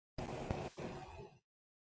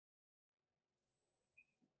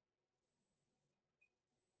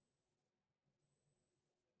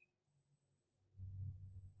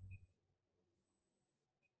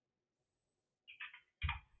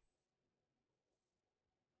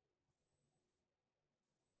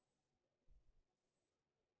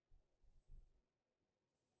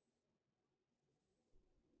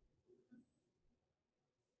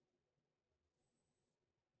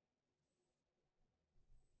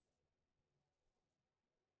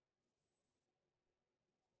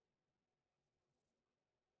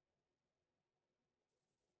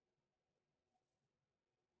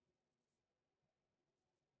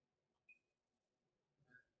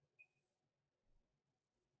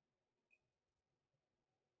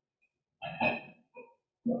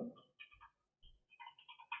No.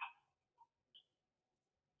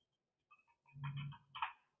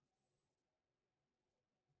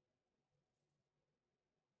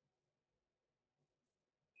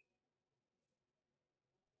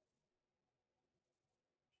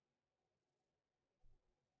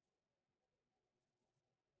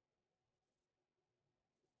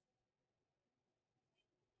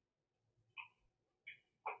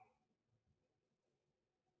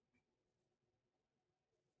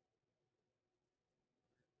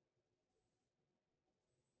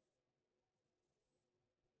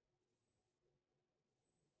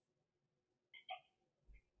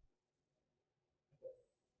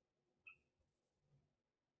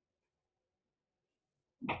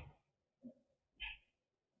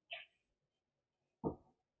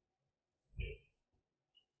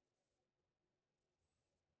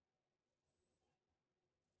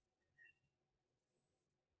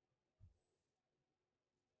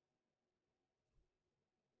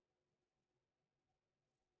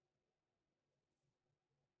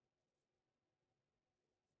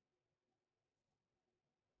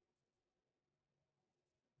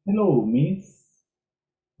 Hello, Miss.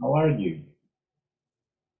 How are you?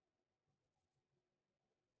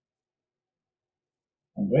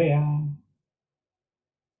 Andrea.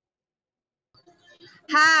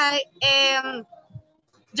 Hi,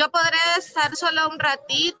 yo podré estar solo un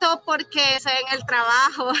ratito porque estoy en el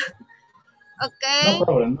trabajo, No ¿ok?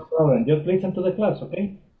 problem, no problem. Just listen to the class,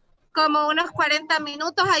 okay? Como unos 40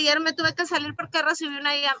 minutos. Ayer me tuve que salir porque recibí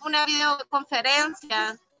una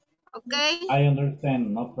videoconferencia, ¿ok? I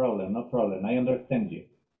understand, no problem, no problem. I understand you.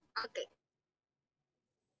 Ok.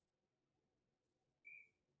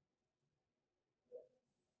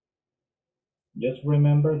 Just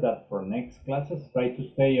remember that for next classes, try to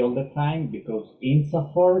stay all the time because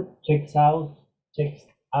INSAFORP checks out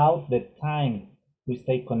the time we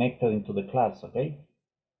stay connected into the class, okay?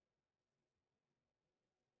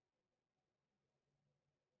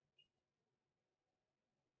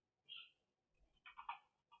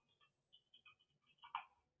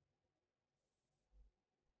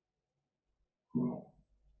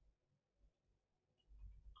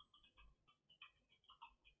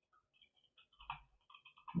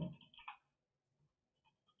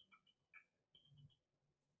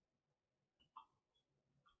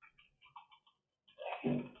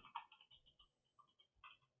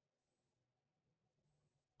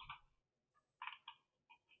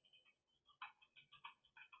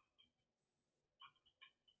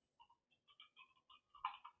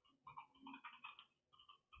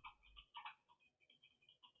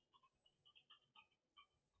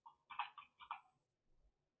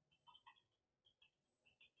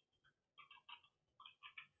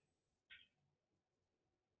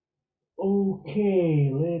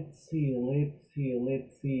 Okay, let's see.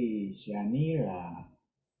 Janira.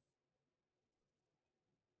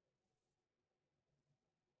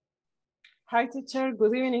 Hi, teacher.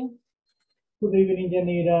 Good evening. Good evening,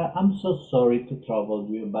 Janira. I'm so sorry to trouble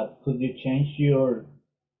you, but could you change your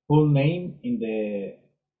full name in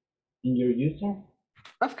your user?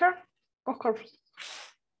 Of course. Of course.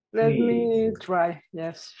 Let Please. me try.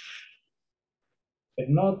 Yes. If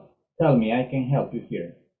not, tell me, I can help you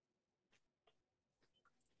here.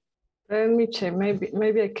 Let me check.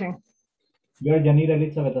 Maybe I can. You're Janira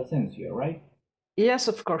Elizabeth Asensio, right? Yes,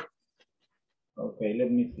 of course. Okay,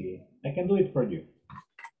 let me see. I can do it for you.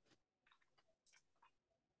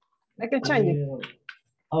 I can change it.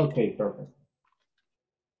 Okay, perfect.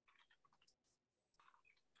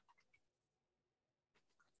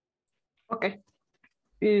 Okay.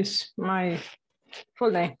 Is my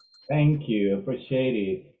full name. Thank you, appreciate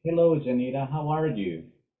it. Hello, Janira, how are you?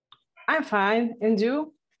 I'm fine. And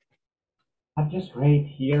you? I'm just great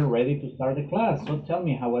here, ready to start the class. So tell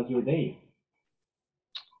me, how was your day?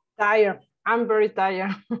 Tired. I'm very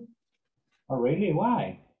tired. Oh, really?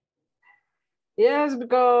 Why? Yes,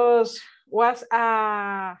 because was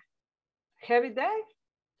a heavy day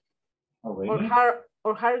Oh, or really?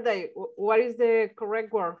 hard day. What is the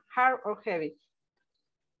correct word? Hard or heavy?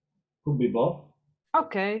 Could be both.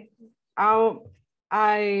 Okay. I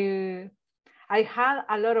had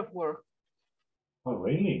a lot of work. Oh,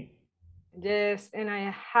 really? Yes, and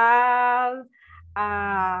I had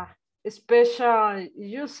a special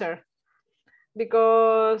user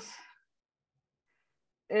because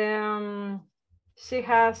she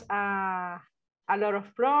has a lot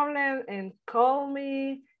of problems and call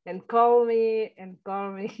me and call me and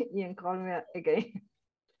call me and call me again.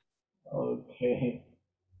 Okay.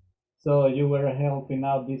 So you were helping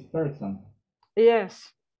out this person? Yes,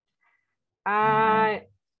 Oh, I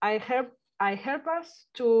help I help us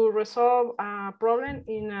to resolve a problem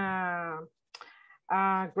in a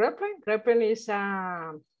Grepling. Grepling is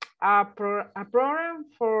a program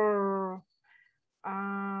for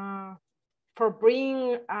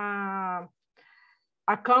bring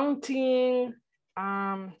accounting,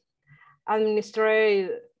 administrate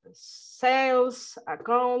sales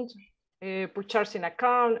account, purchasing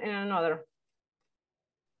account, and another.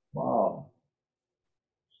 Wow.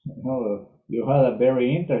 Oh, you had a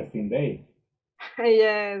very interesting day.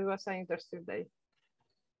 Yeah, it was an interesting day.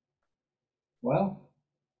 Well,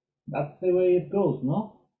 that's the way it goes,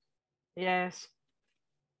 no? Yes.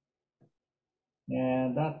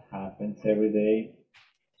 Yeah, that happens every day.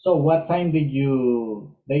 So what time did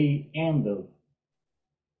they end?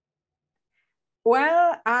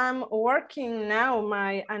 Well, I'm working now.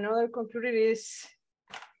 My another computer is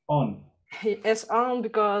On. on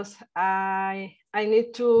because I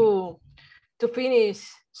need to finish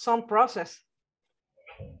some process.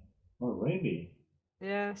 Oh, really?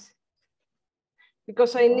 Yes.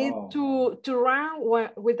 Because I need to run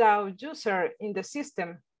without user in the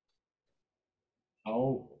system.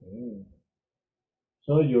 Okay.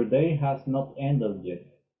 So your day has not ended yet.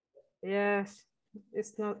 Yes,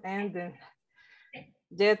 it's not ending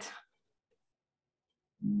yet.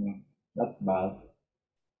 That's bad.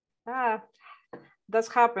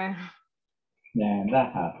 That's happened. Yeah,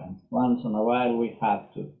 that happens. Once in a while we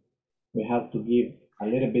have to give a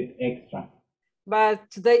little bit extra. But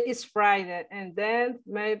today is Friday, and then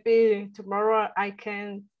maybe tomorrow I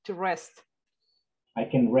can rest. I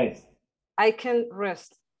can rest. I can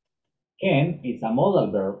rest. Can is a modal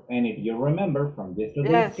verb, and if you remember from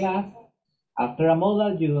yesterday's class, after a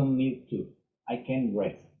modal you don't need to. I can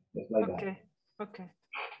rest, just like that. Okay.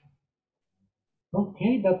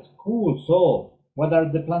 Okay, that's cool. So, what are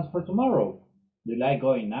the plans for tomorrow? Do you like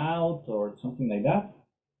going out or something like that?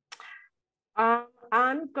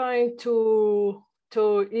 I'm going to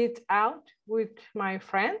eat out with my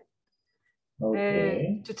friend.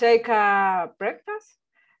 Okay. To take a breakfast,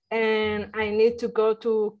 and I need to go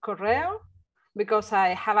to correo because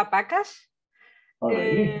I have a package. Oh,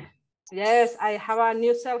 really? Yes, I have a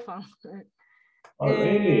new cell phone. Oh,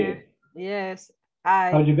 really? Yes.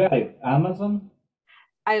 How you got it? Amazon?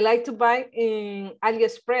 I like to buy in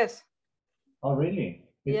AliExpress. Oh, really?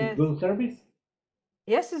 Is it good service?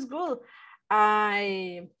 Yes, it's good.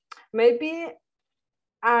 I buy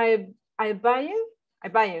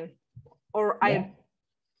in, or yeah.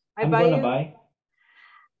 I'm gonna buy.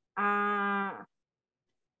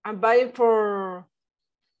 I'm buying for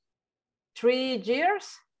 3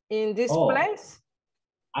 years in this place.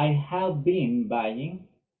 I have been buying.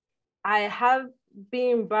 I have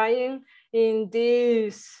been buying in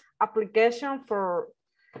this application for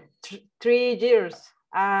 3 years.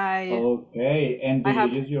 Okay, and do you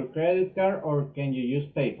use your credit card or can you use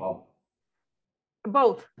PayPal?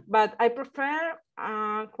 Both, but I prefer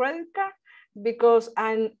credit card because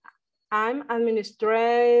I'm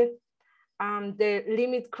administrating the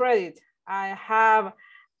limit credit. I have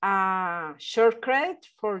a short credit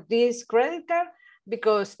for this credit card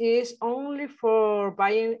because it's only for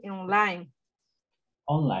buying online.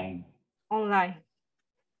 Online.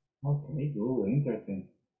 Okay, good, interesting.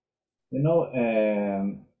 You know,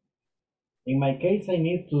 in my case, I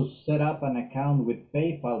need to set up an account with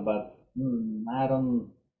PayPal, but I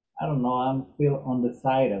don't know. I'm still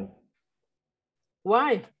undecided.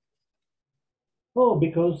 Why? Oh,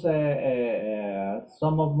 because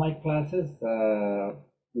some of my classes,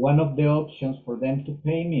 one of the options for them to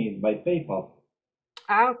pay me is by PayPal.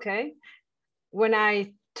 Okay. When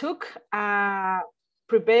I took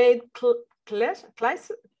prepaid classes,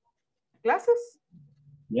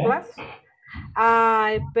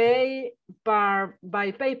 I pay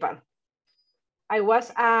by PayPal. I was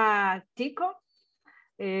a teacher.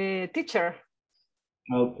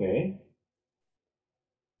 Okay.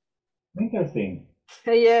 Interesting.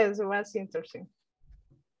 Yes, it was interesting.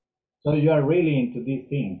 So you are really into this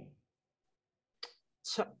thing.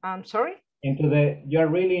 So I'm sorry? You're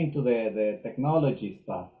really into the technology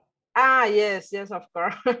stuff. Yes, of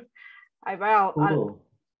course. I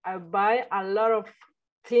buy a lot of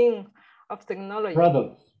things of technology.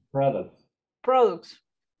 Products.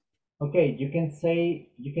 Okay, you can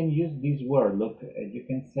use this word. Look, you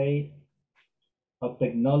can say of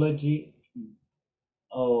technology,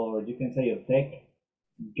 or you can say of tech,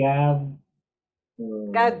 gadget.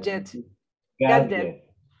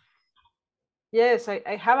 Yes,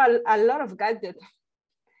 I have a lot of gadgets.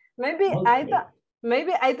 Maybe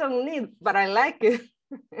I don't need, but I like it.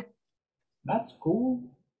 That's cool.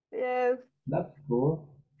 Yes. That's cool.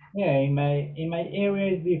 Yeah, in my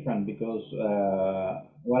area is different because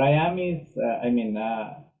what I am is I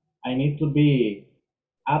need to be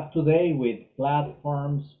up to date with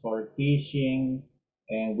platforms for teaching,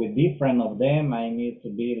 and with different of them, I need to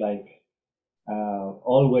be like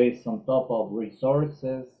always on top of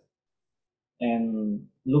resources and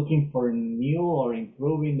looking for new or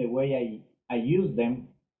improving the way I use them.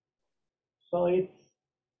 So it's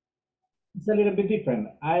a little bit different.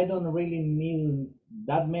 I don't really need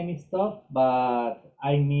that many stuff, but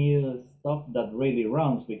I need stuff that really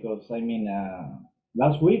runs because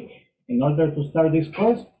last week, in order to start this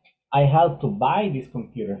course, I had to buy this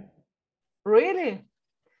computer. Really?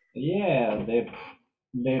 Yeah, the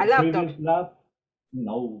A laptop? previous lab,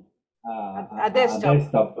 no, A desktop?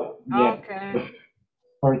 desktop. Yeah, Okay.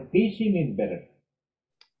 for teaching is better.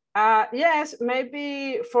 Yes,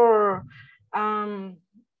 maybe for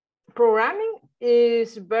programming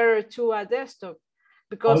is better to a desktop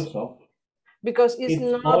because Also, it's it's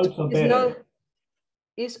not also better.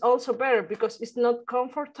 it's also better because it's not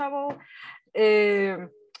comfortable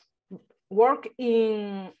work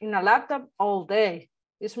in a laptop all day.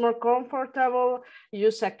 It's more comfortable,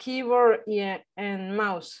 use a keyboard and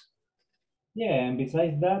mouse. Yeah, and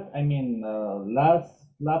besides that, last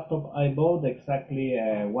laptop I bought exactly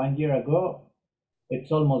 1 year ago,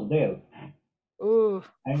 it's almost dead. Ooh.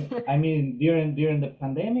 During the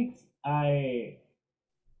pandemics, I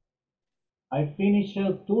finished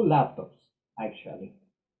two laptops actually,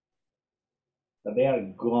 but they are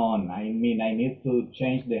gone. I need to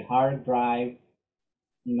change the hard drive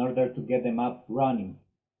in order to get them up running.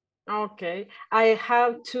 Okay, I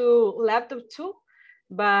have two laptops too,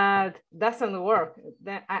 but doesn't work.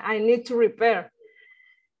 I need to repair.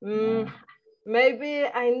 Maybe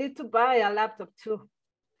I need to buy a laptop too.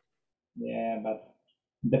 Yeah, but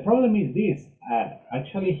the problem is this.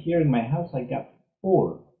 Actually, here in my house, I got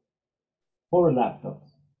four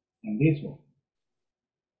laptops, and this one.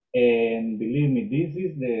 And believe me, this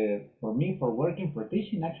is for me, for working, for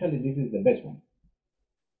teaching, actually, this is the best one.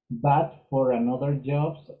 But for another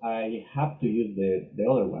jobs, I have to use the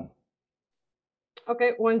other one.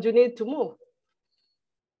 Okay, when you need to move.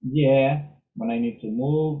 Yeah, when I need to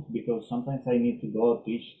move, because sometimes I need to go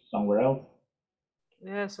teach somewhere else.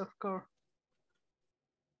 Yes, of course.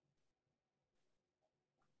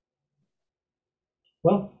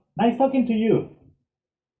 Well, nice talking to you.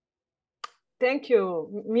 Thank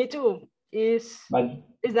you. Me too. It's nice.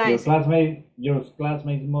 Your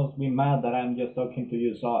classmates must be mad that I'm just talking to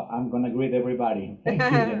you, so I'm gonna greet everybody. Thank you,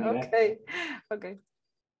 Janira. Okay. Okay.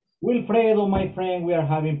 Wilfredo, my friend, we are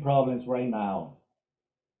having problems right now.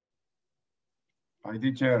 Hi,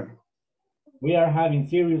 teacher. We are having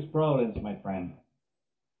serious problems, my friend.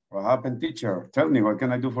 What happened, teacher? Tell me, what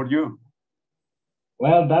can I do for you?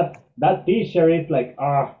 Well, that teacher is like,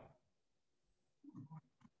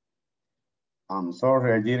 I'm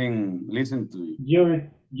sorry, I didn't listen to you.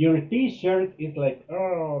 Your t-shirt is like,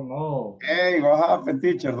 oh no. Hey, what happened,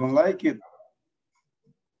 teacher? Don't like it?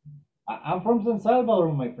 I'm from San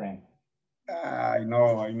Salvador, my friend. I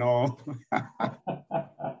know.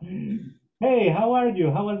 Hey, how are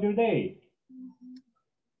you? How was your day?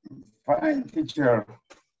 Fine, teacher.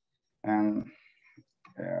 And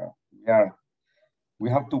yeah, we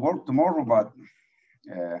have to work tomorrow, but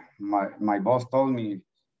my boss told me,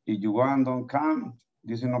 if you want, don't come.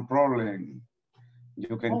 This is no problem.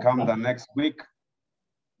 You can come the next week.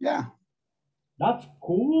 Yeah. That's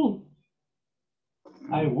cool.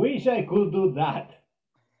 I wish I could do that.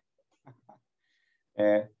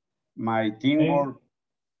 My teamwork,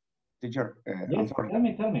 teacher, yes, I'm sorry.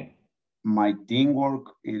 Tell me. My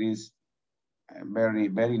teamwork, it is very,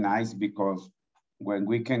 very nice because when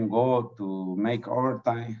we can go to make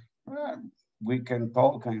overtime, we can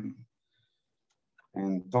talk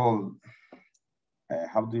and talk,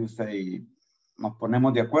 how do you say, nos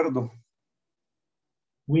ponemos de acuerdo.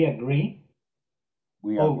 We agree.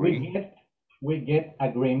 We agree. We get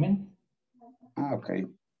agreement. Okay,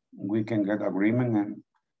 we can get agreement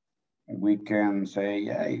and we can say,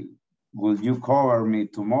 hey, will you cover me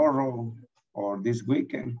tomorrow or this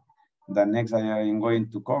weekend? The next I am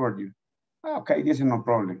going to cover you. Okay, this is no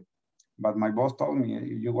problem. But my boss told me,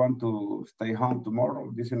 if you want to stay home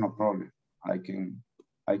tomorrow, this is no problem. I can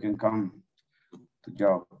come to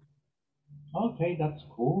job. Okay, that's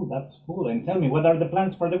cool. That's cool. And tell me, what are the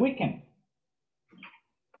plans for the weekend?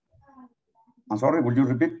 I'm sorry, would you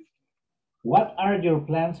repeat? What are your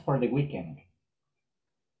plans for the weekend?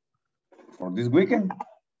 For this weekend?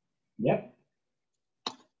 Yep.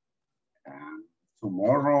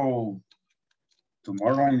 Tomorrow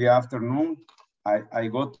in the afternoon, I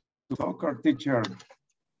go to soccer, teacher,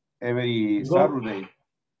 every Saturday.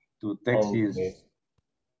 to text his. Okay.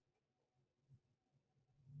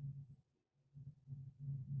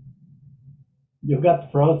 You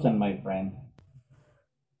got frozen, my friend.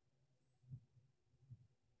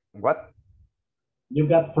 What? You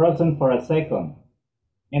got frozen for a second.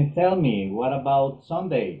 And tell me, what about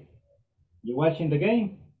Sunday? You watching the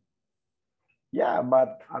game? Yeah,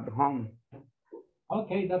 but at home.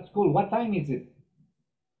 Okay, that's cool. What time is it?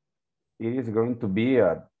 It is going to be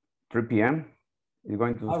at 3 p.m. It's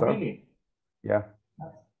going to Oh, start. really? Yeah.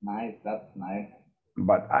 That's nice. That's nice.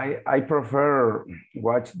 But I prefer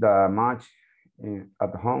watch the match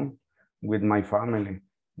at home with my family,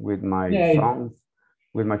 with my sons,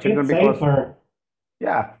 with my children, It's because safer.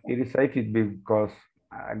 yeah, it is safe because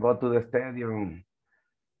I go to the stadium.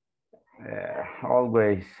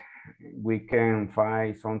 Always we can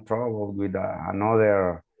find some trouble with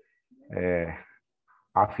another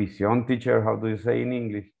afición teacher. How do you say in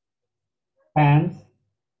English? Fans.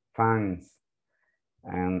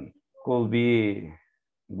 And could be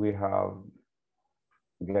we have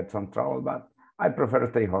get some trouble, but I prefer to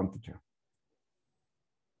stay home, teacher.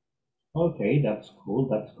 Okay, that's cool.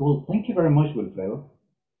 That's cool. Thank you very much, Wilfredo.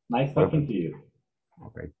 Nice talking to you.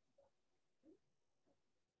 Okay.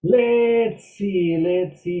 Let's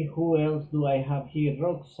see who else do I have here.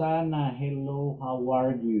 Roxana, hello, how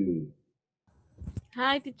are you?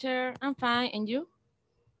 Hi, teacher. I'm fine. And you?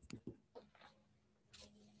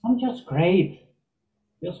 I'm just great.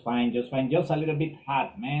 Just fine, just fine. Just a little bit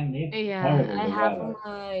hot, man. It's terrible, I the have weather.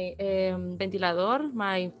 my ventilador,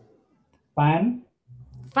 my Fan?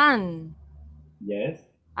 fan. Yes.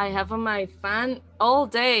 I have my fan all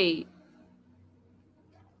day.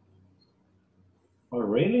 Oh,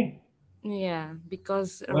 really? Yeah,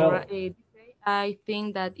 because Well, I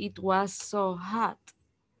think that it was so hot.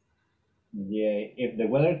 yeah, if the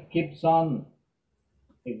weather keeps on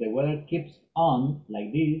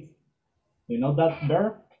like this, you know that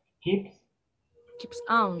verb keeps Keeps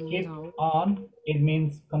on, keep no. on, it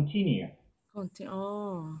means continue. Continue.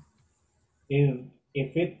 Oh.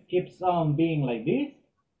 If it keeps on being like this,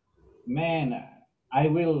 man, I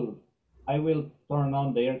will turn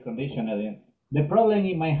on the air conditioner. The problem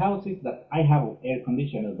in my house is that I have air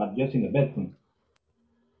conditioner, but just in the bedroom.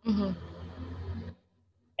 Mm-hmm.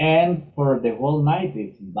 And for the whole night,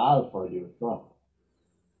 it's bad for your throat.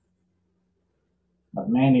 But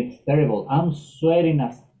man, it's terrible. I'm sweating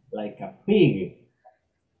as like a pig.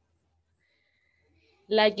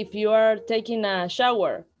 Like if you are taking a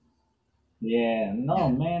shower. Yeah, no,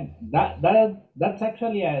 man, that's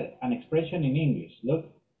actually an expression in English. Look,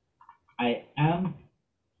 I am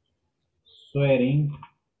sweating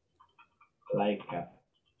like a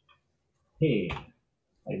pig.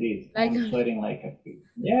 Like this. Like, I'm sweating like a pig.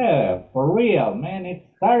 Yeah, for real, man, it's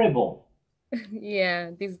terrible.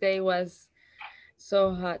 yeah, this day was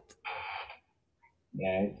so hot.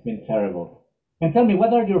 Yeah, it's been terrible. And tell me,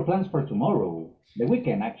 what are your plans for tomorrow? The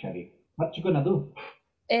weekend, actually. What you gonna do?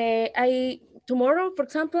 Tomorrow, for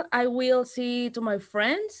example, I will see to my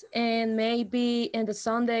friends, and maybe in the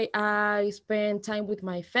Sunday I spend time with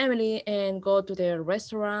my family and go to the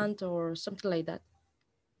restaurant or something like that.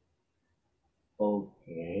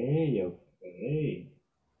 Okay, okay.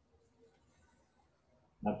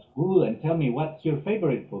 That's good. And tell me, what's your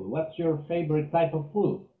favorite food? What's your favorite type of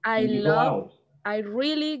food when you go out? I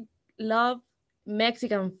really love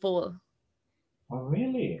Mexican food. Oh,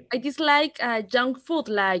 really? I dislike junk food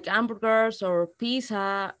like hamburgers or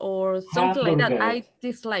pizza or something like that. Hamburgers. I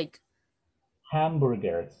dislike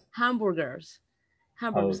Hamburgers. hamburgers.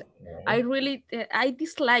 Hamburgers. Okay. I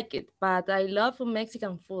dislike it, but I love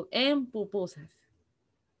Mexican food and pupusas.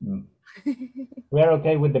 Mm. We are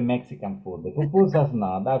okay with the Mexican food. The pupusas,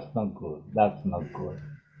 no, that's not good. That's not good.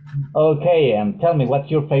 Okay, and tell me, what's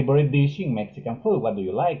your favorite dish in Mexican food? What do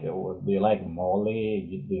you like? Or do you like mole? Do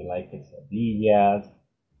you like quesadillas?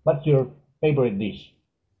 What's your favorite dish?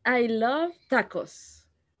 I love tacos.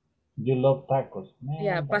 You love tacos,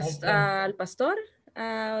 Yeah, man. But I don't. al pastor.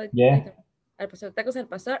 Yeah. Al pastor, tacos al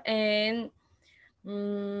pastor, and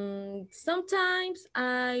sometimes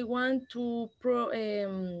I want to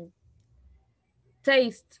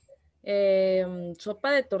taste sopa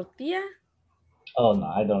de tortilla. Oh no,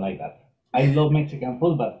 I don't like that. I love Mexican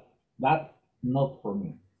food, but that's not for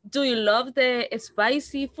me. Do you love the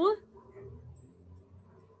spicy food?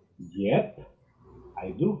 Yep,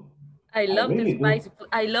 I do. I I love the really do. spicy food.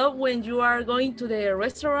 I love when you are going to the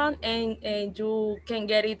restaurant and you can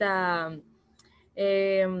get it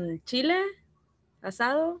chile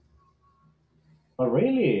asado. Oh,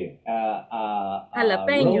 really?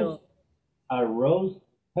 Jalapeño. A roast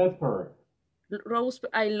pepper.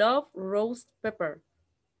 I love roast pepper.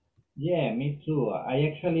 Yeah, me too.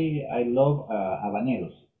 I love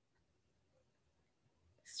habaneros.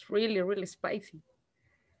 It's really, really spicy.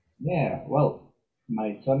 Yeah, well,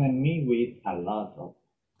 my son and me, we eat a lot of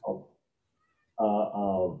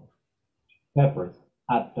peppers,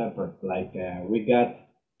 hot peppers. Like we got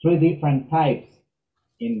three different types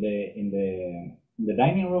in the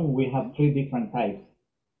dining room. We have three different types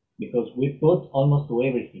because we put almost to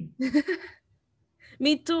everything.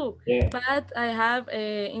 Me too. Yeah. But I have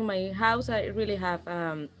in my house, I really have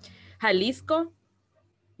Jalisco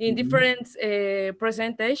in different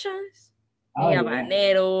presentations. Oh yeah.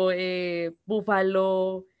 Habanero,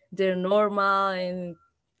 buffalo, the normal, and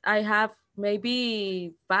I have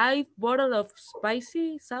maybe 5 bottles of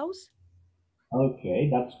spicy sauce. Okay,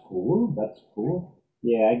 that's cool. That's cool.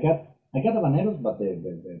 Yeah, I got habaneros, but the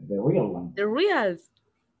real one. The reals.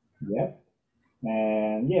 Yep.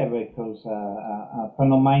 And yeah, because a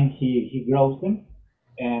friend of mine he grows them,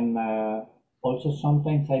 and also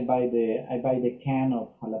sometimes I buy the can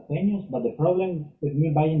of jalapenos. But the problem with me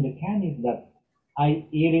buying the can is that I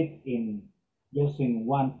eat it in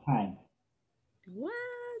one time. What?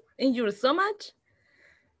 In your stomach?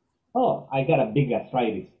 Oh, I got a big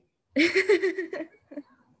gastritis.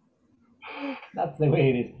 That's the way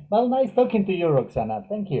it is. Well, nice talking to you, Roxana.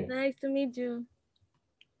 Thank you. Nice to meet you.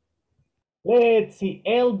 Let's see,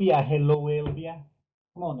 Elvia. Hello, Elvia.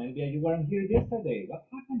 Come on, Elvia, you weren't here yesterday. What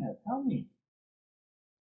happened? Tell me.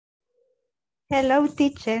 Hello,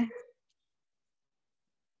 teacher.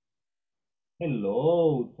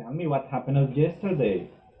 Hello, tell me what happened yesterday.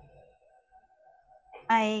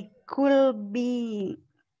 I could be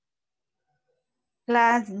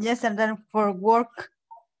class yesterday for work.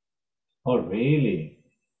 Oh, really?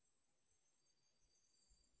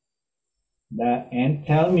 And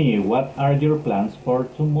tell me, what are your plans for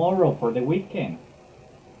tomorrow, for the weekend?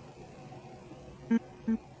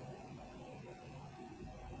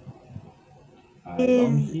 I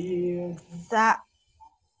don't hear.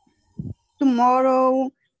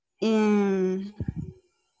 Tomorrow,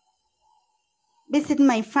 visit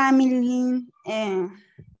my family.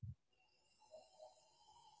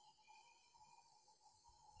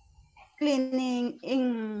 Cleaning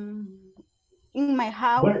in my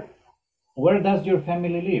house. Where does your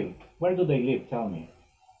family live? Where do they live? Tell me.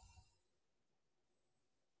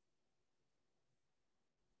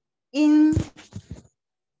 In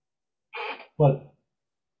What?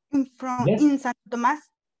 Yes? In Santo Tomas.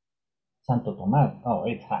 Santo Tomas. Oh,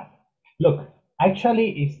 it's hot. Look,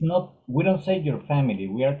 actually, it's not. We don't say your family.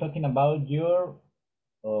 We are talking about your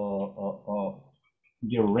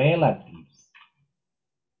relatives.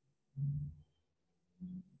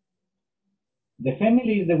 The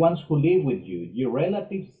family is the ones who live with you. Your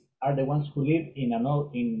relatives are the ones who live in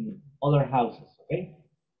other houses. Okay.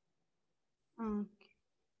 Okay.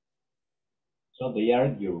 So they are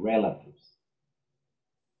your relatives.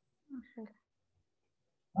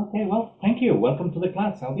 Okay, well, thank you. Welcome to the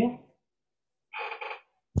class, Sylvia.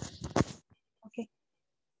 Okay.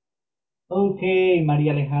 Okay,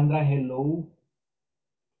 Maria Alejandra, hello.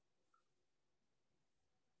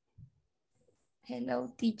 Hello,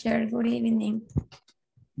 teacher. Good evening.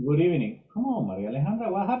 Good evening. Come on, Maria Alejandra,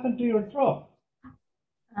 what happened to your throat?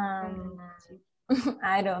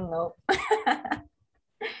 I don't know.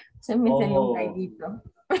 Se me salió un caidito.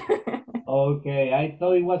 Okay, I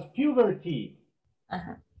thought it was puberty.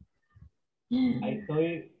 Uh-huh. I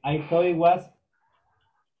thought it was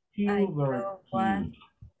puberty.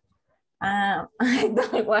 I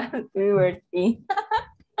thought it was puberty.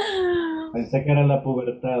 Pensé que era la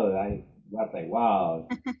pubertad. I was like, wow.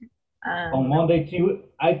 On Monday,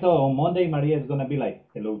 I thought on Monday Maria is gonna be like,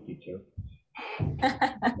 hello, teacher.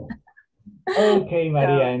 Okay,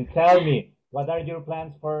 Maria, and tell me, what are your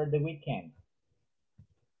plans for the weekend?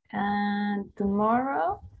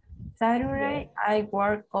 Tomorrow, Saturday, yes. I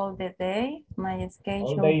work all the day. My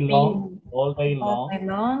schedule all day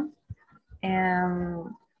long.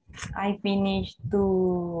 I finish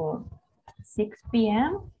to 6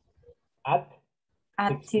 p.m. At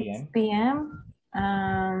 6 p.m.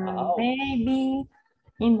 Maybe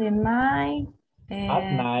in the night.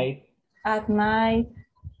 At night.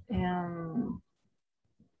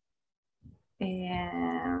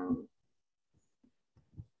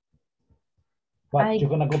 What, you're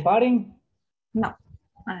gonna go partying? No,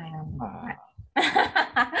 I don't know.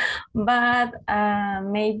 But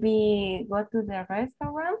maybe go to the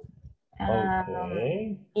restaurant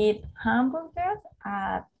and eat hamburgers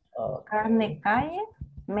at Carne Calle,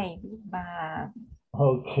 maybe, but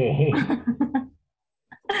okay.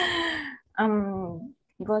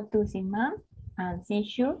 Go to Simán and see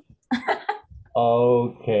shoes.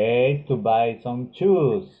 Okay, to buy some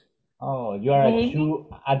shoes. Oh, you are Maybe. too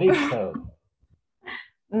addicted.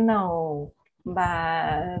 No,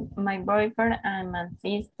 but my boyfriend and my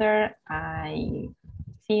sister, I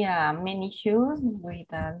see many shoes with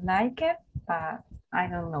like it, but I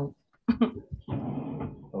don't know.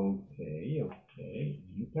 Okay, okay.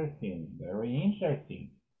 Interesting. Very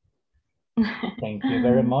interesting. Thank you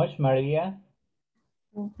very much, Maria.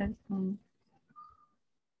 Interesting.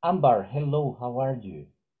 Amber, hello, how are you?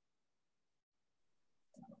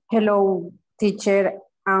 Hello, teacher.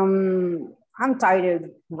 I'm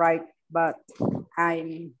tired, right? But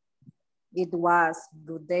it was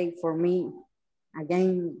good day for me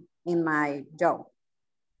again in my job.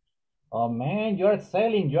 Oh man, you are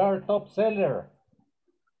selling, you are a top seller.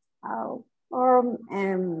 Oh,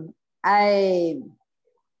 I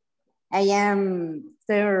am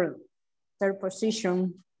third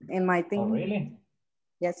position in my team. Oh, really?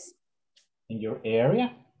 Yes. In your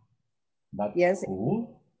area? That's yes.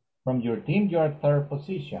 Cool. From your team, you are third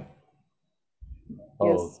position.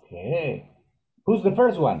 Yes. Okay. Who's the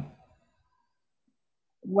first one?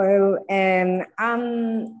 Well,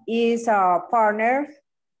 is a partner.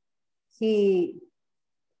 He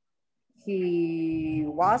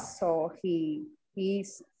was, so he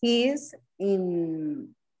is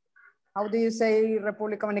in, how do you say,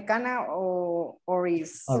 República Dominicana or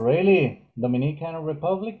is? Oh, really? Dominican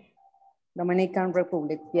Republic? Dominican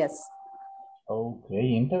Republic, yes.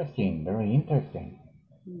 Okay, interesting, very interesting.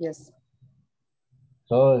 Yes.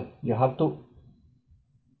 So you have to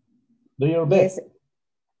do your best.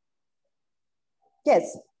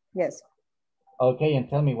 Yes, yes. Okay, and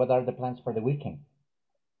tell me, what are the plans for the weekend?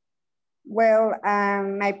 Well,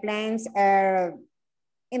 my plans are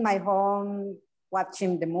in my home,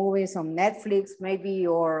 watching the movies on Netflix, maybe,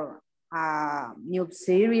 or new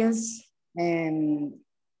series. And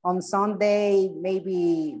on Sunday,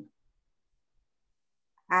 maybe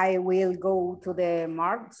I will go to the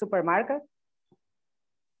supermarket.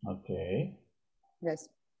 Okay. Yes.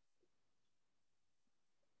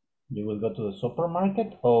 You will go to the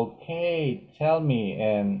supermarket? Okay, tell me,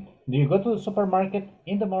 do you go to the supermarket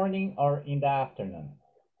in the morning or in the afternoon?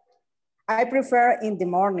 I prefer in the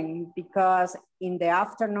morning, because in the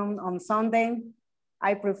afternoon on Sunday,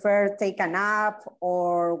 I prefer take a nap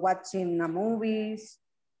or watching movies.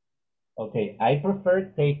 Okay, I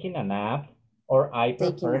prefer taking a nap, or I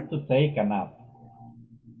prefer to take a nap.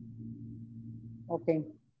 Okay,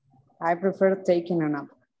 I prefer taking a nap.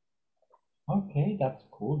 Okay, that's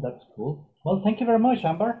cool, that's cool. Well, thank you very much,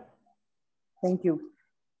 Amber. Thank you.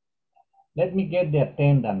 Let me get the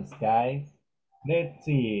attendance, guys. Let's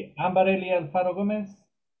see. Amber Elia Alfaro Gomez.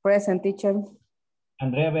 Present, teacher.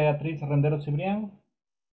 Andrea Beatriz Rendero Cibrián.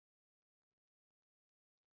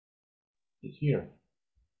 Is here.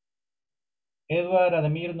 Edward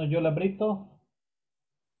Ademir Noyola Brito.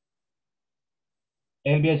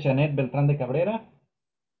 Elvia Janet Beltrán de Cabrera.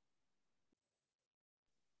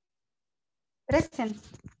 Present.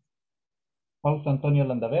 Fausto Antonio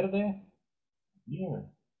Landaverde. Here.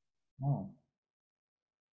 Oh.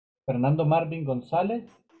 Fernando Marvin González.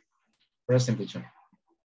 Present, teacher.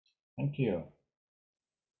 Thank you.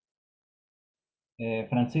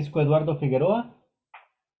 Francisco Eduardo Figueroa.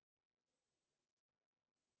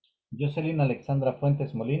 Jocelyn Alexandra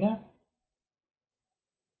Fuentes Molina.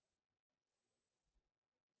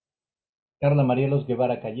 Carla Marielos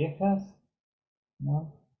Guevara Callejas.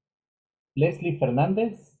 No. Leslie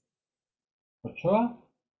Fernández Ochoa.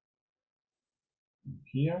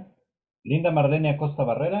 Here. Linda Marlene Acosta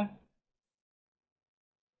Barrera.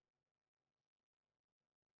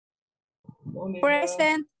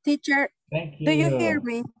 Present, teacher. Thank you. Do you hear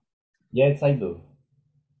me? Yes, I do.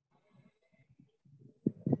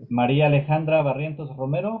 María Alejandra Barrientos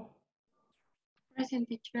Romero. Present,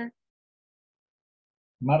 teacher.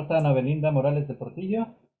 Marta Ana Belinda Morales de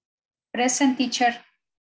Portillo. Present, teacher.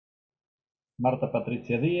 Marta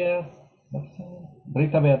Patricia Díaz.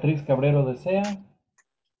 Rita Beatriz Cabrero de Sea.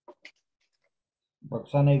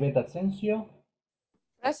 Roxana Ivette Asensio.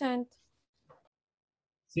 Present.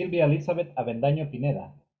 Silvia Elizabeth Avendaño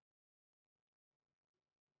Pineda.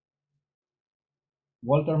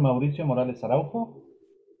 Walter Mauricio Morales Araujo.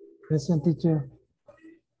 Present, teacher.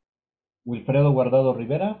 Wilfredo Guardado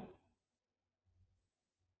Rivera.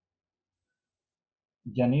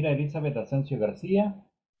 Yanira Elizabeth Asensio García.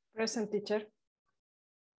 Present, teacher.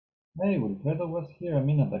 Hey, Wilfredo was here a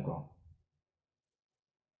minute ago.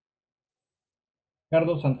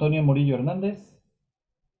 Carlos Antonio Murillo Hernández.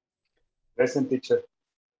 Present, teacher.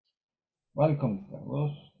 Welcome,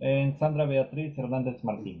 Carlos. And Sandra Beatriz Hernández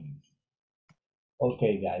Martínez.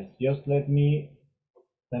 Okay, guys, just let me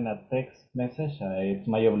send a text message. It's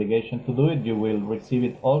my obligation to do it. You will receive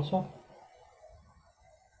it also.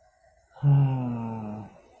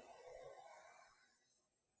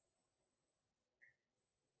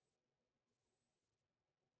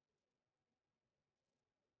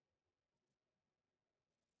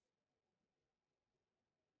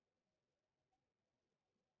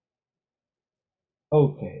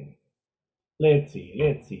 Okay, let's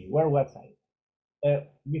see, where was I?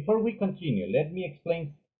 Before we continue, let me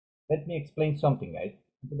explain something, guys.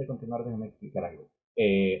 Antes de continuar, déjenme explicar algo.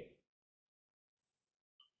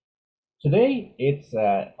 Today, it's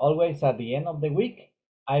always at the end of the week.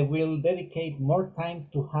 I will dedicate more time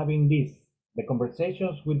to having this. The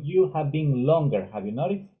conversations with you have been longer. Have you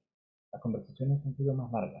noticed? Las conversaciones han sido más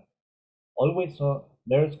largas. Always, so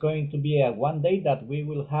there's going to be one day that we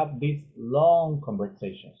will have these long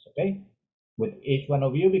conversations, okay? With each one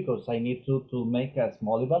of you, because I need to make a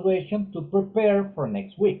small evaluation to prepare for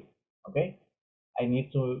next week, okay? I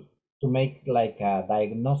need to make like a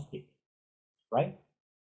diagnostic, right?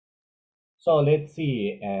 So let's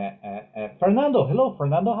see, Fernando. Hello,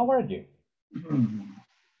 Fernando, how are you?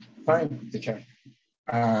 Fine, teacher.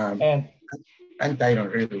 And I'm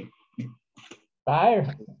tired, really.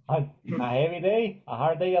 Tired? A heavy day? A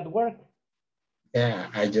hard day at work? Yeah,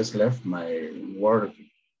 I just left my work.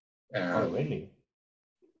 Oh, really?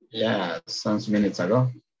 Yeah, some minutes ago.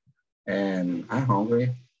 And I'm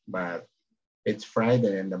hungry, but it's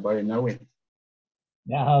Friday and the body know it.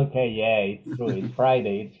 Yeah, okay, yeah, it's true. It's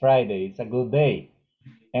Friday. It's Friday. It's a good day.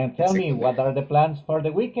 And tell me, what are the plans for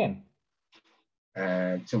the weekend?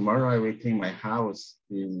 Tomorrow I will clean my house.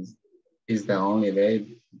 Is the only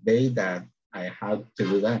day that I have to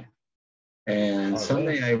do that. And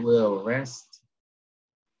Sunday I will rest.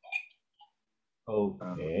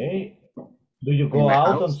 Okay. Do you go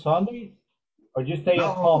out on Sundays? Or you stay at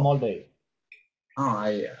home all day? Oh,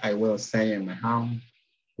 I will stay in my home.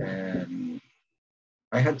 And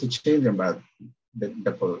I have to change about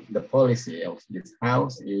the policy of this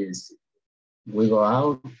house is we go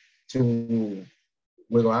out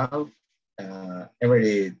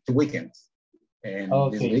every 2 weekends, and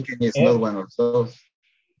this weekend is not one of those.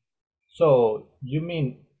 So you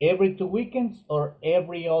mean every 2 weekends or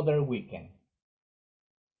every other weekend?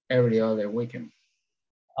 Every other weekend.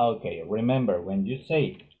 Okay, remember when you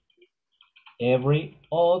say every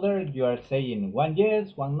other, you are saying one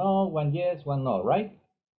yes, one no, one yes, one no, right?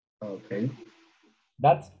 Okay.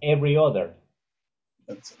 That's every other.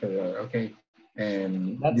 That's okay.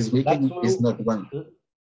 And this weekend is not one.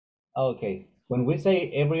 Okay. When we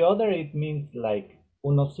say every other, it means like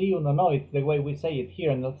uno sí, uno no. It's the way we say it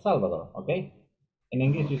here in El Salvador, okay? In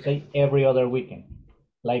English, you say every other weekend.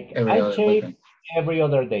 Like I shave every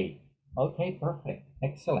other day. Okay, perfect.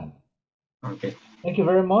 Excellent. Okay. Thank you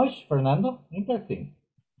very much, Fernando. Interesting.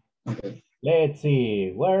 Okay. Let's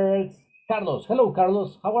see. Where's Carlos? Hello,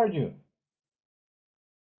 Carlos. How are you?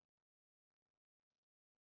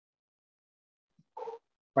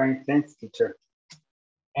 Fine, thanks, teacher.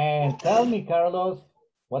 And tell me, Carlos,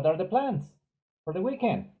 what are the plans for the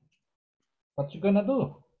weekend? What you gonna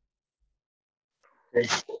do? Okay.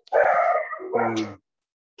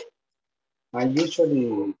 I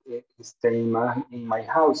usually stay in my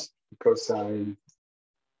house because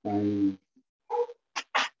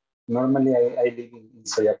normally I live in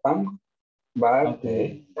Soyapango, but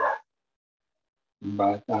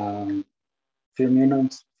few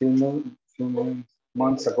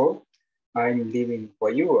months ago, I'm living in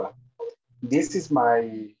Guayua. This is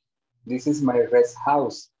my rest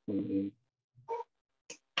house.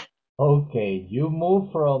 Okay, you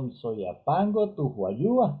moved from Soyapango to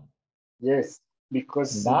Huayua? Yes,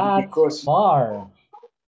 because far.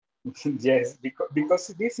 Yes, because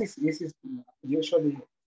this is usually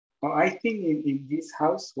I think in this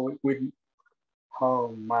house with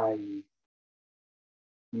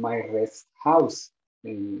my rest house.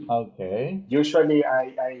 Okay. Usually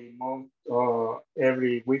I move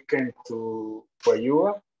every weekend to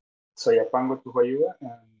Huayua, Soyapango to Huayua,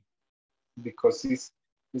 because it's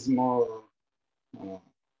more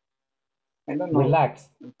I don't know, relaxed,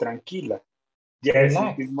 tranquila. Yes,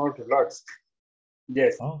 relaxed. it's more relaxed.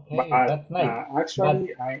 Yes, okay, but that's nice.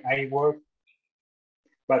 Actually, I work.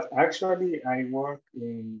 But actually, I work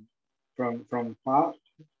from home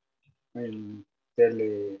in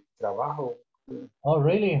teletrabajo. Oh,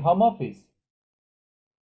 really? Home office?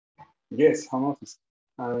 Yes, home office.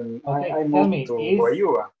 And okay, I tell moved me, to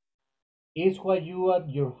Huayua. Is Huayua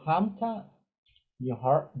your hometown? Your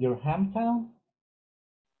hometown?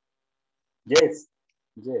 Yes,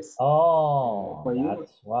 yes. Oh,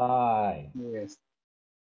 that's why. Yes.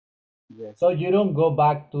 Yes. So you don't go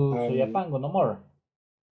back to Soyapango no more?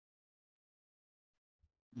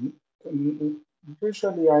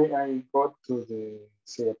 Usually I go to the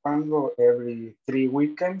Ciapango every 3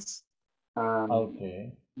 weekends.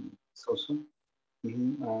 Okay. So.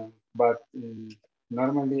 But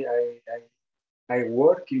normally I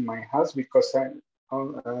work in my house because I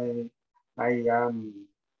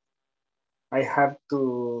have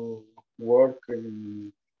to work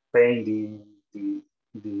in painting the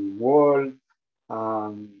wall,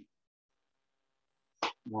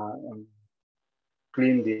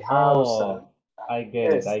 clean the house. Oh, I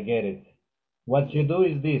get it. I get it. What you do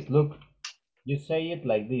is this. Look, you say it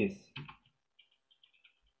like this.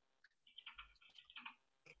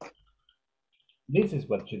 This is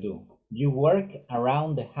what you do. You work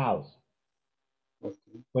around the house.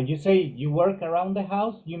 Okay. When you say you work around the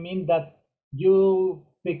house, you mean that you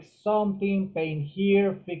fix something, paint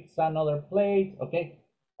here, fix another place, okay?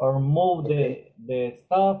 Or move the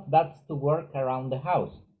stuff. That's to work around the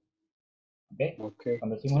house. Okay.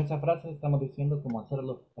 Cuando decimos esa frase, estamos diciendo cómo hacer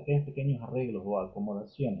los pequeños arreglos o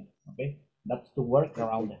acomodaciones. Okay. That's to work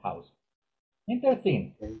around the house.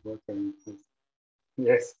 Interesting.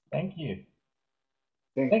 Yes. Thank you.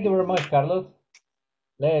 Thank you very much, Carlos.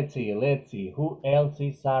 Let's see. Who else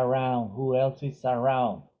is around?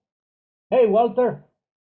 Hey, Walter.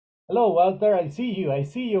 Hello, Walter. I see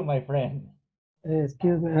you, my friend.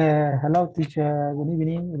 Excuse me. Hello, teacher. Good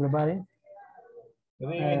evening, everybody.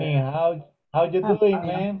 Good evening. How you doing,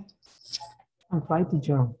 man? I'm fine,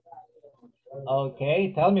 teacher.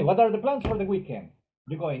 Okay, tell me, what are the plans for the weekend?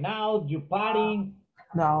 You going out? You partying?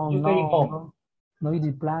 You staying home? No,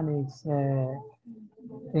 the plan is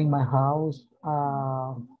in my house.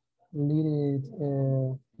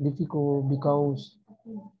 Little difficult because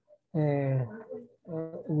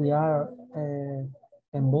we are in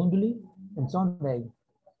Bundley on Sunday.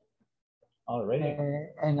 Oh, really?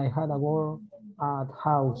 And I had a work at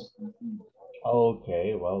house.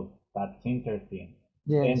 Okay, well, that's interesting.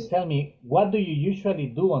 Yes. And tell me, what do you usually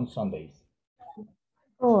do on Sundays?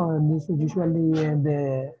 Oh, this is usually in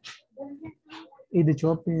the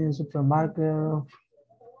shopping supermarket.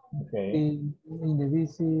 Okay. In the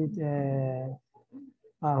visit a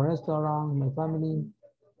restaurant, my family.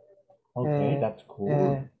 Okay, that's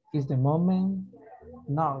cool. Is the moment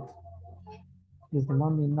now? Is the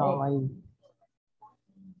moment now?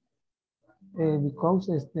 Because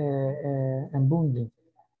it's the Bundy.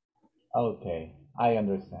 Okay, I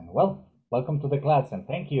understand. Well, welcome to the class and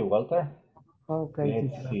thank you, Walter. Okay.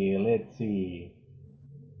 Let's see.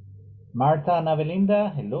 Marta and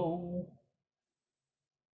Abelinda, hello.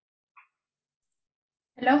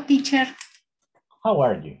 Hello, teacher. How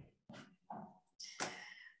are you?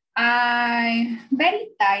 I'm very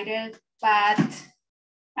tired, but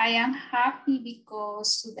I am happy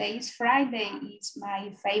because today is Friday. It's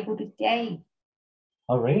my favorite day.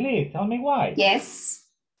 Oh, really? Tell me why. Yes,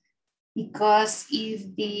 because it's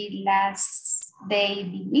the last day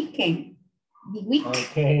of the weekend. The week.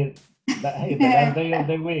 Okay, the last day of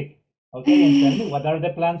the week. Okay, and tell me, what are the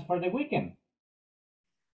plans for the weekend?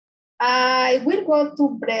 I will go to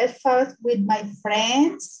breakfast with my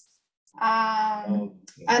friends. And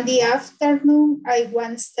the afternoon, I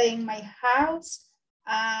want to stay in my house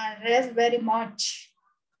and rest very much.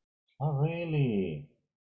 Oh, really?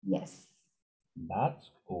 Yes. That's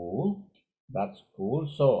cool. That's cool.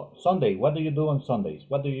 So, Sunday, what do you do on Sundays?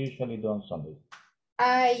 What do you usually do on Sundays?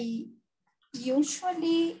 I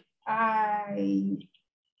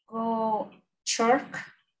go church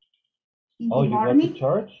in the morning. You go to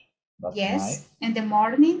church? That's yes, nice. In the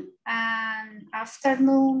morning, and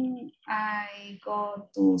afternoon I go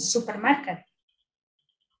to supermarket.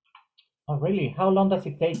 Oh, really? How long does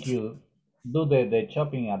it take you do the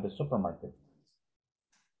shopping at the supermarket?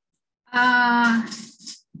 2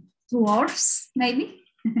 hours, maybe.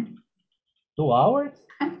 2 hours?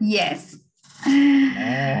 Yes.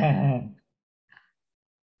 Man,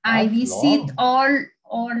 I visit long. all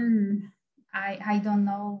I don't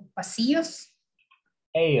know, pasillos.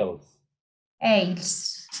 Ales.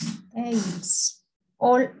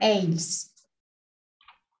 All ales.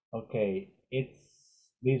 Okay, it's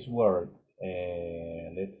this word.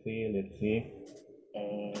 Let's see.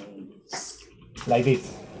 Like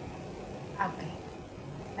this. Okay,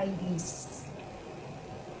 like this.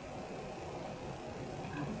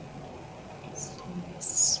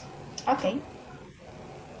 Okay.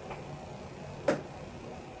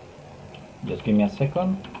 Just give me a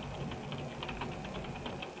second.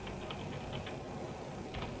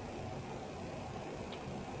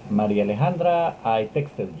 Maria Alejandra, I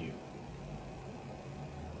texted you.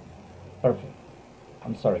 Perfect.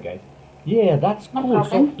 I'm sorry, guys. Yeah, that's cool.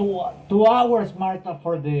 So 2 hours, Marta,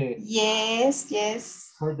 for the yes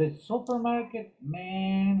for the supermarket,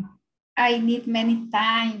 man. I need many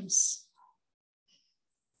times.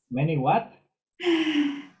 Many what?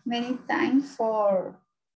 Many times for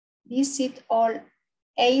visit all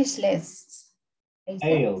ageless.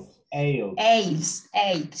 Ales.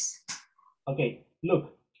 Okay,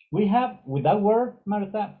 look, we have, with that word,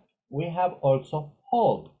 Martha, we have also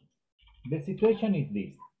hold. The situation is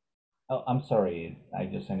this. Oh, I'm sorry, I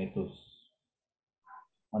just sent it to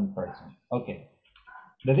one person. Okay,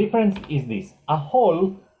 the difference is this. A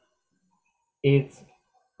hall is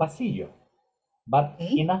pasillo, but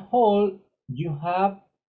in a hall you have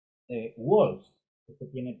walls.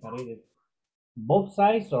 Both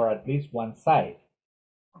sides or at least one side.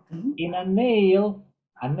 In a nail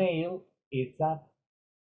is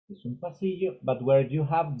un pasillo, but where you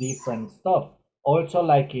have different stuff. Also,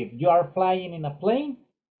 like if you are flying in a plane,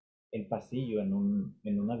 el pasillo en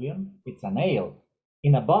un avión, it's a nail.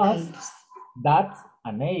 In a bus, that's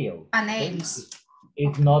a nail. A nail.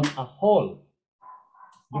 It's not a hole.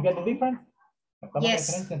 You get the difference?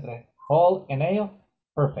 Yes. Entre hole and nail?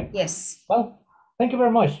 Perfect. Yes. Well, thank you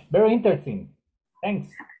very much. Very interesting. Thanks.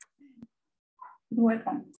 You're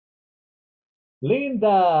welcome.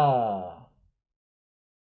 Linda.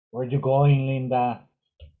 Where you going, Linda?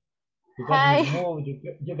 You got me moved.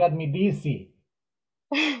 You got me dizzy.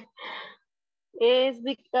 It's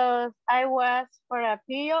because I was for a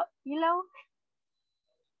pillow.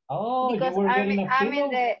 Oh, because you were getting a I'm pillow?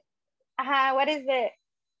 in the, what is the,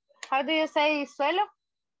 how do you say suelo?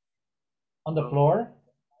 On the floor?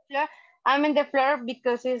 Floor. I'm in the floor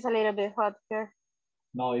because it's a little bit hot here.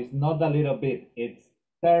 No, it's not a little bit. It's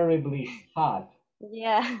terribly hot.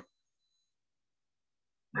 Yeah.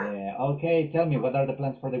 Yeah, okay. Tell me, what are the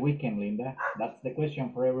plans for the weekend, Linda? That's the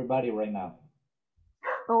question for everybody right now.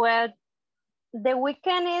 Well, the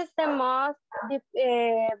weekend is the most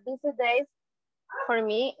busy days for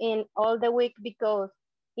me in all the week because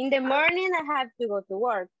in the morning I have to go to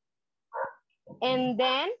work. And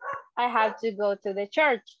then I have to go to the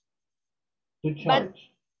church. To church? But,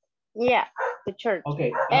 yeah, to church.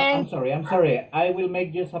 Okay, I'm sorry. I will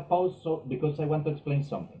make just a pause because I want to explain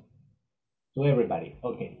something to everybody.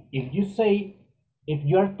 Okay, if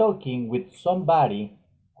you are talking with somebody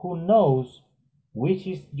who knows which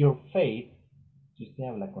is your faith, si usted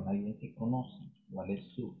habla con alguien que conoce cuál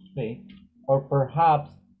es su faith, or perhaps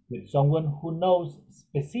with someone who knows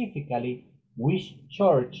specifically which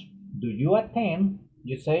church do you attend,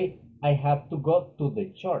 you say, I have to go to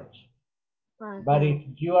the church. But if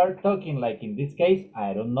you are talking, like in this case,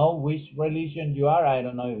 I don't know which religion you are. I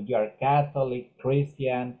don't know if you are Catholic,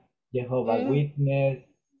 Christian, Jehovah's Witness.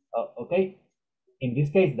 Okay. In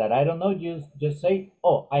this case that I don't know, you just say,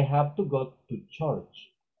 oh, I have to go to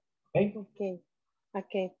church. Okay.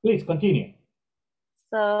 Okay. Please continue.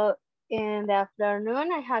 So in the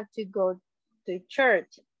afternoon, I have to go to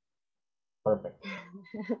church. Perfect.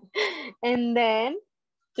 And then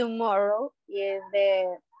tomorrow is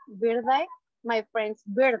the birthday, my friend's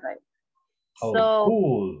birthday. Oh, so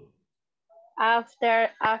cool. After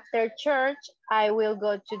church, I will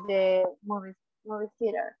go to the movie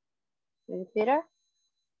theater.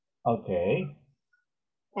 Okay.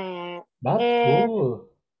 That's cool.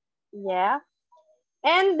 Yeah.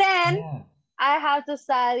 And then I have to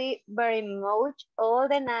study very much all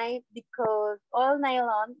night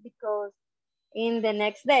long because in the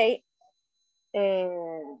next day,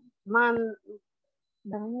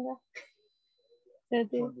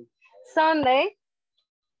 Sunday,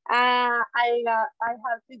 I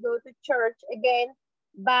have to go to church again,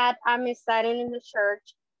 but I'm studying in the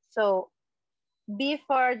church. So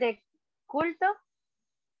before the culto.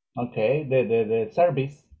 Okay, the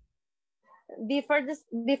service. Before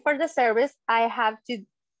the service, I have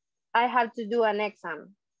to do an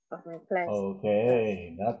exam of my class.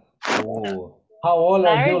 Okay, that's cool. How old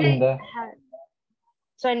are you, Linda?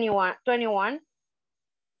 21.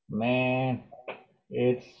 Man,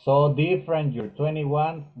 it's so different, your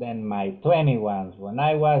 21 than my 21s. When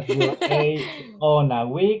I was your age on a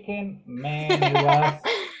weekend, man, it was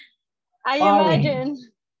I boring. imagine.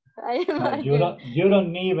 You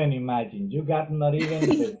don't even imagine. You got not even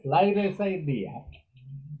the slightest idea.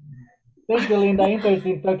 Thank you, Linda.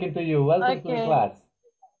 Interesting talking to you. Welcome to the class.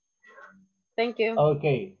 Thank you.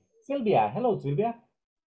 Okay. Sylvia. Hello, Sylvia.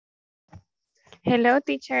 Hello,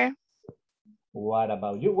 teacher. What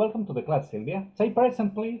about you? Welcome to the class, Sylvia. Say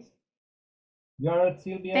present, please. You're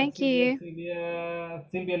Sylvia. Thank you.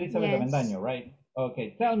 Sylvia Elizabeth Yes. Avendaño, right?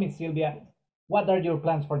 Okay. Tell me, Sylvia, what are your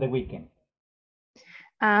plans for the weekend?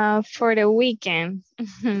 For the weekend,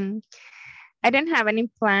 I don't have any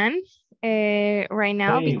plan right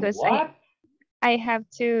now because I have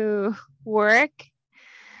to work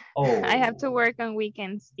Oh, I have to work on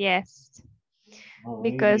weekends, yes. oh,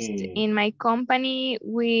 Because really? in my company,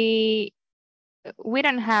 we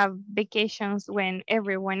don't have vacations when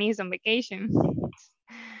everyone is on vacation.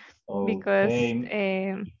 Because,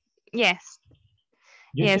 Okay. yes.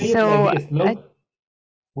 You Yes, say it like so this. Look,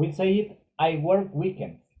 we say it, I work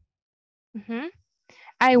weekends.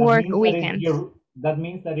 I That work means that it's weekends. that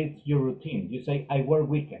means that it's your routine. You say I work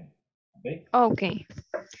weekends. Okay? Okay.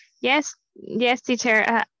 Yes, yes, teacher.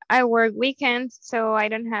 I work weekends, so I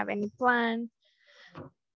don't have any plan.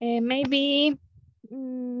 Maybe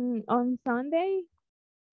on Sunday,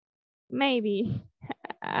 maybe.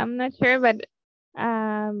 I'm not sure, but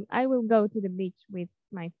I will go to the beach with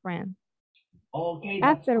my friends Okay,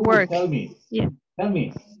 that's after cool. work. Tell me. Yeah. Tell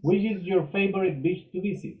me, which is your favorite beach to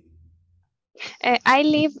visit? I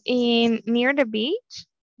live in near the beach,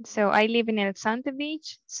 so I live in El Sante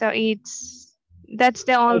Beach. So that's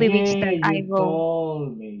the Oh only beach yeah, that I you go.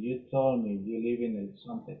 told me. You told me you live in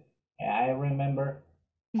something. I remember.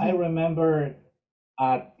 I Mhm. remember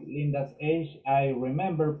at Linda's age. I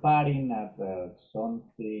remember partying at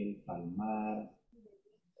Sonte, Palmar.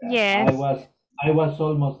 I Yes. was I was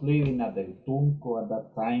almost living at El Tunco at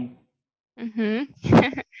that time.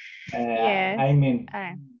 Yes. I mean,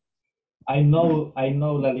 I know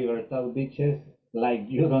La Libertad beaches like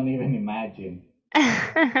you don't even imagine.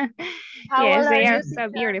 How Yes, old are they you, are so teacher?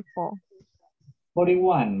 beautiful.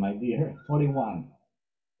 41, my dear, 41.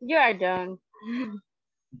 You are done.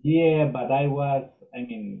 Yeah, but I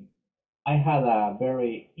mean, I had a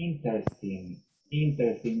very interesting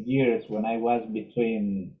years when I was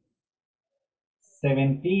between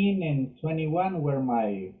 17 and 21 were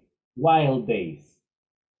my wild days.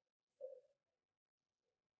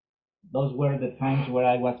 Those were the times where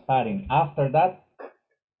I was partying. After that,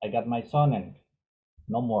 I got my son and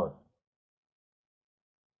no more.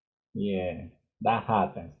 Yeah, that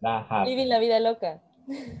happens. That Living happens. la vida loca.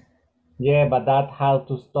 Yeah, but that had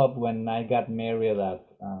to stop when I got married at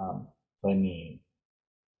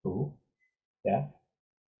 22. Yeah,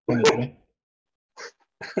 23.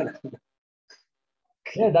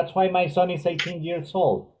 Yeah, that's why my son is 18 years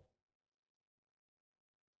old.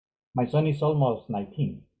 My son is almost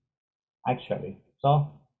 19, actually.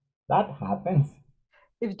 So that happens.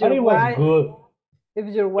 If But your it was wife, good. if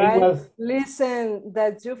your It wife was, listen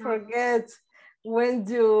that you forget when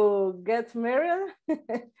you get married,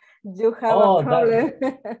 you have a oh, problem.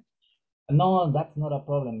 no, that's not a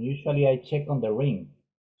problem. Usually I check on the ring.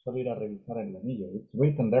 Solo ir a revisar el anillo. It's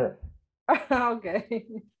written there. Okay.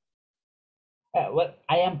 Well,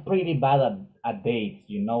 I am pretty bad at dates,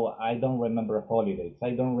 you know. I don't remember holidays.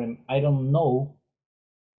 I don't know,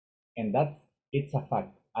 and it's a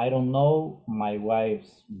fact. I don't know my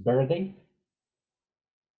wife's birthday.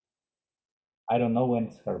 I don't know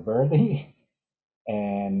when's her birthday,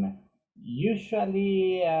 and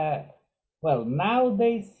usually, well,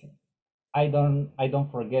 nowadays I don't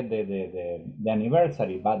forget the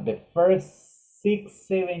anniversary, but the first 6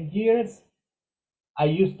 7 years I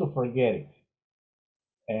used to forget it,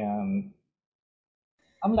 and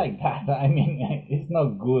I'm like that. I mean, it's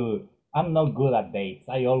not good. I'm not good at dates.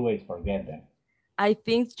 I always forget them. I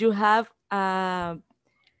think you have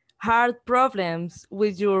hard problems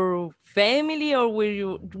with your family or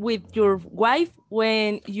with your wife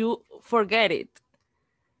when you forget it.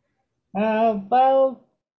 Well,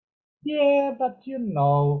 yeah, but you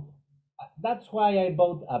know, that's why I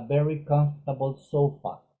bought a very comfortable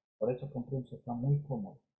sofa. Por eso compré un sofá muy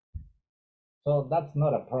cómodo. So that's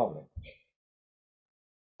not a problem.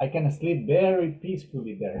 I can sleep very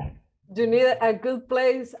peacefully there. You need a good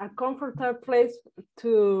place, a comfortable place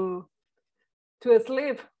to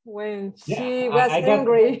sleep when she was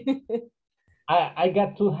angry. I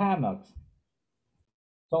got 2 hammocks.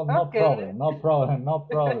 So no problem, no problem, no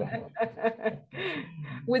problem.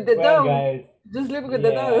 With the Well, dog. guys, Just sleep with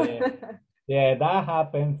the dog. yeah, that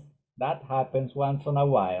happens. That happens once in a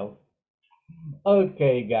while.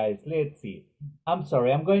 Okay, guys, let's see. I'm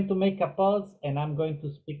sorry, I'm going to make a pause and I'm going to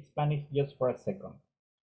speak Spanish just for a second.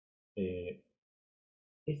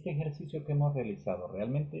 Este ejercicio que hemos realizado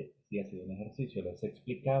realmente sí ha sido un ejercicio. Les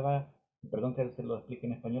explicaba, perdón que se lo explique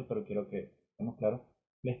en español, pero quiero que estemos claros.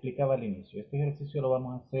 Les explicaba al inicio. Este ejercicio lo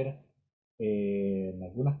vamos a hacer en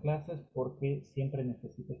algunas clases porque siempre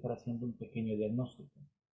necesito estar haciendo un pequeño diagnóstico.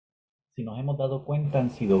 Si nos hemos dado cuenta,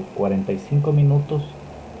 han sido 45 minutos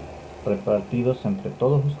repartidos entre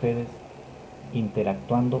todos ustedes,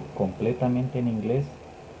 interactuando completamente en inglés.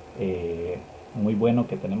 Muy bueno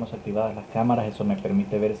que tenemos activadas las cámaras, eso me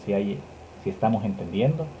permite ver si estamos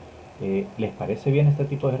entendiendo. ¿Les parece bien este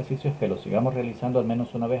tipo de ejercicios que lo sigamos realizando al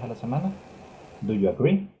menos una vez a la semana? Do you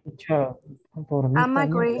agree? Teacher, por mí I'm está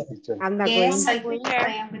bien. agree. I'm not Yes, going.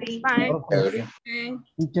 I agree. Fine. Okay. Agree.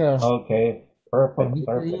 Teacher, Okay, por perfect, mí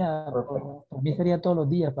perfect, sería, perfect. por mí sería todos los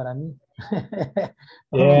días para mí.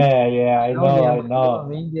 Yeah, yeah, I know, I I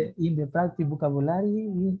know. in the practice vocabulary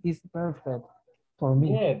is perfect for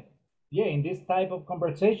me. Yeah, yeah, in this type of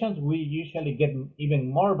conversations, we usually get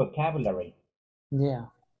even more vocabulary. Yeah.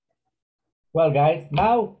 Well, guys,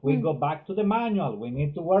 now we go back to the manual. We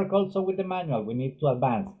need to work also with the manual. We need to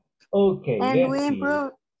advance. Okay, And let's we see.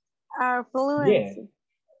 improve our Yeah, fluency.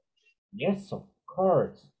 yes, of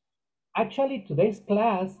course. Actually, today's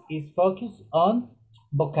class is focused on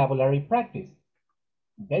vocabulary practice,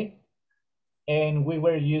 okay? And we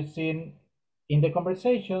were using, in the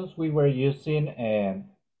conversations, we were using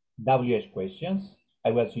WH questions.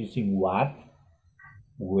 I was using what,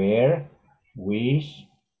 where, which.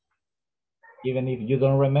 Even if you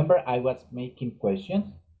don't remember, I was making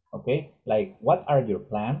questions, okay? Like, what are your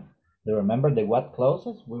plans? Do you remember the what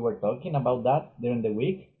clauses? We were talking about that during the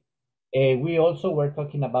week. We also were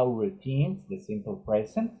talking about routines, the simple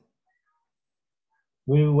present.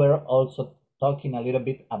 We were also talking a little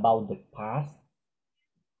bit about the past.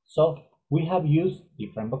 So we have used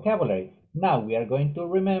different vocabulary. Now we are going to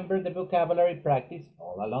remember the vocabulary practice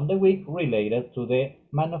all along the week related to the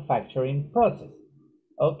manufacturing process.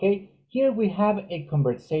 Okay, here we have a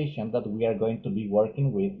conversation that we are going to be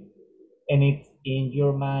working with, and it's in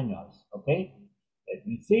your manuals, okay? Let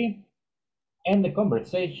me see. And the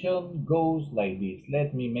conversation goes like this.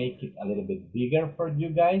 Let me make it a little bit bigger for you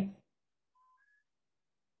guys.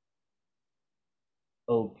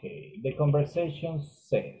 Okay, the conversation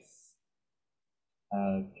says,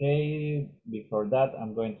 okay, before that,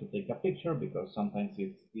 I'm going to take a picture because sometimes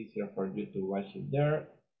it's easier for you to watch it there.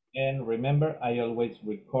 And remember, I always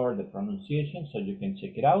record the pronunciation so you can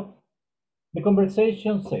check it out. The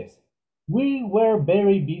conversation says, we were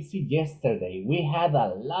very busy yesterday. We had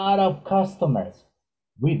a lot of customers.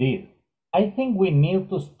 We did. I think we need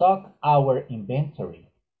to stock our inventory.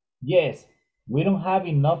 Yes, we don't have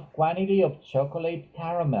enough quantity of chocolate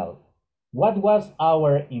caramel. What was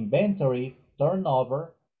our inventory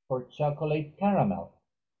turnover for chocolate caramel?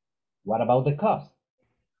 What about the cost?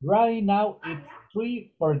 Right now it's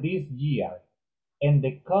 3 for this year, and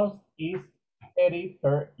the cost is 30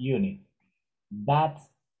 per unit. That's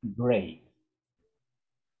great.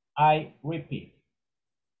 I repeat.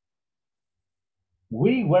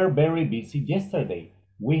 We were very busy yesterday.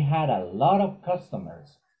 We had a lot of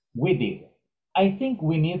customers. We did. I think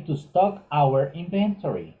we need to stock our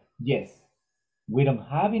inventory. Yes. We don't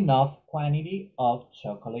have enough quantity of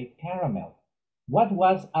chocolate caramel. What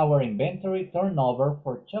was our inventory turnover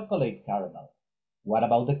for chocolate caramel? What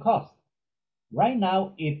about the cost? Right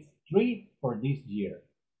now it's 3 for this year,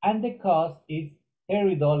 and the cost is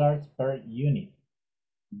 $30 per unit.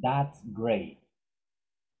 That's great.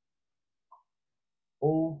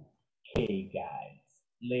 Okay, guys,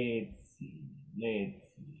 let's see.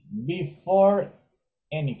 Before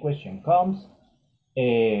any question comes,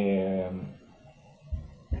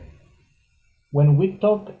 when we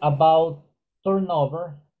talk about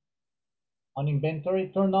turnover on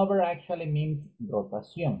inventory, turnover actually means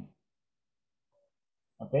rotación.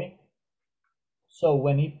 Okay? So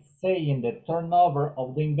when it's saying the turnover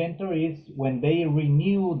of the inventory is when they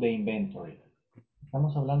renew the inventory.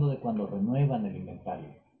 Estamos hablando de cuando renuevan el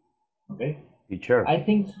inventario. Okay? Teacher. I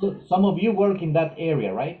think some of you work in that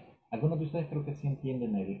area, right? Algunos de ustedes creo que sí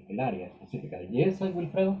entienden el área específica. Yes,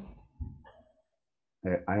 Wilfredo?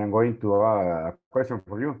 I am going to a question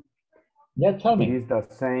for you. Yeah, tell me. It is the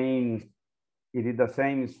same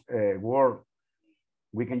word.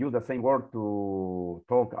 We can use the same word to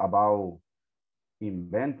talk about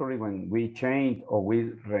inventory when we change or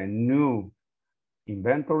we renew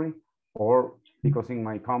inventory, or because in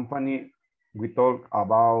my company we talk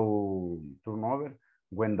about turnover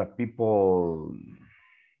when the people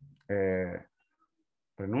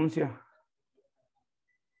renuncia.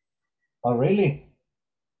 Oh, really?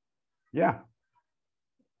 Yeah.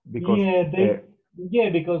 Because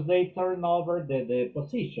because they turn over the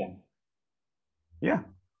position. Yeah.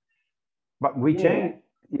 But we change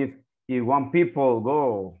if one people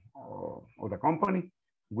go or the company,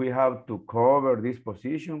 we have to cover this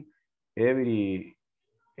position every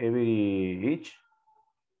each.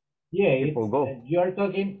 Yeah, people go. You're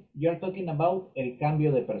talking about el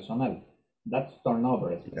cambio de personal. That's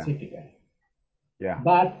turnover specifically. Yeah.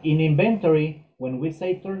 But in inventory, when we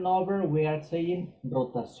say turnover, we are saying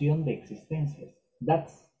rotación de existencias.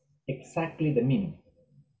 That's exactly the meaning.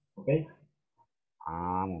 Okay?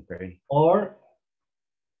 Okay. Or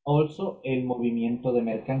also el movimiento de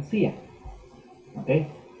mercancía. Okay?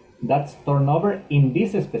 That's turnover in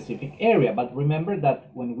this specific area. But remember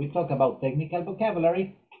that when we talk about technical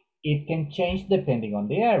vocabulary, it can change depending on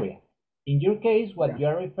the area. In your case, what you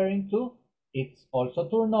are referring to, it's also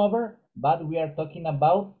turnover, but we are talking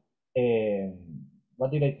about,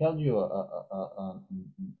 what did I tell you?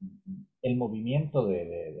 El movimiento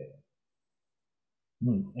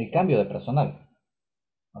el cambio de personal.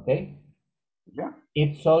 Okay? Yeah.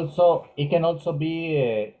 It can also be,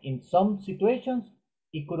 in some situations,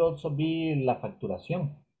 it could also be la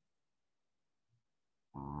facturación.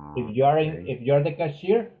 If you're the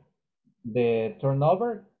cashier, the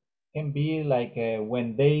turnover can be like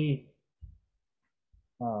when they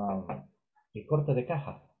el corte de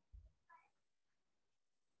caja.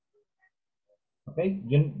 Okay,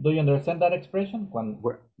 do you understand that expression? When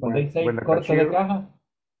they say corte de caja,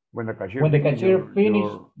 when the cashier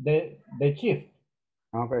finish the shift.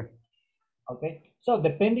 Okay. Okay, so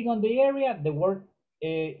depending on the area, the word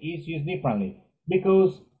is used differently,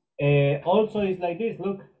 because also it's like this.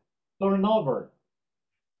 Look, turnover.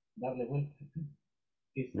 Darle vuelta.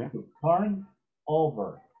 Is to turn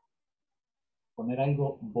over. Poner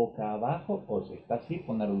algo boca abajo, o si está así,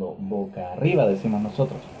 ponerlo boca arriba, decimos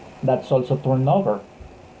nosotros. That's also turnover.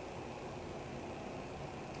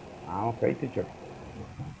 Okay, teacher.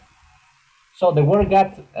 So the word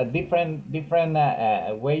got different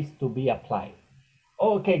ways to be applied.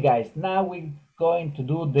 Okay, guys, now we're going to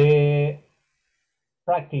do the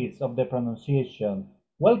practice of the pronunciation.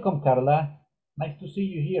 Welcome, Carla. Nice to see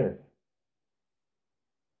you here.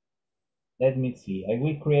 Let me see. I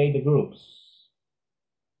will create the groups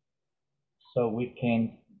so we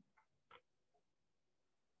can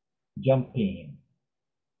jump in.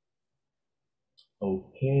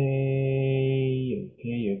 Okay.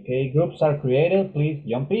 Groups are created. Please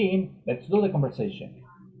jump in. Let's do the conversation.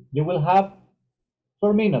 You will have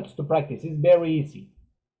 4 minutes to practice. It's very easy.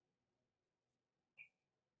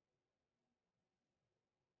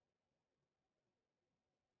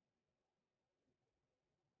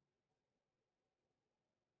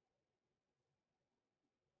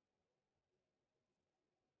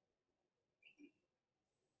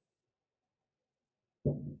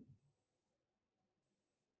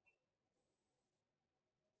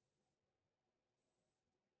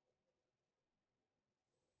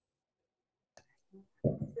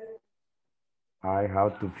 I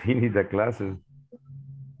have to finish the classes.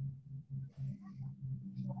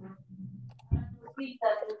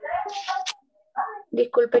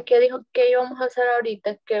 Disculpe, ¿qué dijo que íbamos a hacer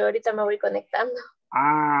ahorita? Que ahorita me voy conectando.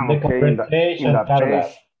 Okay.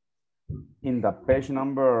 In the page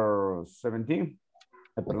number 17.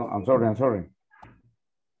 I'm sorry.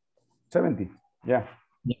 70. Yeah.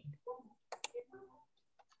 You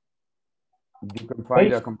can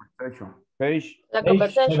find the conversation. Page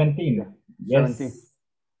 17. Yes. 17.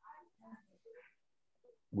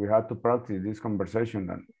 We have to practice this conversation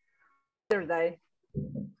then. Yesterday,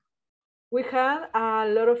 we had a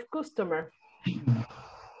lot of customers.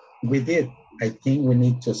 We did. I think we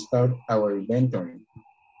need to start our inventory.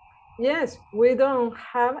 Yes, we don't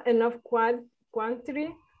have enough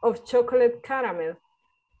quantity of chocolate caramel.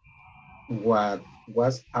 What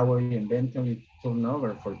was our inventory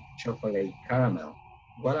turnover for chocolate caramel?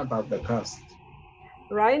 What about the cost?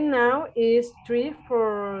 Right now is 3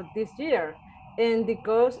 for this year, and the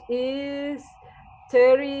cost is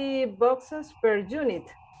 30 boxes per unit.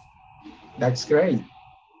 That's great.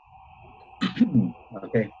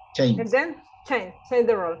 Okay, change. And then change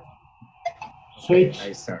the role. Switch. Okay,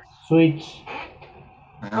 I start. Switch.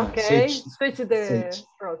 Okay, switch the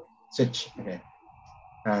role. Switch, okay.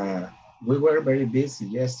 We were very busy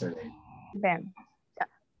yesterday. Then,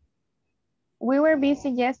 we were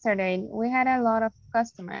busy yesterday. We had a lot of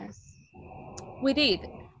customers. We did.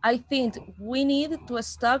 I think we need to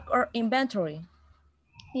stock our inventory.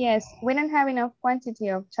 Yes, we don't have enough quantity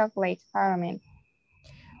of chocolate caramel.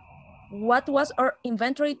 What was our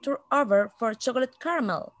inventory turnover for chocolate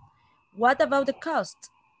caramel? What about the cost?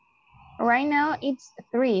 Right now it's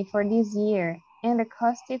 3 for this year, and the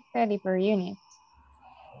cost is 30 per unit.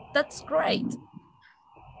 That's great.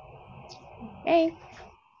 Okay.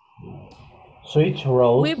 Switch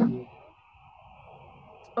roles.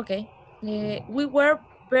 We were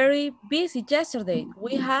very busy yesterday.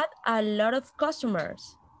 We had a lot of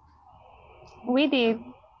customers. We did.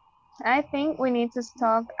 I think we need to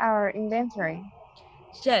stock our inventory.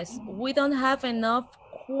 Yes, we don't have enough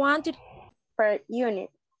quantity per unit.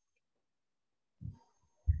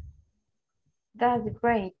 That's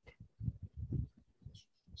great.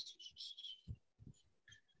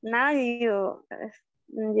 Now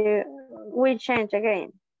we change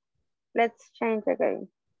again. Let's change again.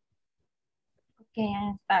 Okay,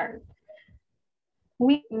 I start.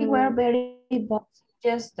 We were very busy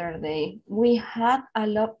yesterday. We had a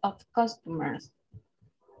lot of customers.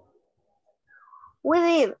 We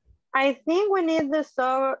did. I think we need to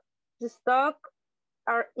stock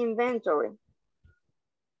our inventory.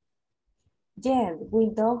 Yes, we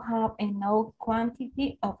don't have enough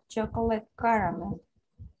quantity of chocolate caramel.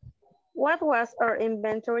 What was our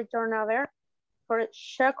inventory turnover for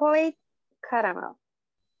chocolate caramel?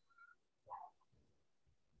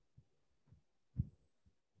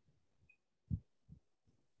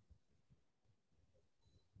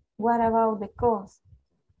 What about the cost?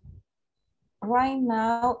 Right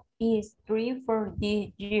now is 3 for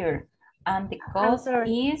this year, and the cost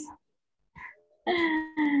is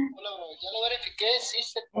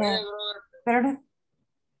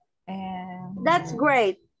That's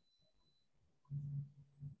great.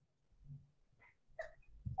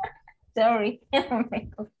 Sorry.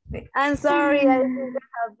 I'm sorry, I think I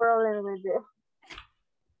have a problem with you.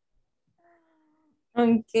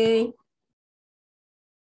 Okay.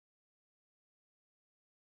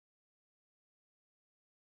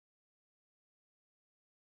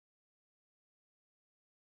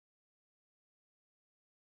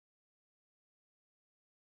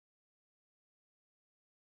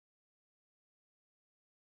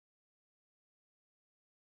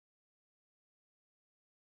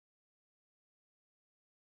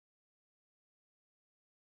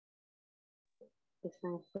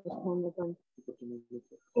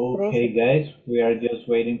 Okay, guys, we are just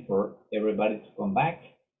waiting for everybody to come back.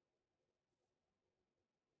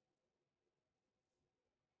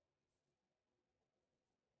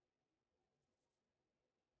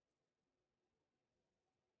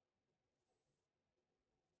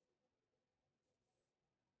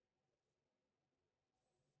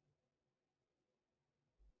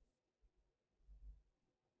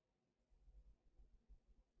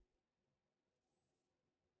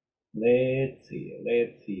 Let's see,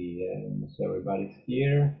 almost everybody's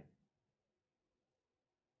here.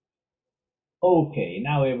 Okay,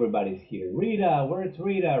 now everybody's here. Rita, where's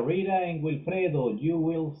Rita? Rita and Wilfredo, you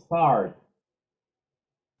will start.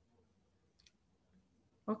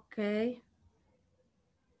 Okay.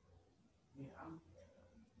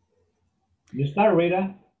 You start,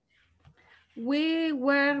 Rita. We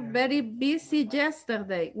were very busy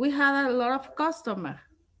yesterday. We had a lot of customers.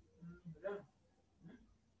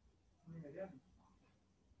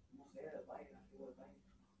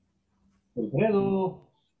 Wilfredo.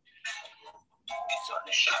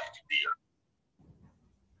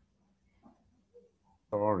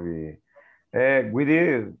 Sorry.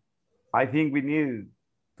 I think we need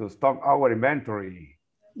to stock our inventory.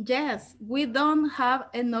 Yes, we don't have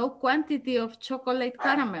enough quantity of chocolate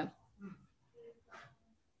caramel.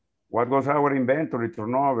 What was our inventory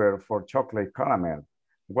turnover for chocolate caramel?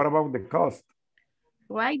 What about the cost?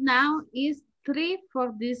 Right now is 3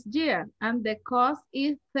 for this year, and the cost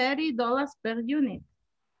is $30 per unit.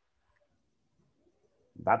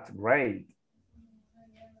 That's great.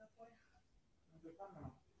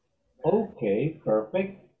 Okay,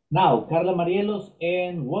 perfect. Now, Carla Marielos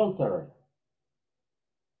and Walter.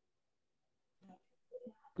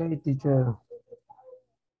 Okay, teacher.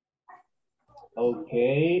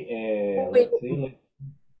 Okay, let's see.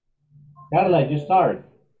 Carla, you start.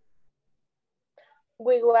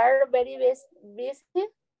 We were very busy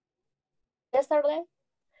yesterday.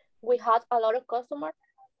 We had a lot of customers.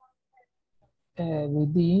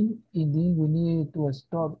 Indeed, we need to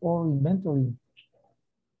stock our inventory.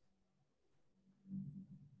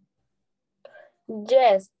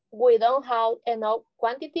 Yes, we don't have enough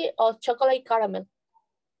quantity of chocolate caramel.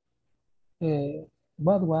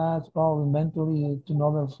 What was our inventory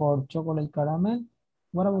turnover for chocolate caramel?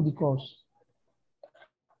 What about the cost?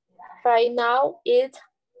 Right now it's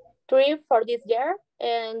 3 for this year,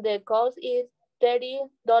 and the cost is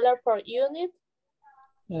 $30 per unit.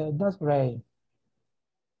 That's great.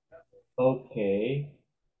 Okay.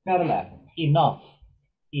 Carla, enough.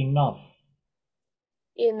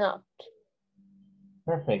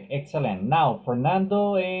 Perfect, excellent. Now,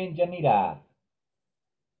 Fernando and Janira.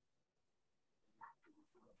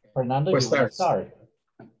 Fernando, you will start.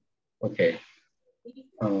 Okay.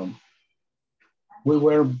 We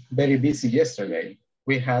were very busy yesterday.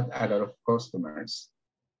 We had a lot of customers.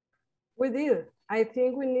 We did. I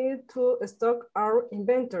think we need to stock our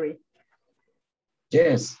inventory.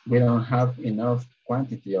 Yes, we don't have enough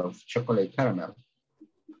quantity of chocolate caramel.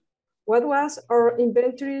 What was our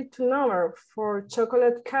inventory turnover for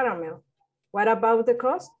chocolate caramel? What about the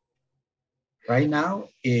cost? Right now,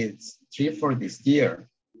 it's 3 for this year,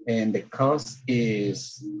 and the cost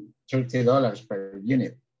is $30 per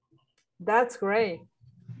unit. That's great.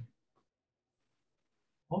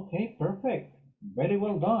 Okay, perfect. Very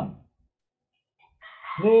well done.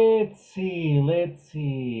 Let's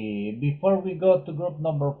see. Before we go to group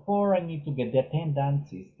number 4, I need to get the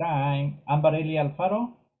attendance. It's time. Ambarelli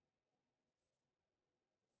Alfaro.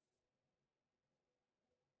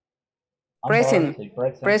 Present. Amber, say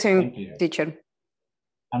present. Present, Thank you. teacher.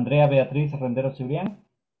 Andrea Beatriz Rendero Cibrián.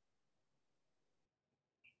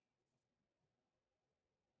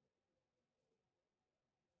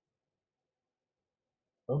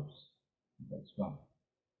 Oops, that's gone.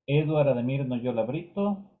 Eduard Ademir Noyola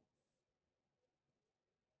Brito.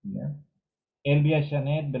 Yeah. Elvia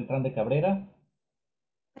Janet Beltrán de Cabrera.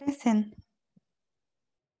 Present.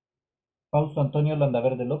 Fausto Antonio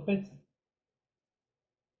Landaverde López.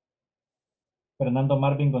 Fernando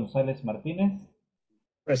Marvin González Martínez.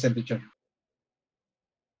 Present, teacher.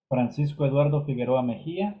 Francisco Eduardo Figueroa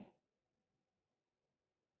Mejía.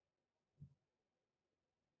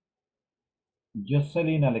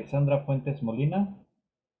 Jocelyn Alexandra Fuentes Molina.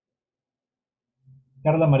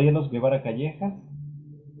 Carla Marielos Guevara Callejas.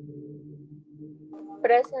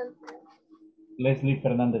 Present. Leslie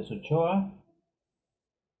Fernández Ochoa.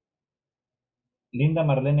 Linda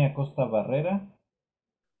Marlene Acosta Barrera.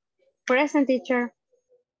 Present, teacher.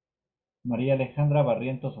 María Alejandra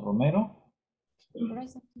Barrientos Romero.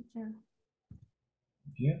 Present, teacher.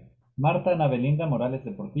 Marta Ana Belinda Morales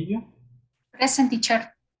de Portillo. Present,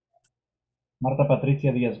 teacher. Marta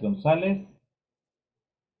Patricia Díaz González.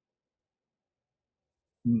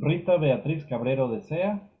 Rita Beatriz Cabrero de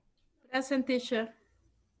Sea. Present, teacher.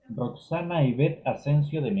 Roxana Ivette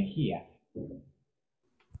Asensio de Mejía.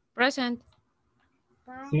 Present.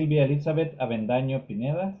 Silvia Elizabeth Avendaño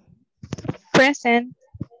Pineda. Present.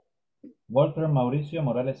 Walter Mauricio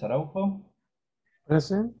Morales Araujo.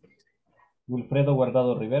 Present. Wilfredo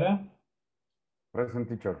Guardado Rivera. Present,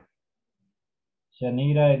 teacher.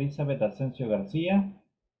 Yanira Elizabeth Asensio García.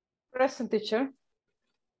 Present, teacher.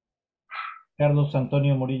 Carlos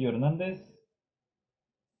Antonio Murillo Hernández.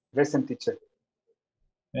 Present, teacher.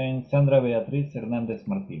 And Sandra Beatriz Hernández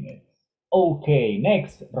Martínez. Okay,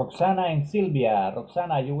 next, Roxana and Silvia.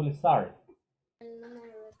 Roxana, you will start.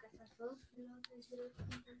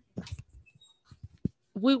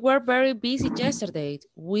 We were very busy yesterday.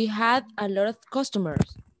 We had a lot of customers.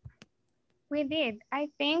 We did. I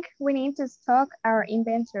think we need to stock our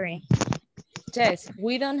inventory. Yes,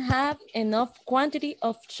 we don't have enough quantity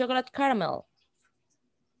of chocolate caramel.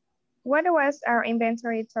 What was our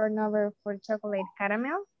inventory turnover for chocolate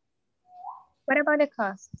caramel? What about the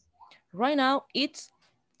cost? Right now, it's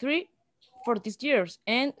 $3 for this year,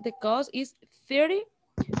 and the cost is $30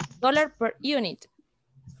 per unit.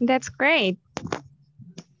 That's great.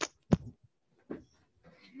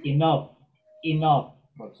 Enough,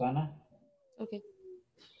 Roxana. Okay.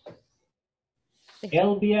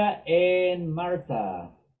 Elvia and Marta.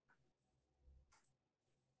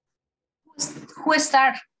 Who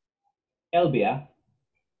start? Elvia.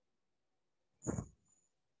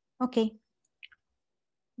 Okay.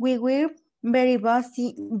 We were very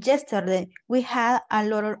busy yesterday. We had a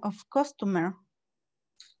lot of customers.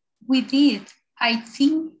 We did. I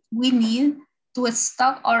think we need to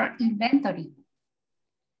stock our inventory.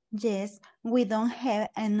 Yes, we don't have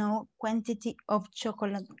enough quantity of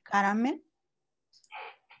chocolate caramel.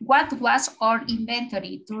 What was our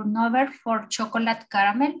inventory turnover for chocolate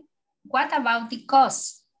caramel? What about the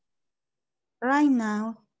cost? Right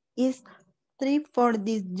now, it's $3 for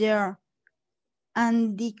this year,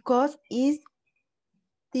 and the cost is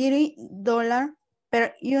 $30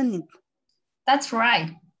 per unit. That's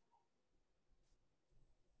right.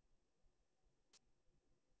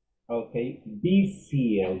 Okay,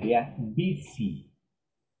 BC, Elvia, BC.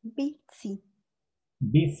 BC.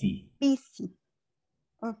 BC. BC.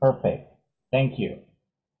 Okay. Perfect. Thank you.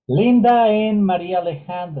 Linda and Maria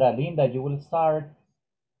Alejandra. Linda, you will start.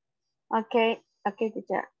 Okay,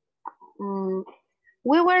 teacher.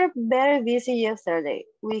 We were very busy yesterday.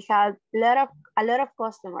 We had a lot of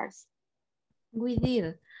customers. We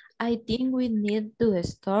did. I think we need to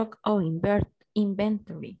stock our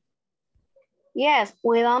inventory. Yes,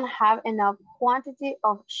 we don't have enough quantity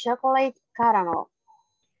of chocolate caramel.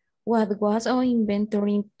 What was our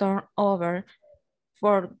inventory turnover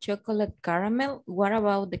for chocolate caramel? What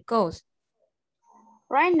about the cost?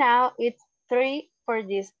 Right now, it's $3 for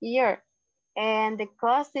this year, and the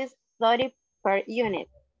cost is $30 per unit.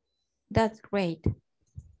 That's great.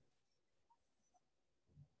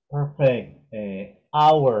 Perfect.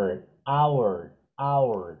 Our.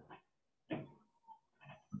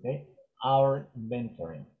 Okay, our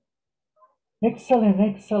inventory. Excellent,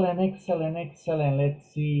 excellent, excellent, excellent.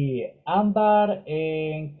 Let's see. Ambar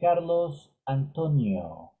and Carlos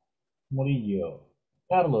Antonio Murillo.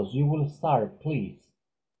 Carlos, you will start, please.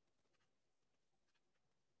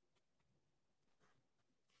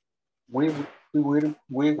 We were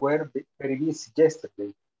very busy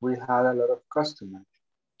yesterday. We had a lot of customers.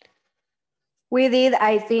 We did.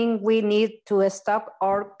 I think we need to stop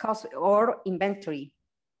our cost or inventory.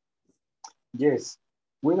 Yes,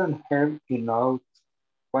 we don't have enough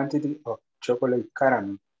quantity of chocolate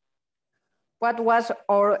caramel. What was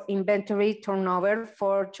our inventory turnover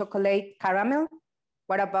for chocolate caramel?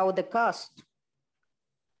 What about the cost?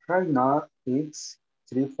 Right now, it's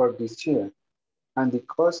 3 for this year, and the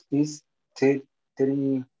cost is $3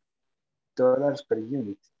 per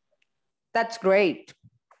unit. That's great.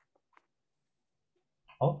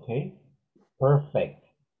 Okay, perfect.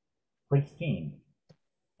 Christine.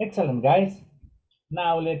 Excellent, guys.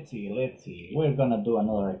 Now let's see. We're gonna do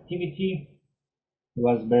another activity. It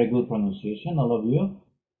was very good pronunciation, all of you.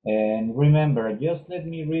 And remember, just let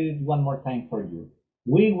me read it one more time for you.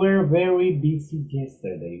 We were very busy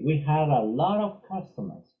yesterday. We had a lot of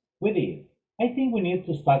customers. We did. I think we need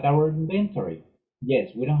to stock our inventory.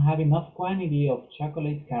 Yes, we don't have enough quantity of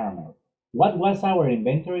chocolate caramel. What was our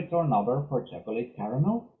inventory turnover for chocolate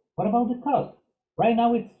caramel? What about the cost? Right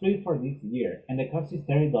now it's 3 for this year, and the cost is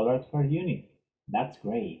 $30 per unit. That's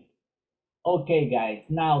great. Okay, guys,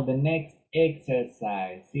 now the next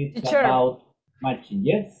exercise. It's Teacher, about matching.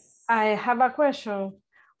 Yes? I have a question.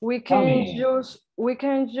 We can use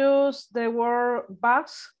the word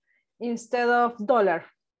bucks instead of dollar.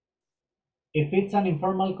 If it's an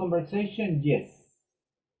informal conversation, yes.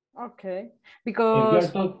 Okay,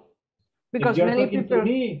 because you're many talking people to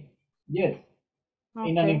me, yes. Okay.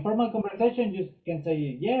 In an informal conversation, you can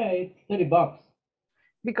say, yeah, it's $30.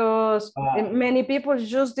 Because many people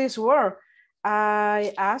use this word.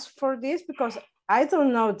 I asked for this because I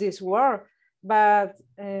don't know this word, but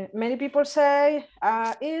many people say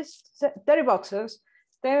it's 30 boxes,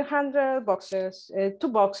 100 boxes, 2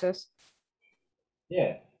 boxes.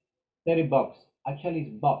 Yeah, $30. Actually,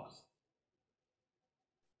 it's box.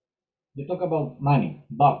 You talk about money,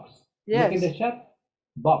 box. Yes. Look in the chat,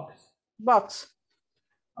 box. Box.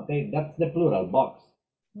 Okay, that's the plural, box.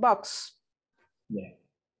 Box. Yeah,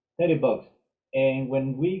 $30. And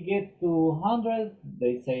when we get to 100,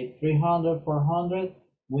 they say 300, 400.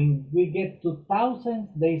 When we get to thousands,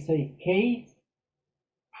 they say K.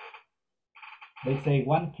 They say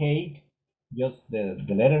 1K, just the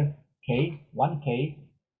letter K, 1K.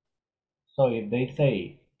 So if they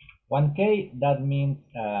say 1K, that means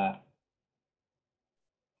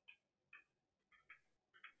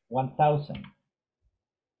 1,000.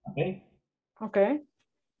 Okay. Okay.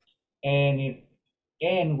 And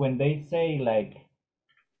when they say like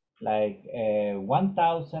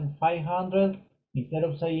 1,500, instead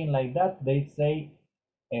of saying like that, they say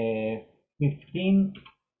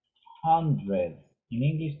 1,500. In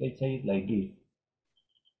English, they say it like this: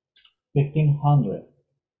 1,500.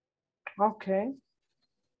 Okay.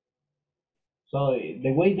 So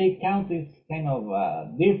the way they count is kind of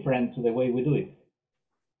different to the way we do it.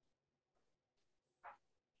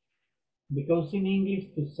 Because in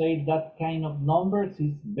English, to say that kind of numbers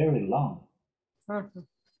is very long.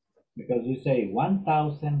 Because you say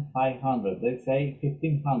 1,500, they say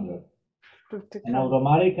 1,500. And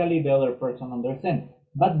automatically the other person understands.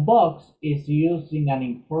 But box is used in an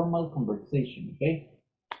informal conversation, okay?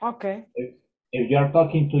 Okay. If you are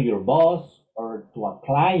talking to your boss or to a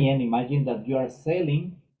client, imagine that you are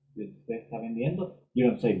selling, you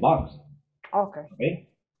don't say box. Okay. Okay.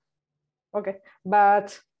 Okay.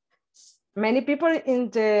 But many people in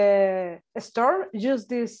the store use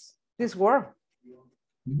this word.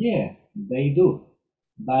 Yeah, they do.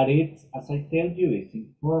 But it's, as I tell you, it's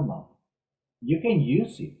informal. You can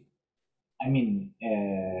use it. I mean,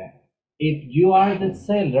 if you are the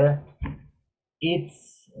seller,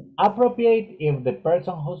 it's appropriate if the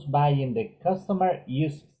person who's buying, the customer,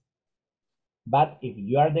 uses. But if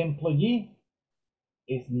you are the employee,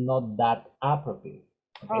 it's not that appropriate.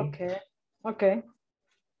 Okay. Okay.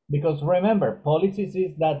 Because remember, policies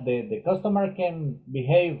is that the customer can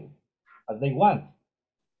behave as they want.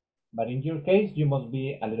 But in your case, you must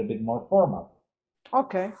be a little bit more formal.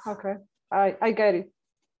 Okay. Okay. I get it.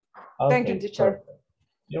 Okay, Thank you, teacher. perfect.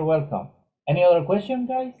 You're welcome. Any other question,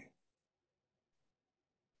 guys?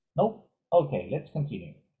 Nope? Okay, let's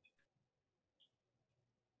continue.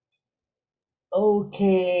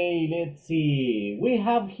 Okay, let's see. We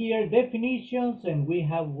have here definitions and we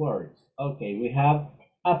have words. Okay, we have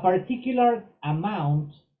a particular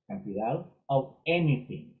amount, cantidad, of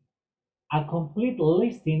anything. a complete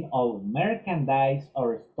listing of merchandise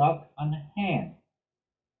or stock on hand.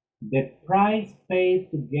 The price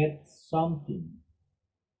paid to get something.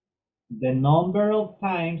 The number of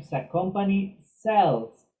times a company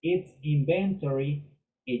sells its inventory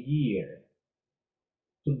a year.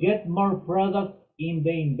 To get more product in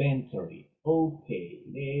the inventory. Okay,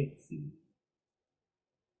 let's see.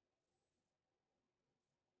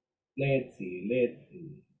 Let's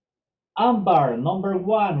see. Amber, number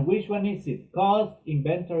one, which one is it? Cost,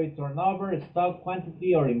 inventory turnover, stock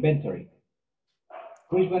quantity, or inventory?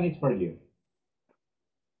 Which one is for you?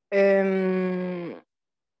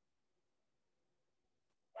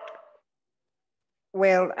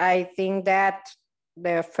 Well, I think that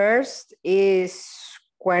the first is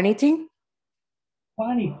quantity.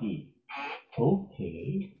 Quantity.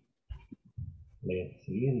 Okay. Let's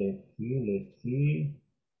see.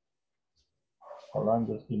 Hold on,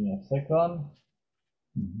 just give me a second.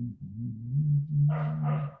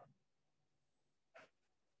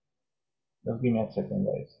 Just give me a second,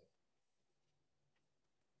 guys.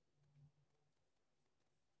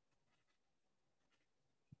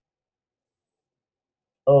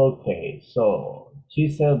 Okay, so she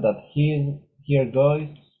said that here goes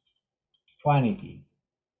quantity.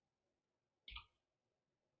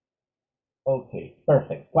 Okay,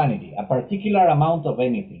 perfect. Quantity, a particular amount of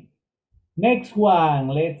anything. Next one,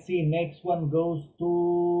 let's see. Next one goes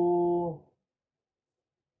to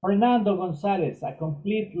Fernando Gonzalez, a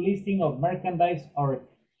complete listing of merchandise or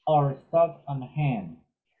stock on hand.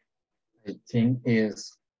 I think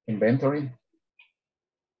is inventory.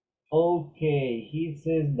 Okay, he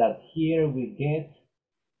says that here we get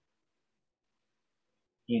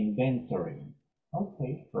inventory.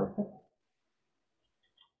 Okay, perfect.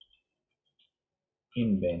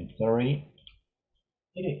 Inventory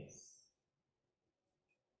it is.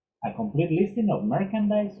 A complete listing of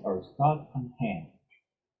merchandise or stock on hand.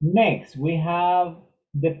 Next, we have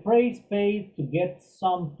the price paid to get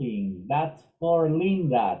something. That's for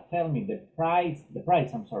Linda. Tell me the price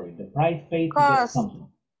paid to get something.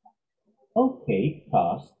 Okay,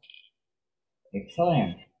 cost.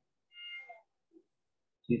 Excellent.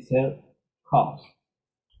 She said cost.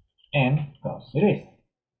 And cost it is.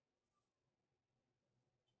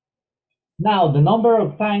 Now, the number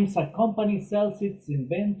of times a company sells its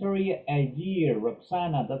inventory a year.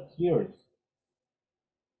 Roxana, that's yours.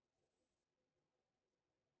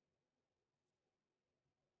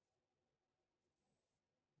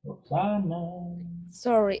 Roxana.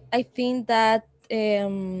 Sorry, I think that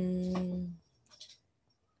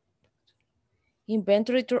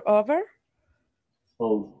inventory turnover.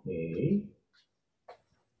 Okay.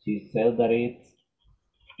 She said that it's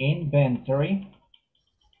inventory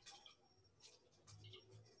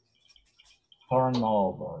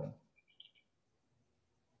turnover.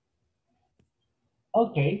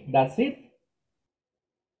 Okay, that's it.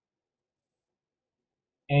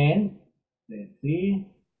 And let's see.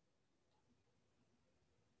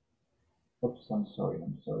 Oops, I'm sorry.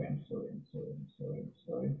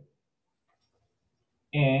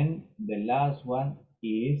 And the last one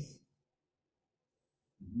is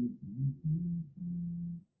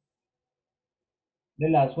the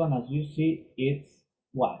last one, as you see, it's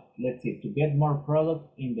what? Let's see, to get more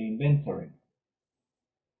product in the inventory.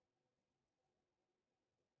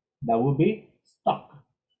 That would be stock,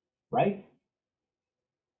 right?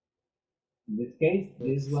 In this case,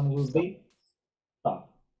 this one will be stock.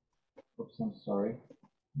 Oops, I'm sorry.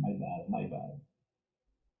 My bad.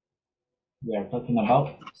 We are talking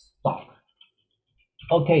about stock.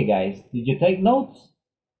 Okay, guys, did you take notes?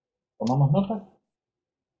 ¿Tomamos notas?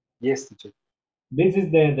 Yes, teacher. This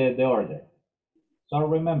is the order. So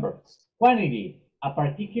remember, quantity, a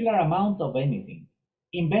particular amount of anything.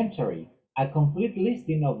 Inventory, a complete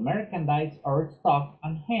listing of merchandise or stock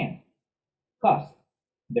on hand. Cost,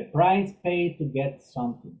 the price paid to get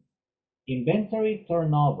something. Inventory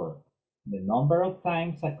turnover, the number of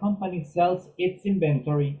times a company sells its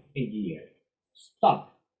inventory a year.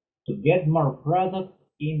 Stock, to get more product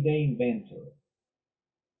in the inventory.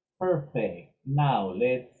 Perfect. Now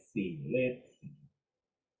let's see.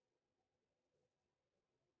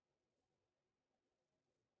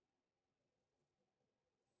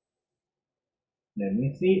 Let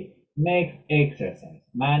me see. Next exercise,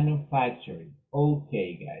 manufacturing.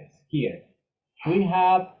 Okay, guys, here we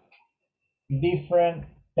have different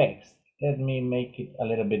text. Let me make it a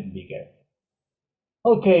little bit bigger.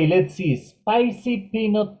 Okay, let's see. Spicy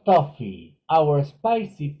peanut toffee. Our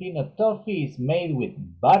spicy peanut toffee is made with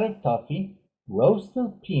butter toffee,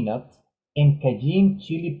 roasted peanuts, and cayenne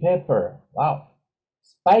chili pepper. Wow.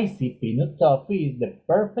 Spicy peanut toffee is the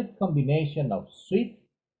perfect combination of sweet,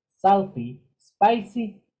 salty,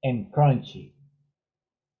 spicy, and crunchy.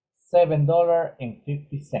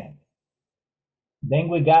 $7.50. Then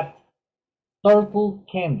we got turtle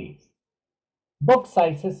candies. Box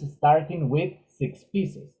sizes starting with 6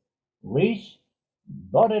 pieces. Rich,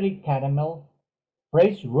 buttery caramel,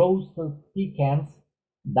 fresh roasted pecans,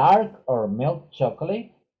 dark or milk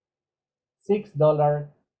chocolate,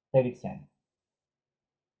 $6.30.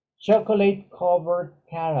 Chocolate covered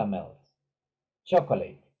caramels.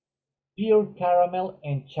 Chocolate, pure caramel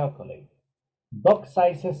and chocolate. Box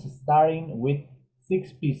sizes starting with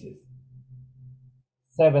 6 pieces.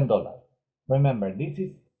 $7. Remember, this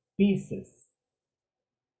is pieces.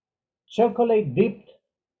 Chocolate dipped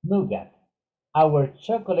nougat. Our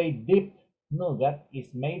chocolate dipped nougat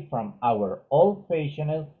is made from our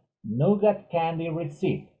old-fashioned nougat candy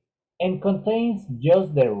receipt and contains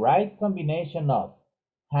just the right combination of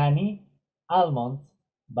honey, almonds,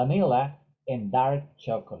 vanilla, and dark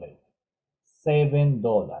chocolate. $7.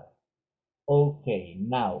 Okay,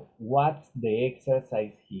 now what's the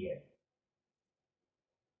exercise here?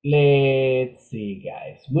 Let's see,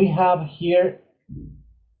 guys. We have here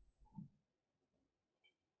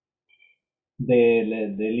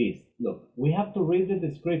the list. Look, we have to read the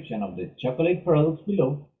description of the chocolate products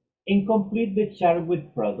below and complete the chart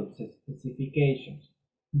with product specifications.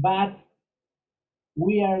 But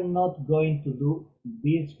we are not going to do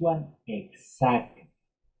this one exactly,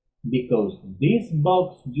 because this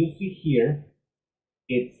box you see here,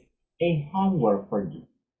 it's a homework for you,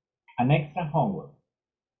 an extra homework.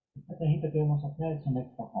 Esta cajita que vamos a hacer es un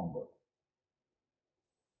extra homework.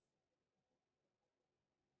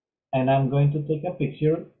 And I'm going to take a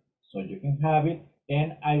picture so you can have it,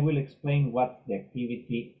 and I will explain what's the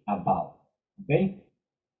activity about. Okay?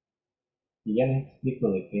 Y ya les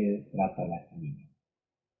explico de qué trata la actividad.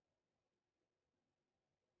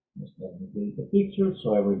 Just let me take the picture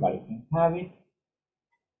so everybody can have it.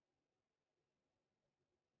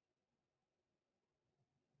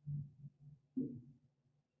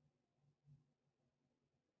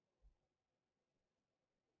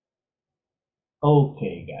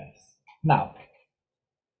 Okay, guys. Now,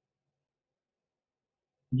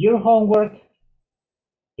 your homework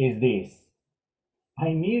is this.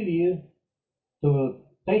 I need you to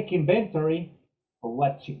take inventory of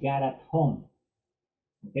what you got at home.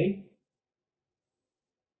 Okay?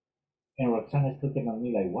 And Roxana is looking at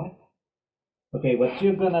me like, what? Okay, what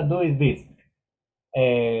you're gonna do is this.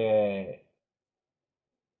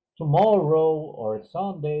 Tomorrow or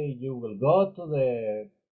Sunday, you will go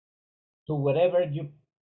to wherever you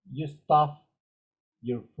stuff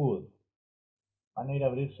your food. Van a ir a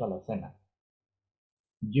abrir su alacena.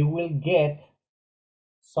 You will get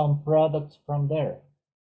some products from there,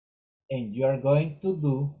 and you're going to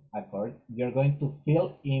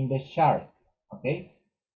fill in the chart. Okay,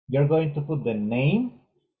 you're going to put the name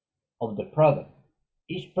of the product.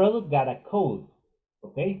 Each product got a code,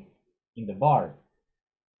 okay, in the bar.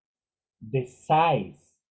 The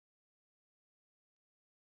size,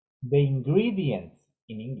 the ingredients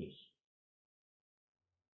in English,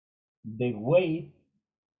 the weight,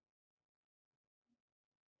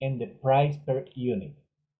 and the price per unit.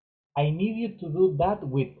 I need you to do that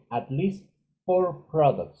with at least 4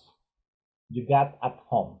 products you got at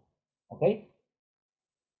home, okay?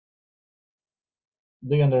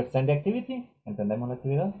 Do you understand the activity? ¿Entendemos la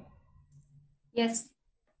actividad? Yes.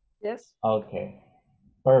 Yes. Okay,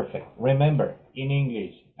 perfect. Remember, in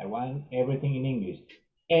English, I want everything in English.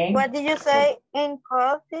 And what did you say in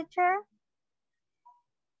code, teacher?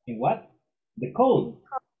 In what? The code.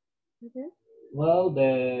 Mm-hmm. Well,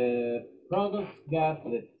 the products got,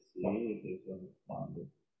 let's see if this one is found.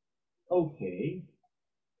 Okay.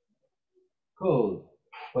 Code.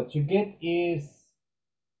 What you get is,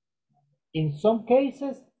 in some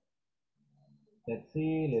cases, let's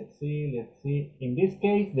see. In this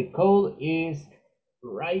case, the code is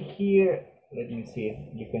right here. Let me see if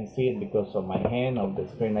you can see it because of my hand of the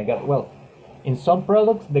screen I got. Well, in some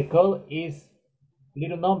products, the code is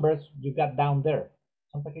little numbers you got down there.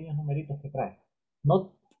 Son pequeños numeritos que trae.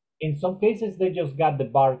 Not, in some cases, they just got the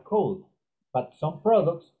barcode, but some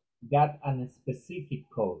products got a specific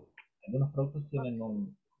code. Algunos productos tienen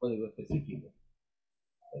un código específico.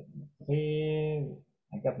 Let me see.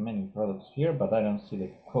 I got many products here, but I don't see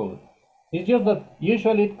the code. It's just that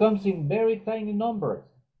usually it comes in very tiny numbers.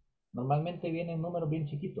 Normalmente vienen números bien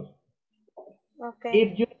chiquitos. Okay.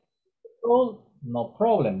 If you code, no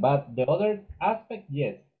problem, but the other aspect,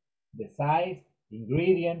 yes. The size,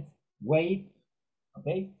 ingredients, weight,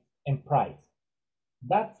 okay, and price.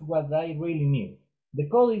 That's what I really need. The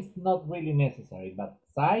code is not really necessary, but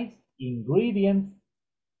size, ingredients,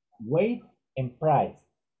 weight, and price.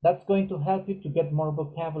 that's going to help you to get more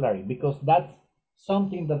vocabulary, because that's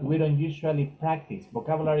something that we don't usually practice.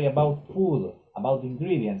 Vocabulary about food, about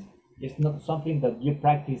ingredients, is not something that you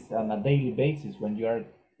practice on a daily basis when you are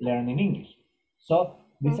learning English. So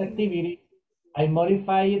this activity, I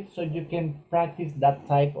modify it so you can practice that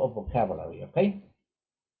type of vocabulary, okay?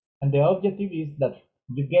 And the objective is that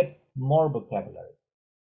you get more vocabulary.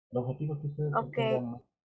 Okay.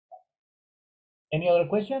 Any other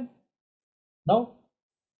question? No?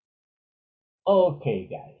 Okay,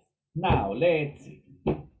 guys. Now, let's see.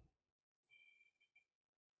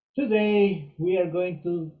 Today, we are going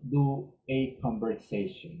to do a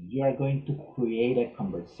conversation. You are going to create a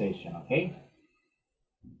conversation, okay?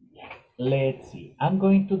 Let's see. I'm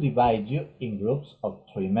going to divide you in groups of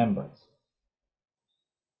 3 members.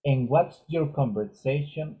 And what's your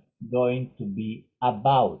conversation going to be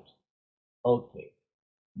about? Okay.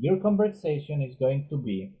 Your conversation is going to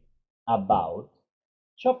be about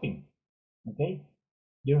shopping, okay?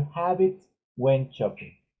 Your habits when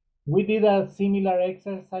shopping. We did a similar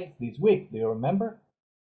exercise this week, do you remember?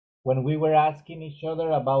 When we were asking each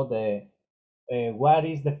other about the what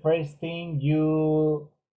is the first thing you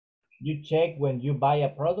check when you buy a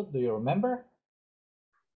product, do you remember?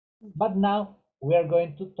 But now we are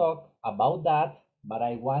going to talk about that, but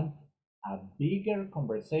I want a bigger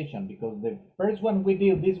conversation, because the first one we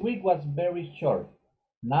did this week was very short.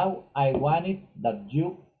 Now I want it that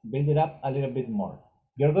you build it up a little bit more.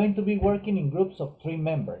 You're going to be working in groups of 3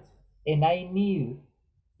 members, and I need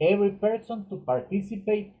every person to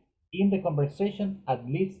participate in the conversation at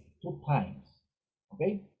least 2 times,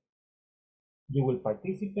 okay? You will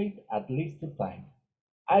participate at least 2 times.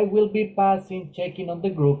 I will be passing, checking on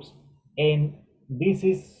the groups, and this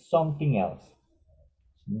is something else.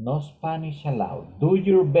 No Spanish allowed. Do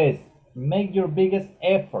your best, make your biggest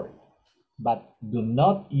effort, but do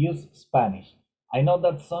not use Spanish. I know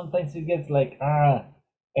that sometimes it gets like,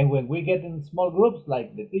 and when we get in small groups,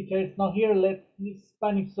 like the teacher is not here, let's use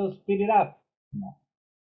Spanish, so speed it up. No,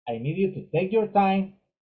 I need you to take your time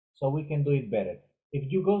so we can do it better. If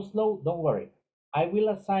you go slow, don't worry. I will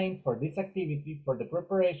assign for this activity, for the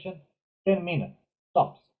preparation, 10 minutes,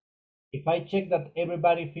 tops. If I check that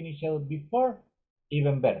everybody finishes before,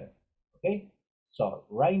 even better, okay? So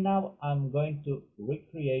right now, I'm going to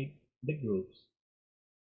recreate the groups.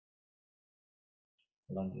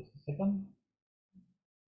 Hold on just a second.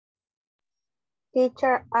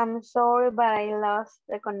 Teacher, I'm sorry, but I lost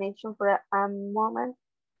the connection for a moment.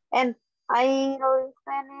 And I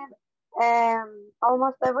listened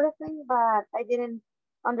almost everything, but I didn't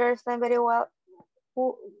understand very well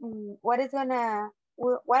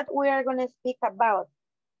what we are gonna speak about.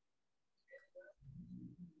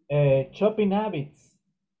 Shopping habits.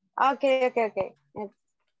 Okay.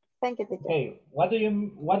 Thank you, teacher. Okay, what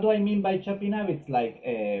do I mean by shopping habits? Like,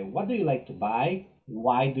 what do you like to buy?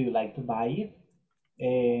 Why do you like to buy it?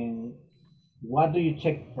 And what do you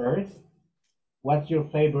check first? What's your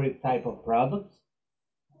favorite type of products?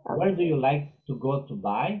 Where do you like to go to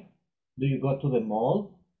buy? Do you go to the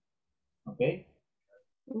mall? Okay.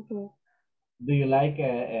 Do you like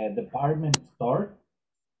a department store?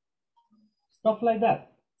 Stuff like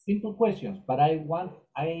that. Simple questions, but I want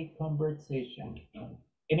a conversation.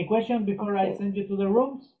 Any question before I send you to the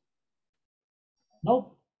rooms?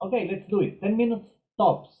 No? Okay, let's do it. 10 minutes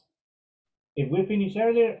tops. If we finish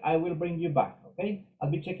earlier, I will bring you back, okay?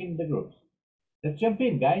 I'll be checking the groups. Let's jump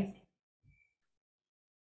in, guys.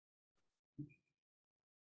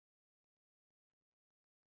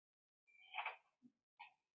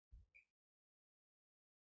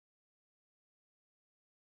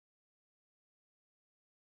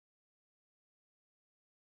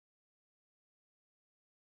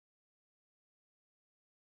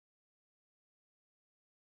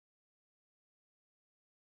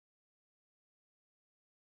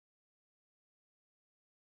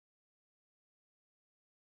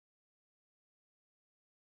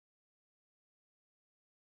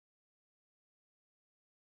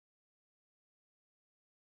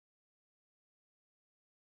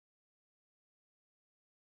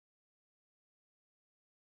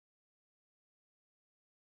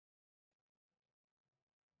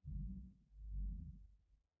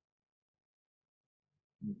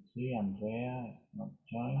 Let's see, Andrea is not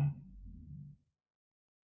joined.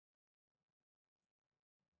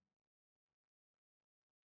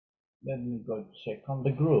 Let me go check on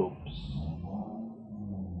the groups.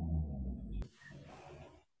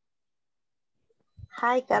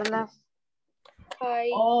 Hi, Carla. Hi.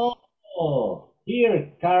 Oh,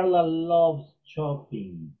 here Carla loves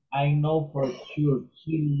shopping. I know for sure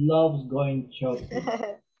she loves going shopping.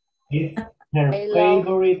 It's her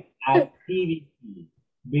favorite activity.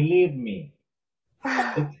 believe me,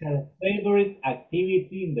 it's her favorite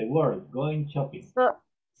activity in the world, going shopping.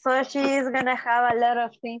 So she is gonna have a lot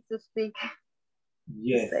of things to speak.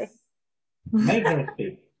 Yes. To say. Make her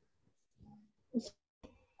speak.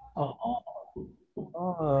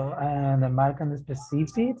 And the mark and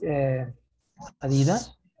specific, Adidas.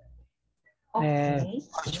 Okay.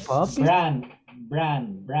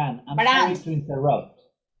 Brand. I'm sorry to interrupt.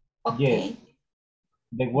 Okay. Yes.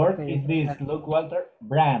 The word is this. Look, Walter.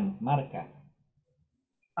 Brand, marca.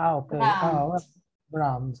 Okay.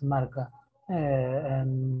 Brown's marca.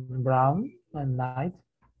 And brown and night.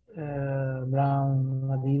 Brown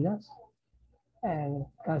Adidas. And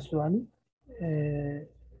casual.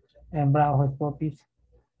 And brown hot puppies.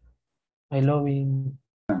 I love it.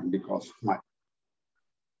 Because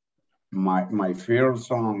my first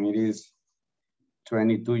son, it is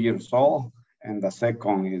 22 years old, and the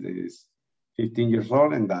second is 15 years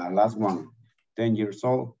old, and the last one 10 years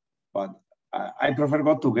old. But I prefer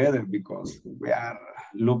go together because we are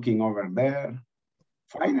looking over there.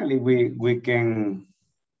 Finally, we can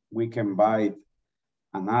buy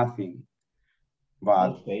nothing.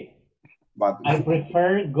 But okay. But I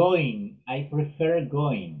prefer going.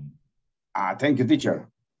 Thank you, teacher.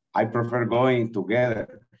 I prefer going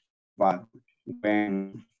together. But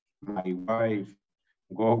when my wife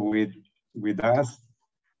go with us,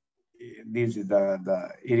 this is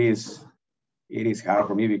it is hard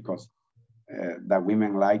for me because the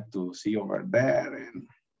women like to see over there,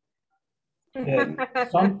 and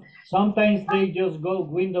sometimes they just go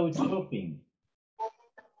window shopping.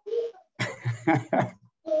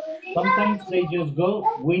 Sometimes they just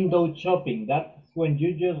go window shopping. That's when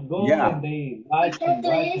you just go and they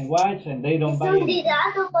watch and they don't buy anything.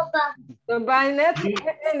 Don't buy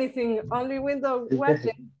anything, only window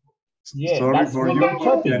watching. Yeah, sorry that's for window you,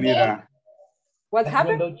 shopping. What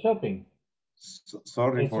happened? Window shopping.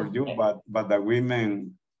 Sorry for you, but the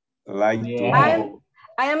women like to.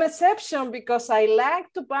 I am exception because I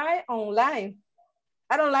like to buy online.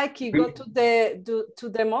 I don't like to go to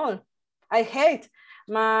the mall. I hate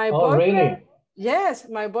my boyfriend. Really? Yes,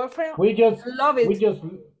 my boyfriend. We just love it. We just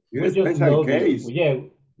love it. Yeah,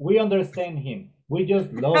 we understand him. We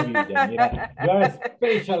just love you, Janira. You're a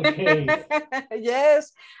special case.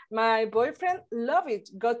 Yes, my boyfriend love it.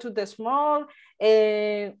 Go to the mall,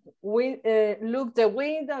 look the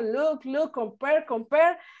window, look,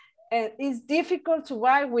 compare. And it's difficult to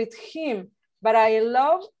buy with him, but I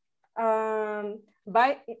love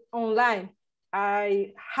buy online.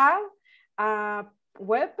 I have a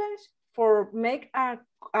web page for make a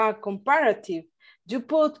comparative. You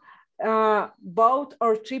put both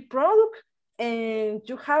or three products and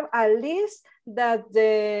you have a list that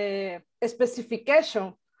the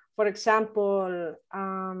specification, for example,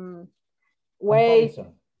 weight,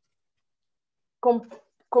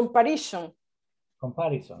 comparison.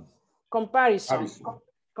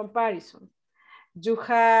 You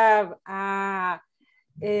have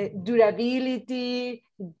durability,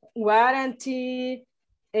 warranty,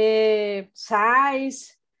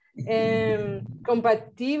 size,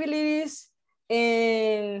 compatibilities,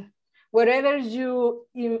 and whatever you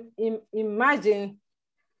imagine.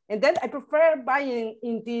 And then I prefer buying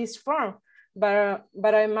in this form, but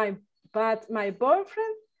my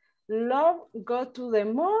boyfriend love go to the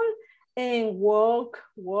mall and walk.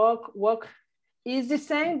 It's the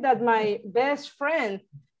same that my best friend.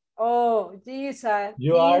 Oh, Jesus.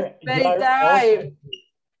 You are tired.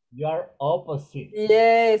 You are opposite.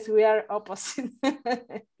 Yes, we are opposite.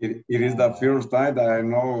 it is the first time that I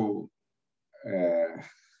know.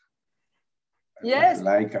 Yes.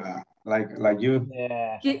 Like you.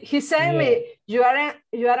 Yeah. He said me, you are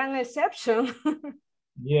an exception.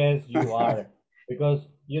 Yes, you are. Because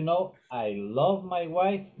you know, I love my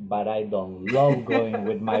wife, but I don't love going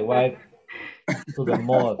with my wife to the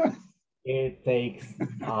mall. It takes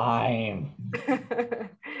time.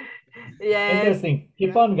 Yeah. Interesting.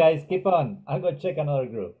 Keep on, guys. Keep on. I'll go check another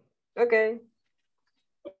group. Okay.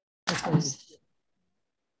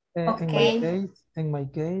 In my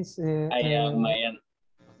case, I am my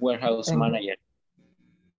warehouse manager.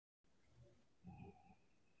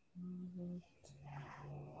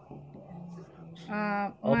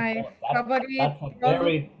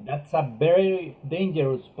 That's a very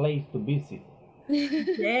dangerous place to visit.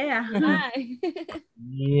 Yeah.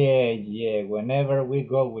 Yeah. Whenever we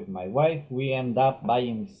go with my wife, we end up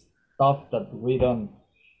buying stuff that we don't,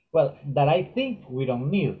 well, that I think we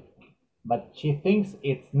don't need, but she thinks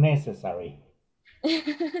it's necessary.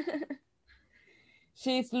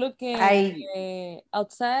 She's looking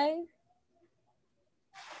outside.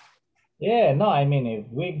 Yeah, no, I mean, if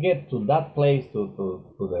we get to that place, to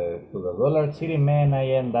the Dollar City, man,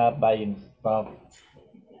 I end up buying stuff,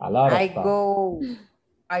 a lot of stuff.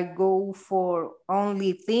 I go for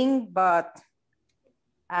only thing, but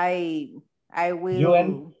I will. You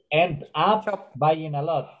end up shop. Buying a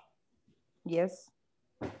lot. Yes.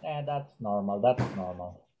 Yeah, that's normal. That's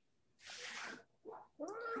normal.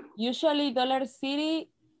 Usually Dollar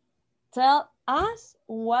City tell us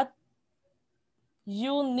what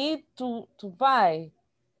you need to buy.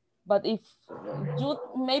 But if you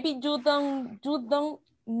maybe you don't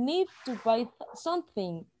need to buy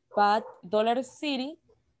something, but Dollar City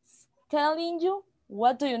is telling you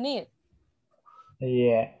what do you need.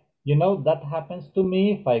 Yeah, you know, that happens to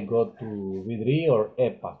me if I go to Vidri or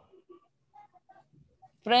EPA.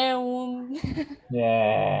 Friend.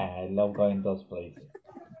 Yeah, I love going those places.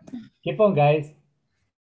 Keep on, guys.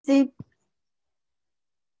 Sí.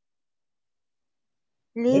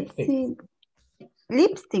 Lipstick.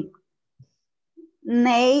 Lipstick.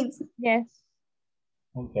 Nails. Yes.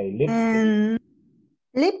 Okay, lipstick.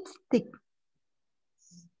 Lipstick.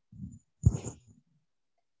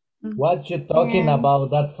 What you talking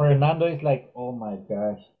about? That Fernando is like, oh my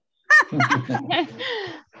gosh.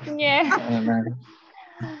 Yeah.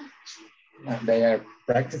 They are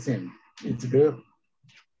practicing. It's good.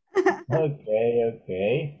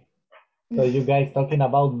 Okay. So you guys talking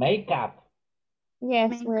about makeup?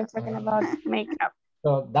 Yes, we're talking about makeup.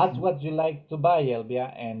 So that's what you like to buy,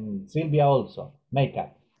 Elvia, and Sylvia also,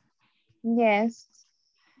 makeup. Yes,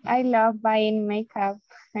 I love buying makeup.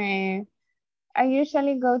 I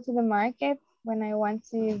usually go to the market when I want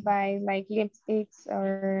to buy like lipsticks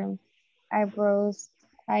or eyebrows,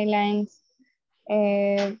 eyelines.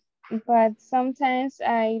 But sometimes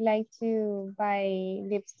I like to buy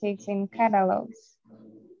lipsticks in catalogs.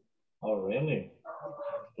 Oh, really?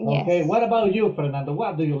 Yes. Okay, what about you, Fernando?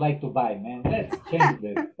 What do you like to buy, man? Let's change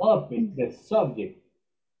the topic, the subject.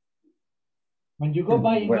 When you go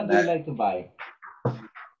buying, what do you like to buy?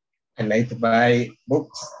 I like to buy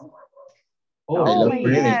books. Oh, I love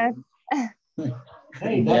reading.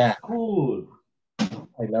 Hey, that's cool.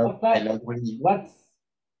 I love reading.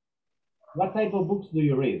 What type of books do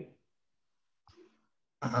you read?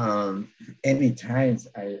 Any times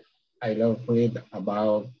I love read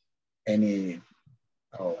about any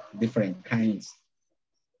different kinds.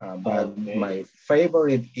 But my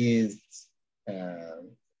favorite is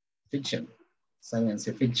fiction, science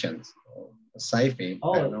fiction, sci-fi.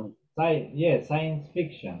 I don't know. Yeah, science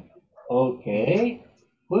fiction. Okay.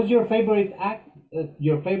 Who's your favorite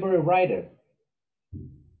your favorite writer?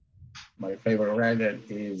 My favorite writer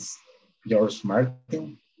is George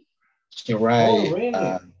Martin. She writes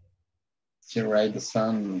The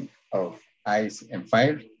Son of Ice and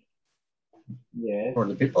Fire. Yes. For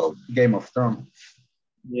the people, Game of Thrones.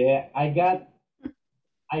 Yeah, I got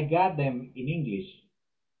them in English.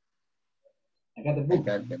 I got the book.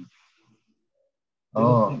 I got them.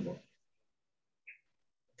 Oh.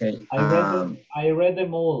 Okay. I read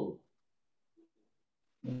them all.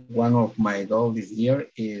 One of my goals this year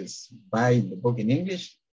is buy the book in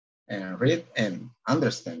English and read and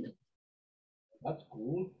understand it. That's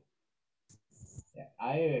cool. Yeah,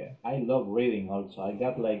 I love reading also. I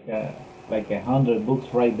got like 100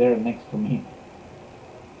 books right there next to me.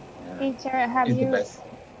 Teacher, have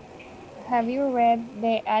you read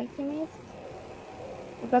The Alchemist?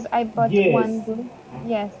 Because I bought one book.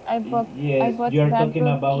 Yes, I bought. Yes, I bought you're that talking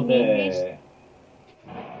book about in English.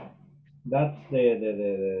 That's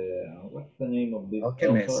the what's the name of this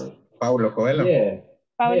author? Paulo Coelho. Yeah,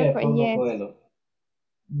 Paulo Coelho.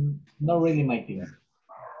 Not really my thing.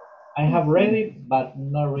 I have read it, but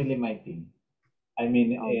not really my thing. I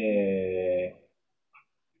mean,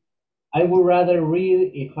 I would rather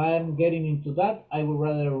read, if I'm getting into that, I would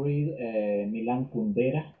rather read Milan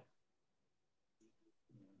Kundera.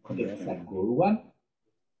 It's a good one.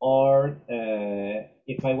 Or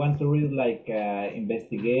if I want to read like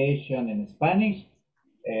investigation in Spanish,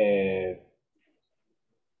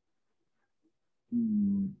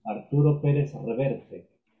 Arturo Pérez Reverte.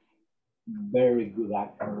 Very good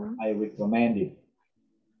actor. I recommend it.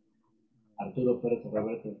 Arturo Pérez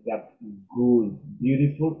Reverte's got good,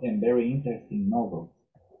 beautiful, and very interesting novels.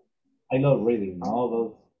 I love reading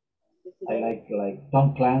novels. I like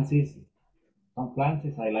Tom Clancy's.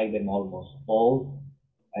 I like them almost all.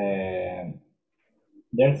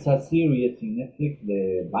 There's a series in Netflix,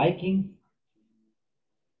 The Viking.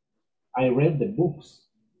 I read the books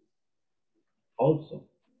also.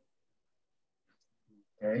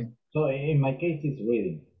 Okay. So in my case, it's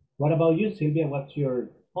reading. What about you, Sylvia? What's your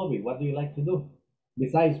hobby? What do you like to do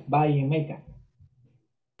besides buying makeup?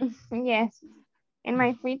 Yes, In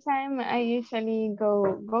my free time, I usually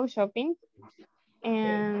go shopping,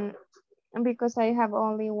 and because I have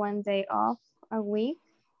only one day off a week,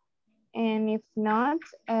 and if not,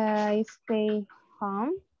 I stay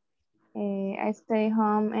home. I stay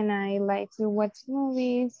home and I like to watch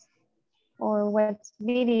movies or watch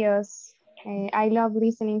videos. I love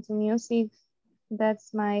listening to music.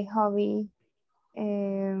 That's my hobby.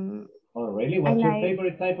 Oh, really? What's your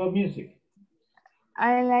favorite type of music?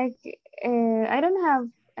 I don't have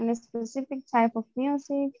a specific type of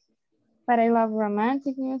music, but I love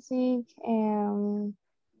romantic music.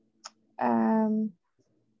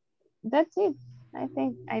 That's it. I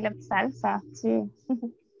think I love salsa too.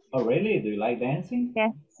 Oh, really? Do you like dancing?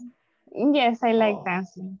 Yes. Yes, I like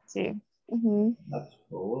dancing too. That's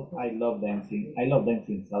cool. I love dancing. I love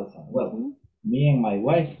dancing salsa. Well, me and my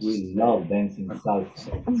wife, we love dancing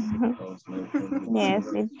salsa. Yes,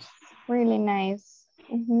 it's really nice.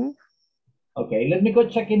 Okay, let me go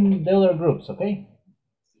check in the other groups, okay?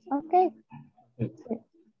 Okay.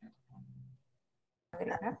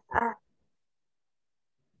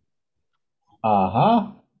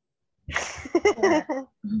 Uh-huh.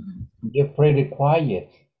 You're pretty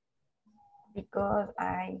quiet. Because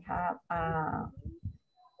I have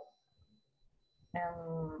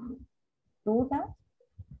duda.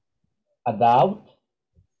 A doubt?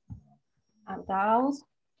 A doubt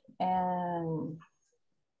and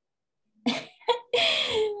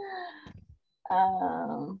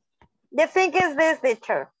The thing is this,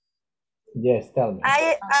 teacher. Yes, tell me.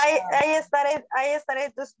 I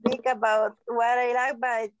started to speak about what I like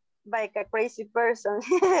by a crazy person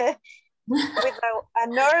without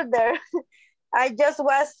an order. I just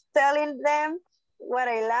was telling them what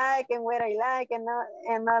I like and where I like and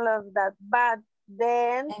all of that. But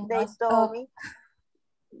then they told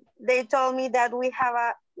me that we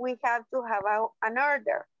have to have an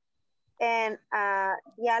order. And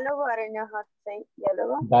dialogue, I don't know how to say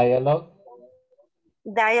dialogue.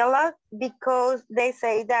 Dialogue, because they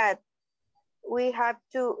say that we have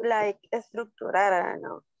to like estructurar, I don't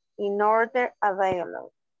know, in order a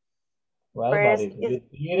dialogue. Well, but if you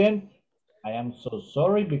didn't, I am so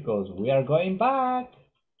sorry because we are going back.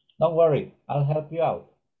 Don't worry, I'll help you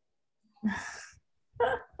out.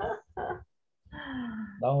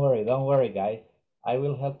 Don't worry, guys. I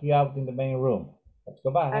will help you out in the main room. Let's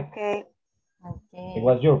go back. Okay. It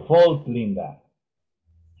was your fault, Linda.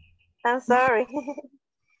 I'm sorry.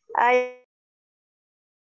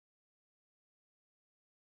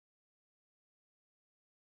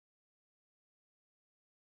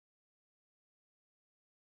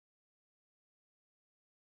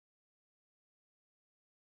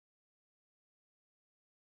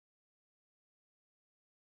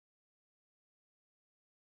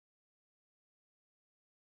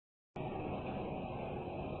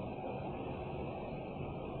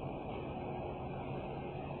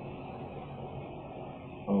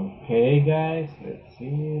 Okay, guys, let's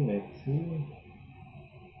see.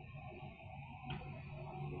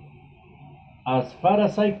 As far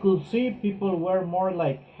as I could see, people were more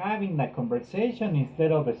like having a conversation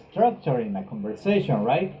instead of structuring a conversation,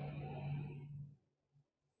 right?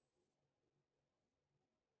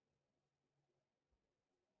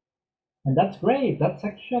 And that's great. That's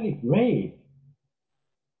actually great.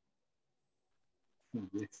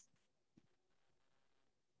 Yes.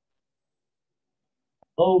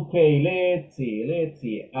 Okay, let's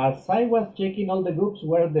see. As I was checking, all the groups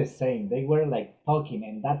were the same. They were like talking,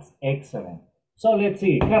 and that's excellent. So let's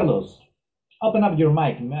see, Carlos, open up your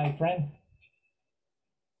mic, my friend.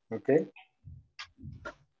 Okay.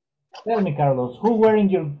 Tell me, Carlos, who were in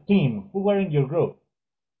your team? Who were in your group?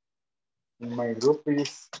 My group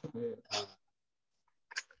is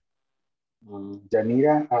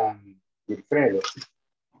Janira and Wilfredo.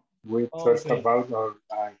 We talked about our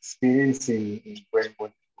experience when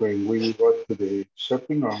we go to the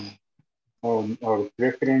shopping on our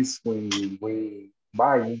preference when we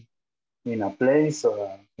buy in a place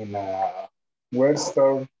or in a web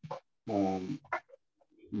store.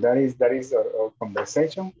 That is our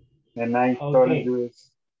conversation. And I told you.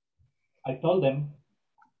 I told them.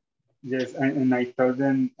 Yes, and I told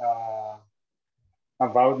them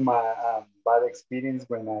about my bad experience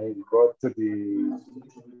when I go to the,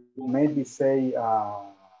 maybe say,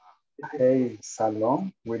 hair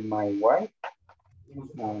salon with my wife.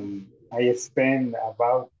 I spent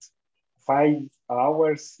about 5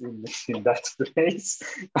 hours in that place.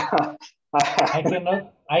 I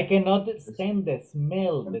cannot stand the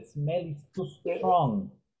smell. The smell is too strong.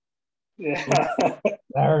 Yeah. It's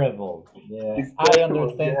terrible. Yeah, I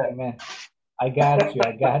understand you, man. I got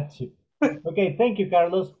you. Okay, thank you,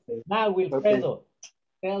 Carlos. Now, Wilfredo,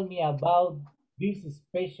 tell me about this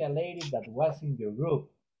special lady that was in your group.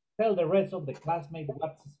 Tell the rest of the classmates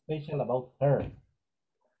what's special about her.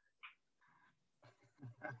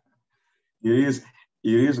 It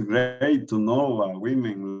is great to know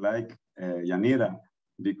women like Yanira,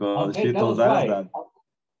 because Okay, she told us why.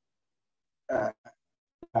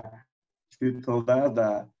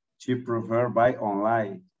 that she prefer buy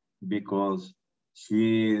online because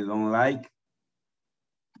she don't like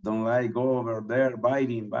go over there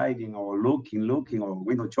biting or looking or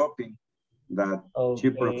window shopping. That she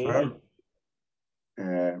prefer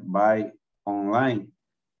buy online,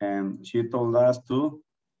 and she told us too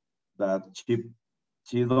that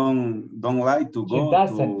she don't like to go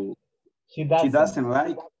to. She doesn't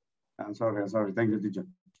like. I'm sorry. Thank you, teacher.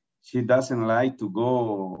 She doesn't like to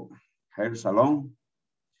go hair salon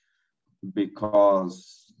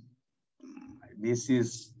because this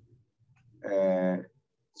is.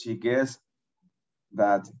 She guessed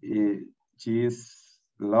that she's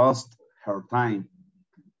lost her time,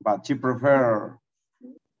 but she prefer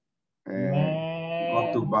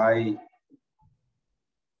go to buy.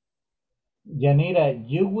 Yanira,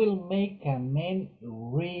 you will make a man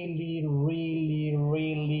really, really,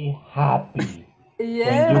 really happy when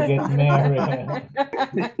you get married.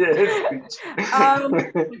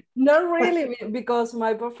 Not really, because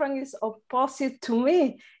my boyfriend is opposite to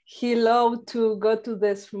me. He loves to go to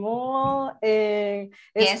the mall and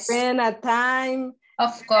spend a time.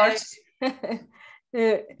 Of course.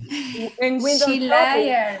 She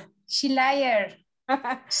liar. She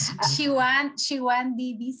want to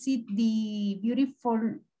visit the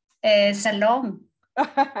beautiful salon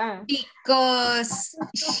because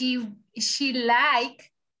she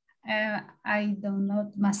like I don't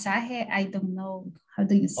know massage. I don't know how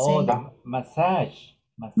do you say. Oh, the massage.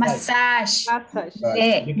 Massage.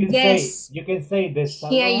 You can say the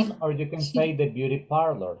salon or you can say the beauty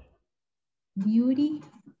parlor. Beauty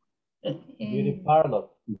parlor.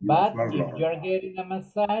 But if you're getting a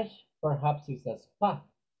massage, perhaps it's a spa.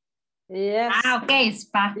 Yes. Okay,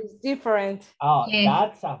 spa. It's different. Oh,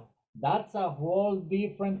 that's a whole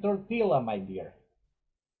different tortilla, my dear.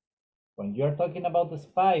 When you're talking about the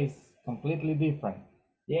spa, it's completely different.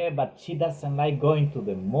 Yeah, but she doesn't like going to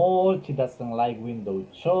the mall. She doesn't like window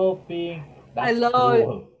shopping. That's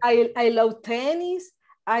cool. I love tennis.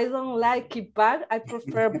 I don't like it bag. I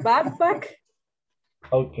prefer backpack.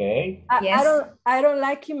 Okay. I don't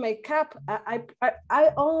like makeup. I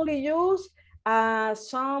only use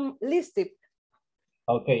some lipstick.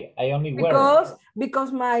 Okay, I only wear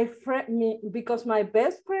because my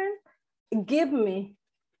best friend give me.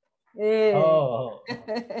 The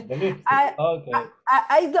lipstick. Okay.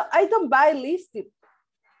 I don't buy lipstick.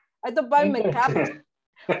 I don't buy makeup.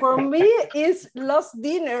 For me, it's lost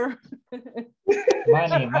dinner.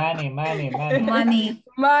 Money.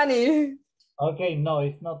 Okay, no,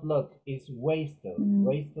 it's not lost. It's wasted.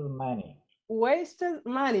 Wasted money. Wasted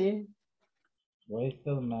money.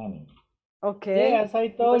 Wasted money. Okay. Yeah, as I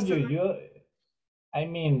told you, I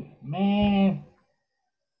mean, man,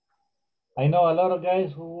 I know a lot of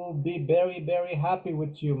guys who will be very, very happy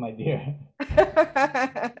with you, my dear.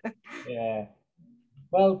 Yeah.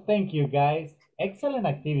 Well, thank you, guys. Excellent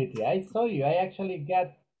activity. I saw you. I actually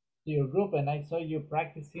got to your group and I saw you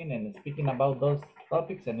practicing and speaking about those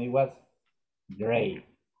topics, and it was great.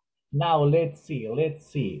 Now, let's see.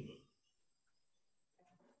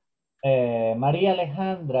 Maria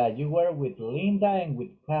Alejandra, you were with Linda and with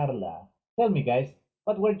Carla. Tell me, guys,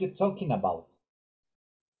 what were you talking about?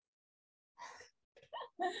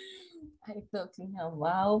 I'm talking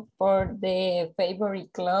about for the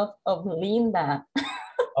favorite club of Linda.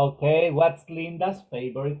 Okay, what's Linda's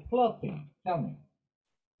favorite clothing? Tell me.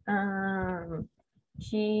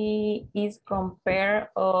 She is compare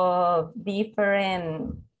of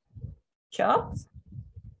different shops.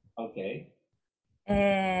 Okay.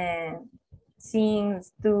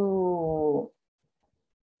 Seems to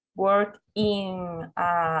work in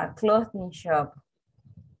a clothing shop.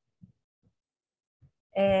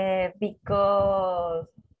 Because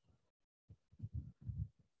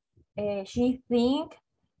she think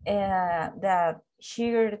that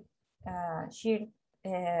she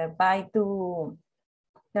buy to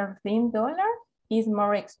 $13 is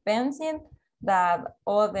more expensive than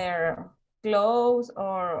other clothes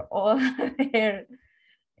or other.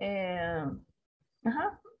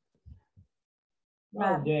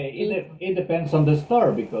 Well, yeah, it depends on the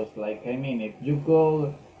store because, like, I mean, if you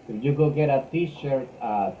go get a T-shirt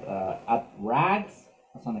at Rags,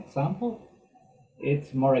 as an example,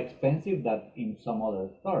 it's more expensive than in some other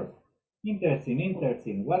stores. Interesting.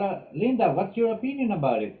 Linda, what's your opinion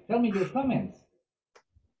about it? Tell me your comments.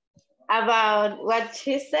 about what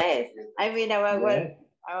she says. I mean, about what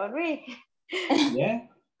about me. Yeah.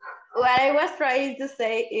 What I was trying to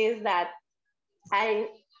say is that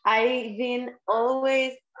I've been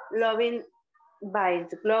always loving buying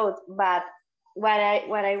clothes, but what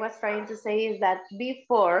I was trying to say is that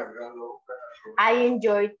before I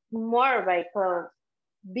enjoyed more buy clothes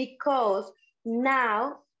because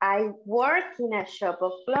now I work in a shop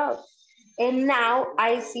of clothes and now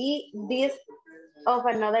I see this of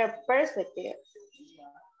another perspective.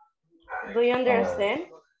 Do you understand?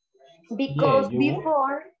 Because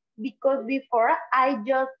before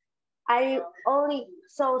I only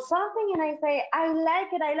saw something and I say I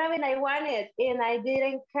like it, I love it, I want it, and I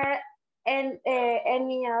didn't care and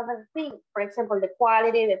any other thing. For example, the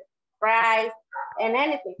quality, the price, and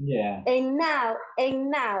anything. Yeah. And now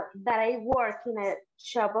that I work in a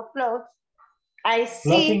shop of clothes, I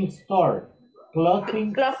see clothing store.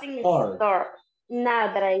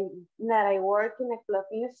 Now that I work in a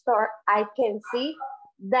clothing store, I can see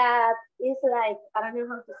that it's like, I don't know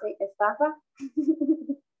how to say estafa.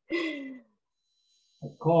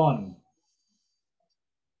 Con.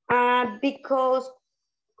 Because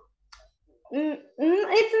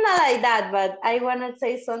it's not like that, but I want to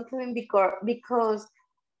say something because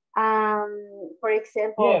for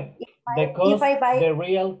example, if I buy the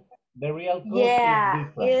real cost is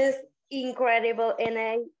different. It's incredible, and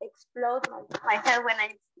I explode my head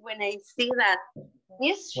when I see that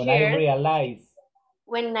this shirt.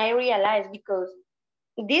 When I realize because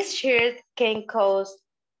this shirt can cost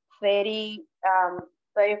 $35,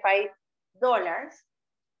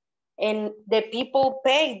 and the people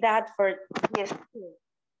pay that for this shirt.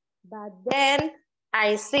 But then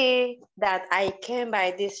I see that I can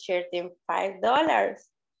buy this shirt in $5,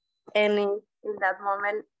 and in that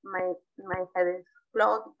moment my head is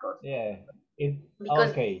exploded because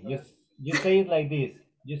okay. You say it like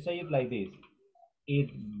this. It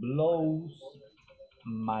blows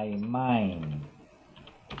my mind.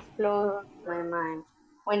 Blows my mind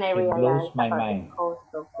when I realize the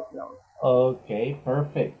cost of the clothes. Okay,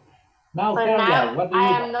 perfect. Now, so Carla, now what do you?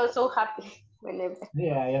 I am not so happy whenever.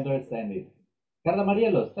 Yeah, I understand it. Carla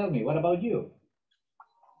Marielos, tell me, what about you?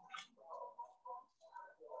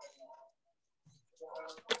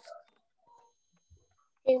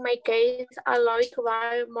 In my case, I love to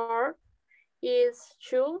buy more is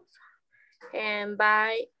shoes and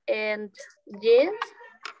jeans,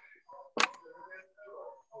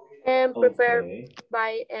 and prefer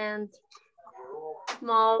buy and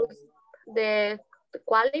most the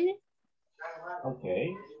quality.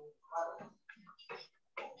 Okay.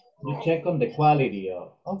 You check on the quality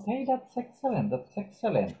of. Okay, that's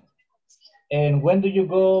excellent. And when do you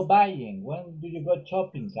go buying? When do you go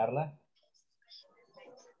shopping, Carla?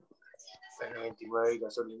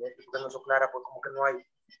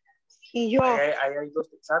 Y yo. Ahí hay dos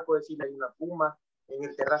sacos, decirle, hay una Puma en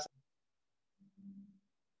el terraza.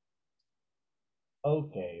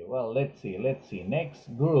 Okay, well, let's see. Next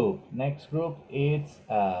group is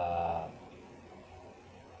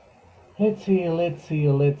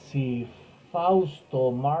let's see.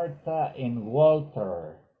 Fausto, Marta, and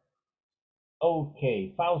Walter.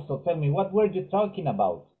 Okay, Fausto, tell me, what were you talking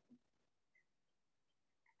about?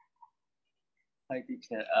 Hi,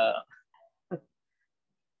 teacher.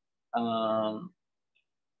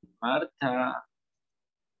 Marta,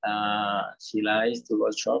 she likes to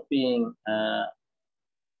go shopping.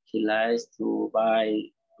 She likes to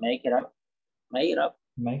buy makeup.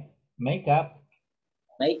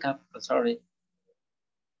 Sorry.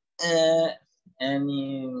 And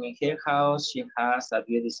in her house, she has a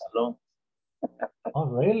beauty salon. Oh,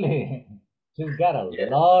 really? She's got a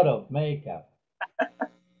lot of makeup.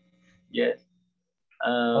 Yes.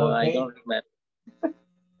 Okay. I don't remember.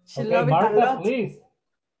 Okay, Marta, please.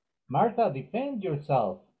 Marta, defend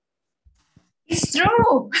yourself. It's true.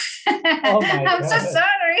 Oh my I'm God. so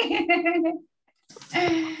sorry.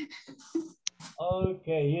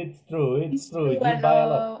 Okay, it's true. You I buy a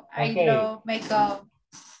lot. Okay. I love makeup.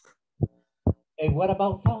 And what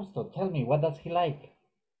about Fausto? Tell me, what does he like?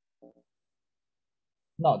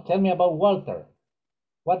 No, tell me about Walter.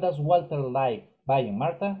 What does Walter like buying,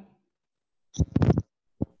 Marta?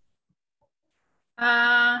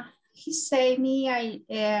 He say me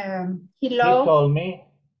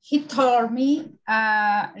he told me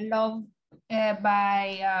love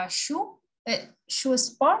by shoe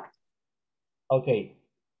sport. Okay,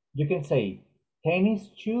 you can say tennis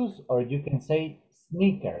shoes or you can say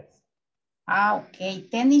sneakers. Okay,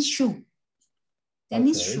 tennis shoe.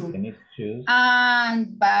 Tennis shoe.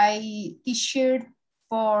 And buy t-shirt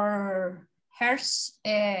for her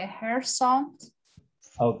son.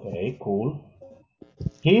 Okay, cool.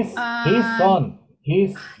 His son.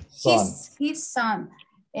 His son. His son.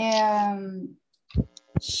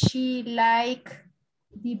 She like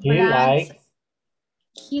the He brand. likes.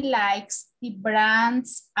 He likes the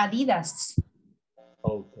brands Adidas.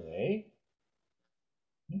 Okay.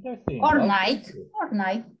 Interesting. Or Okay. Nike. Or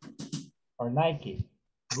Nike. Or Nike.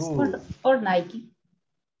 Good. Or Nike.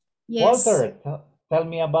 Yes. Walter, tell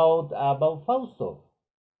me about Fausto.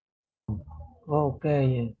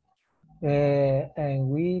 Okay. And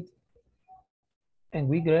we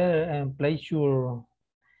get and pleasure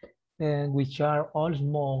and which are all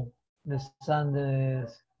small. The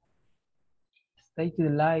Sundays stay to the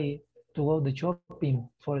light to go the shopping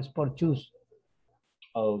for sport shoes.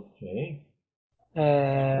 Okay.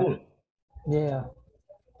 Cool. Yeah.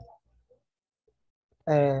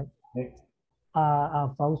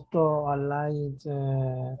 Fausto, I like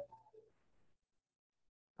the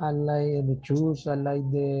shoes, I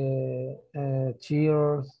like the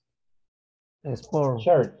cheers, sport.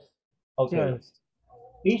 Shirts. Okay. Shirts.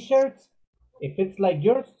 T-shirts, if it's like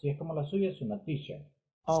yours, si es como la suya, es una t-shirt.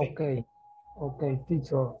 Okay. Okay,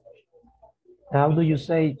 t-shirt. How do you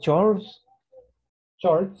say shorts?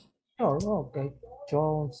 Shorts. Shorts, okay.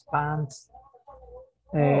 Shorts, pants.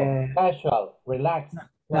 Casual, relaxed.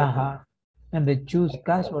 And the shoes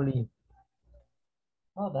casually.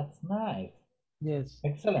 Oh, that's nice. Yes.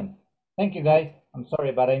 Excellent. Thank you, guys. I'm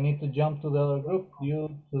sorry, but I need to jump to the other group due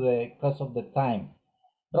to the cost of the time.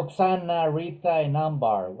 Roxana, Rita, and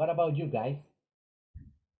Ambar. What about you guys?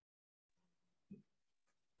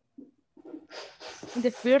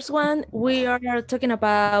 The first one, we are talking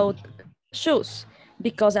about shoes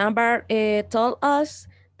because Amber told us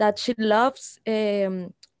that she loves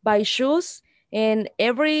buy shoes, and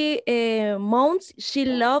every month she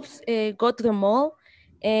loves go to the mall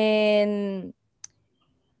and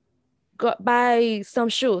buy some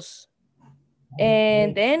shoes.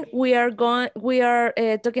 And then we are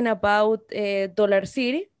talking about Dollar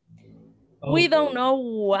City. We don't know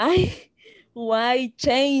why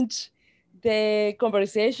change the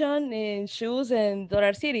conversation in shoes and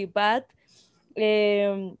Dollar City, but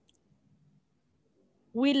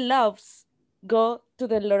we love go to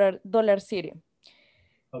the Dollar City.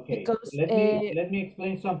 Okay, because, let me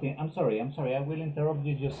explain something. I'm sorry, I will interrupt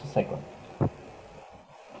you just a second.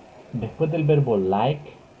 Después del verbo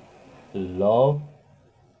like, love,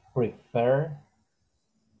 prefer,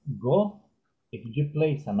 go, if you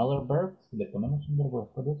place another verb, si le ponemos un verbo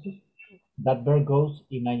después de eso, that verb goes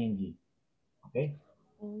in ing. Okay?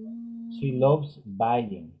 She loves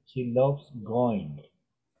buying. She loves going.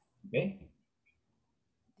 Okay?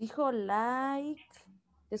 Dijo like,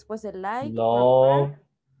 después de like, love,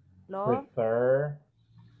 prefer,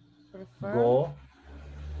 go,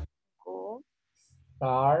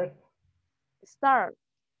 start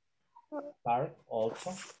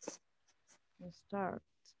also. Start.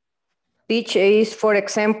 Teach is, for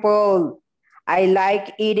example, I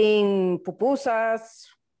like eating pupusas,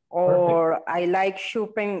 or perfect. I like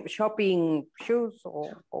shopping shoes,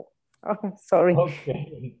 or sorry.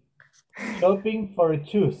 Okay. Shopping for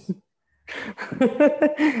shoes.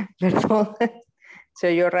 Perdón. Se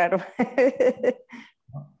oyó raro.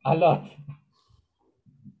 A lot.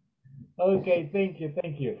 Okay, thank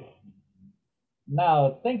you.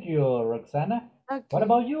 Now, thank you, Roxana. Okay. What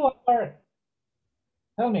about you, Amber?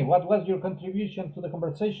 Tell me, what was your contribution to the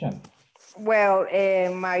conversation? Well,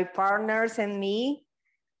 my partners and me,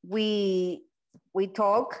 we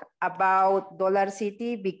talk about Dollar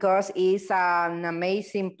City because it's an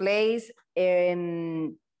amazing place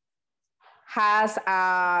and has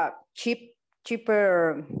a cheap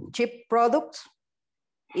products.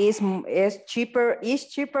 Is cheaper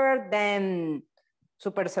than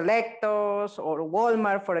Super Selectos or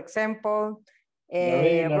Walmart, for example.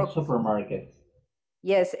 Regular supermarkets.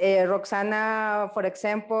 Yes, Roxana, for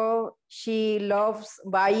example, she loves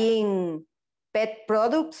buying pet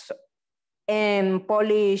products and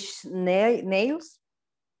polish nails.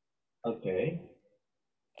 Okay.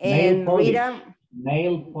 And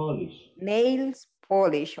nail polish. Nails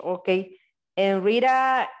polish, okay. And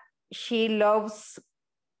Rita, she loves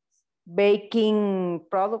baking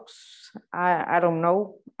products. I don't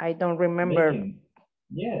know. I don't remember. Baking.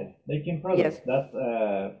 Yes, baking products. Yes. That's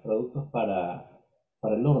productos para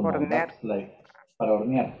el horno. That's like para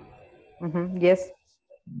hornear. Yes.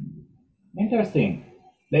 Interesting.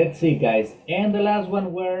 Let's see, guys. And the last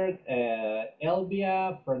one were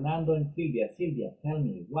Elvia, Fernando, and Silvia. Silvia, tell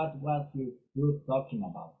me, what was your group talking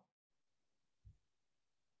about?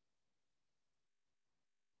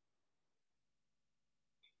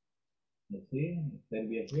 Let's see,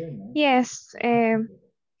 Silvia here, no? Yes,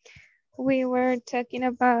 we were talking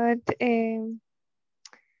about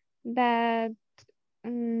that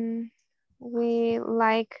we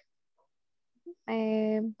like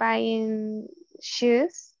buying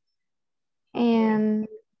shoes and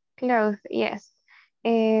clothes. Yes.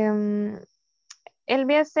 Elvia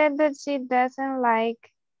said that she doesn't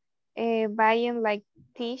like buying like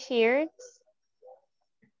t-shirts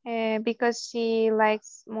because she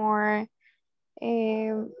likes more,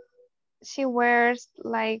 she wears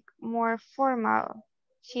like more formal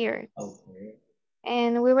shirts. Okay.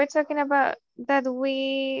 And we were talking about that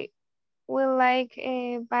we like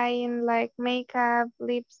buying like makeup,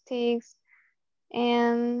 lipsticks,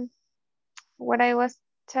 and what I was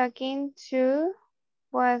talking to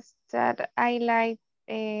was that I like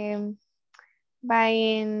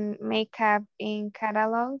buying makeup in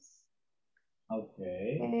catalogs.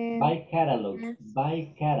 Okay. Buy catalogs. Yes.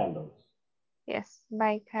 Buy catalogs. Yes,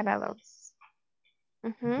 buy catalogs.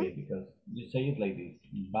 Okay, because you say it like this.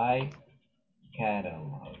 Buy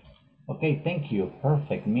catalogs. Okay, thank you.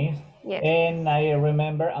 Perfect, Miss. Yes. And I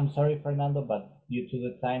remember, I'm sorry, Fernando, but due to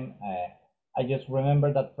the time, I just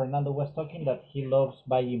remember that Fernando was talking that he loves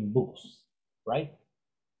buying books, right?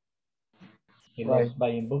 He Right. loves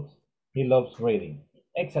buying books. He loves reading.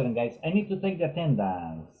 Excellent, guys. I need to take the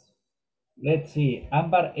attendance. Let's see.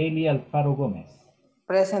 Ámbar Eli Alfaro Gómez.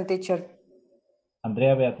 Present, teacher.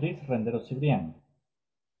 Andrea Beatriz Rendero Cibrián.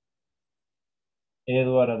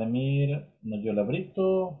 Eduardo Ademir Noyola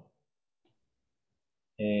Brito.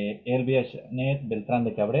 Elvia Janet Beltrán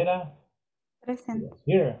de Cabrera. Present.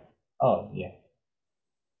 Here. Oh, yeah.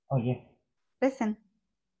 Oh, yeah. Present.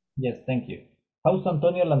 Yes, thank you. Fausto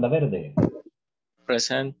Antonio Landaverde.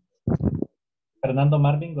 Present. Fernando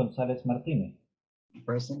Marvin González Martínez.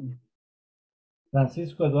 Present.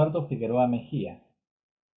 Francisco Eduardo Figueroa Mejía.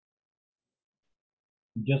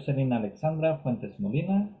 Jocelyn Alexandra Fuentes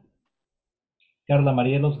Molina. Carla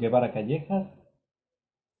Marielos Guevara Callejas.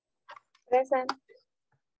 Present.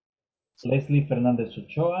 Leslie Fernández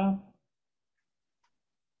Ochoa.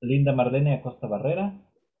 Linda Marlene Acosta Barrera.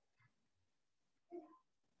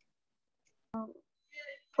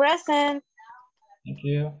 Present. Thank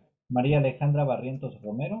you. María Alejandra Barrientos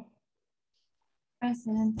Romero.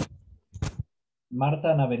 Present.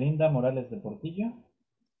 Marta Ana Belinda Morales de Portillo.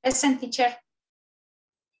 Present, teacher.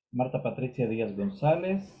 Marta Patricia Díaz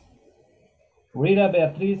González. Rita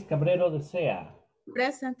Beatriz Cabrero de Sea.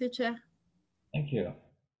 Present, teacher. Thank you.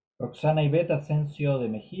 Roxana Ivette Asensio de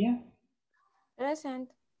Mejía.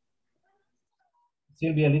 Present.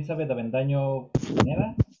 Silvia Elizabeth Avendaño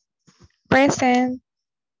Pineda. Present.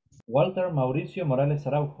 Walter Mauricio Morales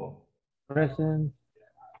Araujo. Present.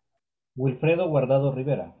 Wilfredo Guardado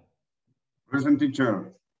Rivera. Present,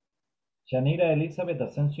 teacher. Shanira Elizabeth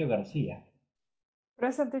Asensio García.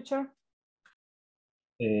 Present, teacher.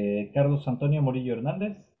 Carlos Antonio Murillo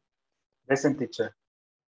Hernández. Present, teacher.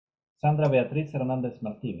 Sandra Beatriz Hernández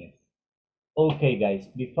Martínez. Okay, guys,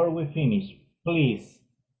 before we finish, please,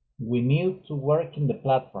 we need to work in the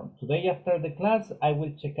platform. Today after the class, I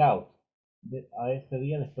will check out. A este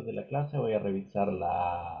día, después de la clase, voy a revisar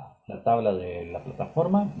la tabla de la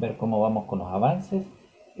plataforma, ver cómo vamos con los avances.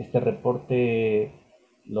 Este reporte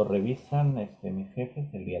lo revisan mis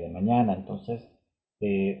jefes el día de mañana, entonces,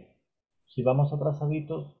 si vamos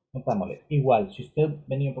atrasaditos, metámosle. Igual, si usted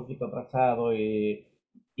venía un poquito atrasado y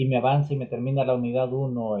me avanza y me termina la unidad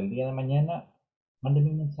 1 el día de mañana, mándeme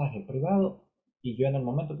un mensaje privado y yo en el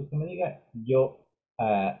momento que usted me diga, yo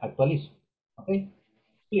actualizo. ¿Ok?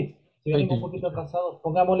 Please. Si venimos un poquito atrasados,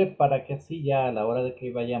 pongámosle para que así ya a la hora de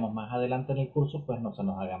que vayamos más adelante en el curso, pues no se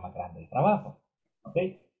nos haga más grande el trabajo. ¿Ok?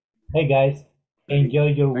 Hey guys,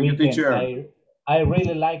 enjoy your Thank you, weekend. teacher. I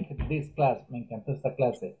really like this class. Me encantó esta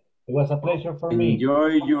clase. It was a pleasure for me.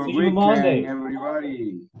 Enjoy your See you weekend, Monday.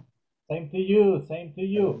 everybody. Same to you, same to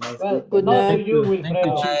you. Well, Good not to night. you, Thank you,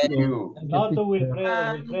 Wilfredo. Thank you. Not to teacher.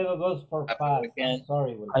 Wilfredo. Wilfredo goes for fast. I'm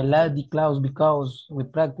sorry, I Wilfredo. like the class because we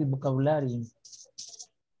practice vocabulary.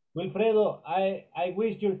 Wilfredo, I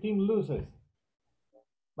wish your team loses.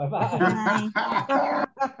 Bye bye. Bye.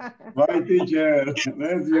 Bye, teacher.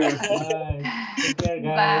 Bless you. Bye. Take care, guys.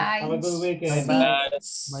 Bye. Have a good weekend.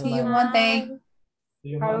 See you Monday. See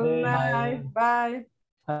you Have a Monday. nice. Bye.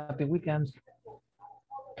 Happy weekend.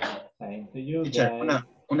 Same to you, Teacher, guys.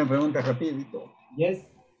 una pregunta rapidito. Yes.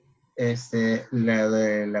 La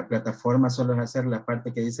de la plataforma solo es hacer la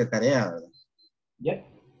parte que dice tarea, ¿verdad? Yep.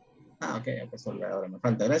 Ah, ok, pues solo ahora me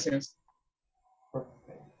falta. Gracias.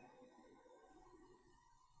 Perfect.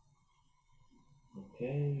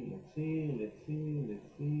 Okay, let's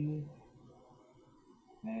see.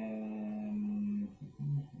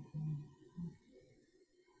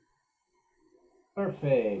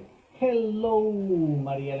 Perfect. Hello,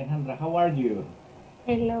 Maria Alejandra. How are you?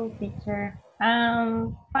 Hello, teacher.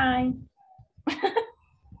 Fine.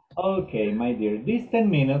 Okay, my dear, these 10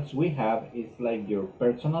 minutes we have is like your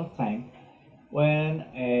personal time when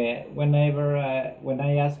when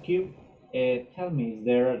I ask you, tell me, is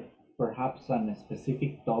there perhaps a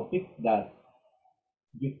specific topic that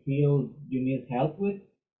you feel you need help with,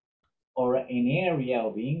 or an area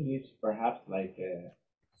of English, perhaps like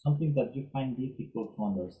something that you find difficult to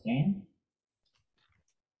understand?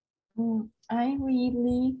 I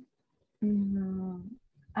really,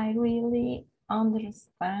 I really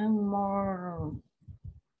understand more.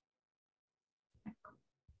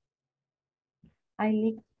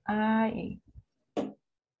 I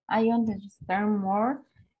understand more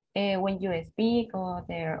when you speak or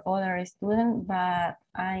the other student, but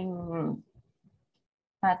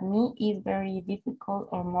at me it's very difficult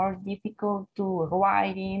or more difficult to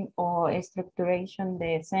writing or structuration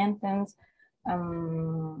the sentence.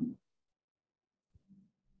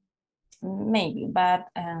 Maybe, but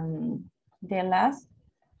the last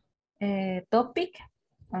topic,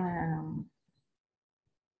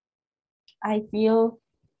 I feel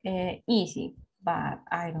easy, but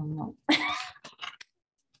I don't know.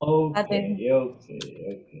 Okay.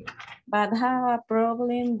 But have a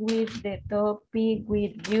problem with the topic,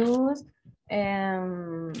 with use,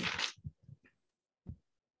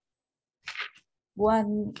 what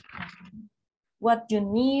you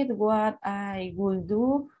need, what I will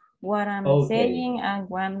do, what I'm saying, and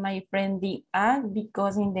what my friend did ask,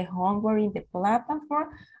 because in the homework in the platform,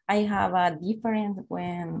 I have a difference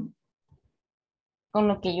con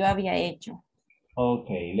lo que yo había hecho.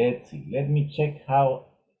 Okay, let's see. Let me check how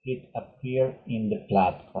it appeared in the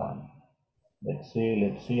platform. Let's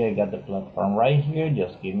see. I got the platform right here.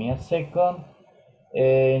 Just give me a second.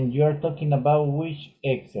 And you're talking about which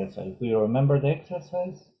exercise? Do you remember the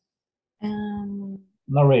exercise?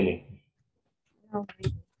 Not really. Not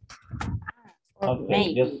really.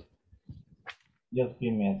 Okay, just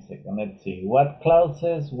give me a second. Let's see. What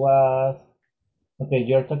clauses was... Okay,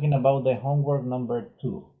 you're talking about the homework number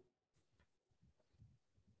 2.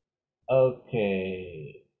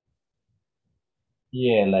 Okay.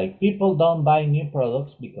 Yeah, like people don't buy new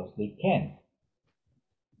products because they can.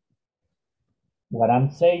 What I'm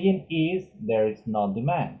saying is there is no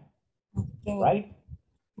demand, right?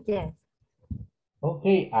 Yes.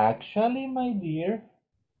 Okay, actually, my dear,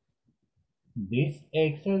 these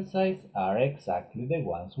exercises are exactly the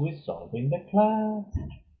ones we solved in the class.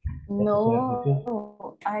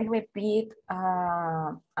 No, I repeat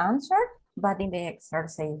answer, but in the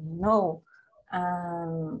exercise, no.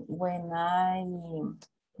 When I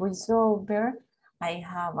resolve, I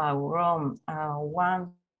have a wrong,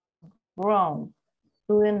 one wrong,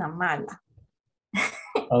 doing a mala.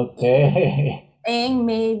 Okay. And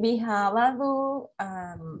maybe have a do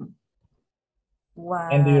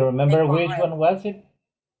And do you remember which one was it?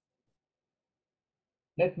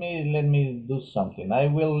 Let me do something. I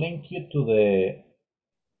will link you to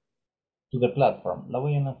the platform. La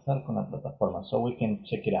voy a enlazar con la plataforma so we can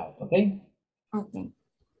check it out, okay? Okay.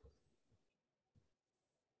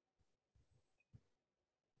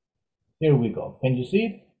 Here we go. Can you see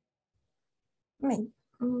it? Me.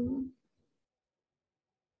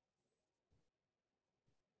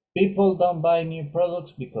 People don't buy new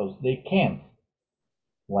products because they can't.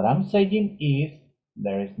 What I'm saying is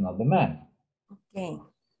there is no demand. Okay.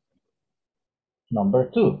 Number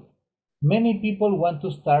 2, many people want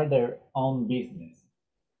to start their own business.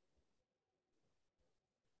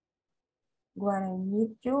 What I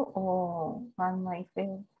need to or what my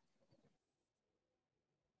friend.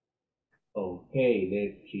 Okay,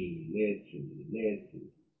 let's see.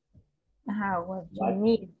 What you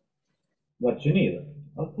need. What you need.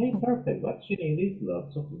 Okay, perfect. What you need is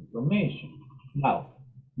lots of information. Now,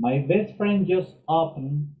 my best friend just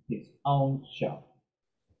opened his own shop.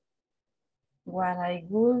 What I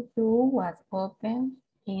would do was open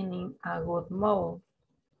in a good mode.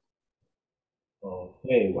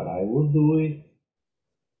 Okay, what I would do?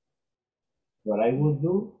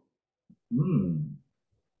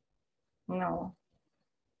 No.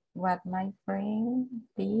 What my friend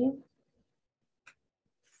did.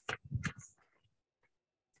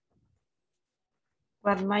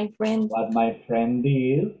 What my friend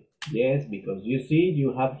did. Yes, because you see,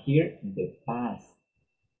 you have here the past.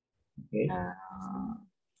 Okay.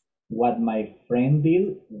 What my friend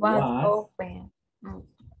did was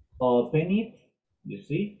open it. You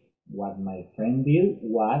see, what my friend did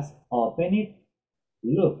was open it.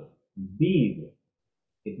 Look, did.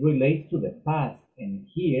 It relates to the past. And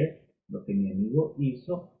here, lo que mi amigo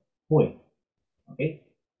hizo fue. Okay.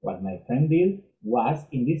 What my friend did was,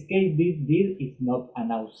 in this case, this did is not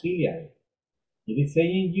an auxiliary. It is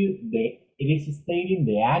saying it is stating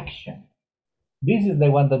the action. This is the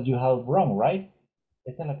one that you have wrong, right?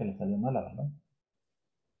 Esta es la que le salió mala, ¿verdad?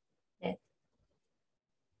 Yes.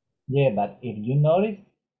 Yeah, but if you notice,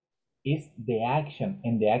 it's the action,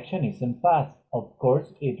 and the action is in past. Of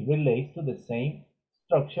course, it relates to the same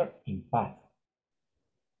structure in past.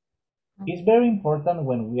 It's very important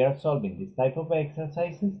when we are solving this type of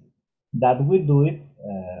exercises that we do it.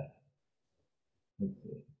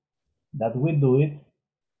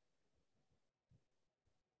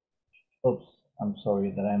 Oops, I'm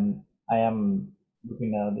sorry that I am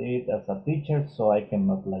looking at it as a teacher, so I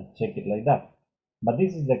cannot like check it like that. But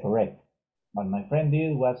this is the correct. What my friend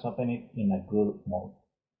did was open it in a good mode.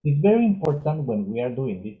 It's very important when we are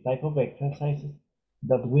doing this type of exercises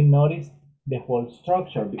that we notice the whole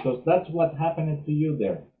structure, because that's what happened to you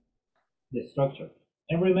there, the structure.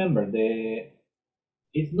 And remember,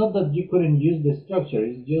 it's not that you couldn't use the structure,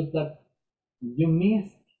 it's just that you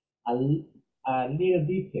missed a little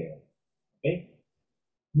detail, okay?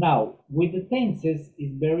 Now, with the tenses,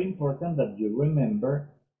 it's very important that you remember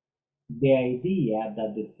the idea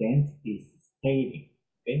that the tense is stating,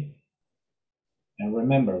 okay? And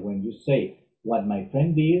remember, when you say what my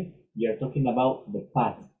friend did, you're talking about the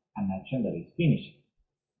past, an action that is finished,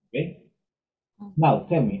 okay? Now,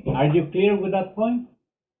 tell me, are you clear with that point?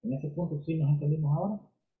 ¿En ese punto sí nos entendimos ahora?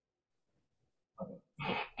 Okay.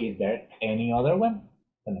 Is there any other one?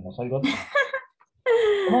 ¿Tenemos algo otro?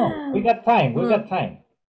 Come on, we got time, we got time.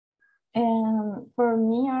 And for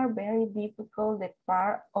me are very difficult the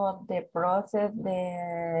part of the process,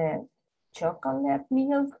 the chocolate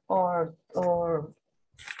milk or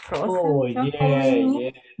frozen chocolate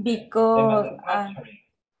milk, because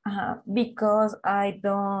I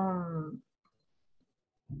don't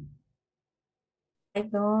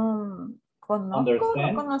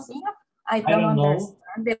Understand? I don't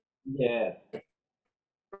understand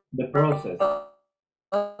the process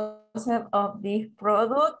of this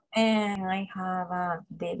product, and I have a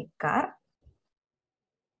dedicar.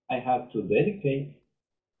 I have to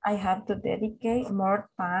dedicate more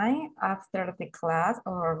time after the class,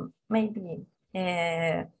 or maybe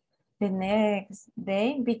the next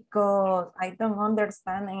day, because I don't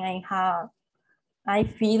understand and I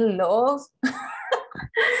feel lost.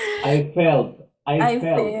 I felt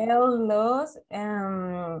lost.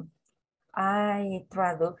 I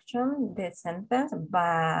traduction the sentence,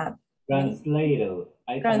 but translator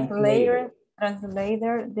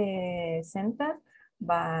the sentence,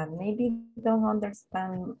 but maybe don't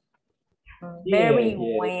understand very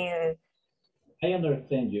well. I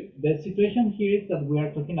understand you. The situation here is that we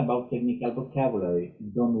are talking about technical vocabulary.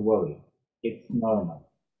 Don't worry, it's normal.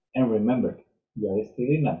 And remember, you are still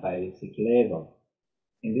in a basic level.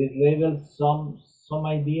 In this level, some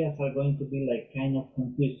ideas are going to be like kind of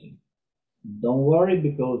confusing. Don't worry,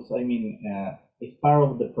 because I mean, it's part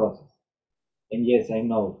of the process. And yes, I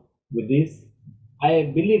know with this,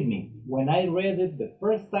 believe me, when I read it the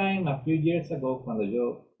first time a few years ago, cuando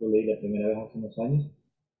yo lo leí la primera vez hace unos años,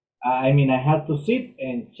 I mean, I had to sit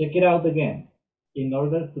and check it out again in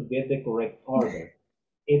order to get the correct order.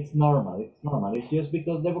 It's normal, It's just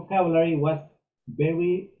because the vocabulary was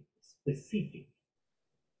very specific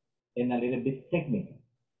and a little bit technical,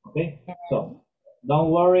 okay? So,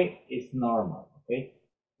 don't worry, it's normal, okay?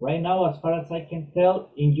 Right now, as far as I can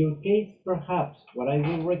tell, in your case, perhaps, what I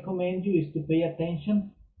will recommend you is to pay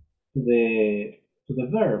attention to the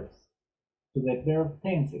verbs, to the verb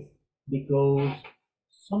tenses, because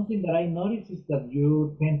something that I notice is that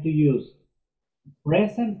you tend to use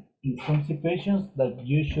present in some situations that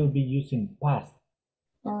you should be using past.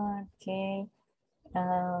 Okay.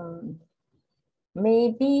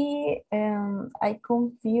 Maybe I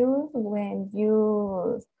confuse when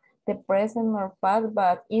you use the present or past,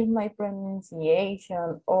 but if my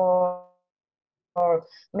pronunciation or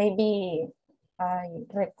maybe I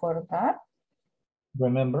recordar.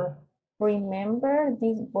 Remember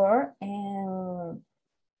this word, and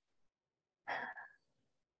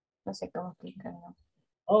no sé cómo explicarlo.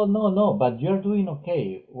 Oh, no, but you're doing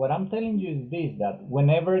okay. What I'm telling you is this, that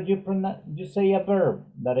whenever you say a verb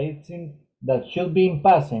that should be in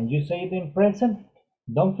past and you say it in present,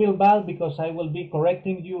 don't feel bad, because I will be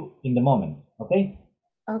correcting you in the moment, okay?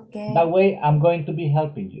 Okay. That way I'm going to be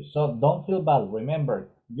helping you. So don't feel bad. Remember,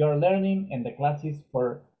 you're learning and the class is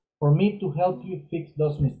for me to help you fix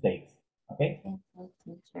those mistakes, okay?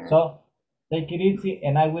 So take it easy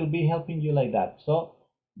and I will be helping you like that. So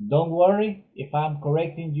don't worry if I'm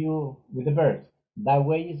correcting you with the verbs. That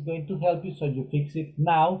way it's going to help you so you fix it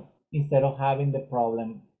now instead of having the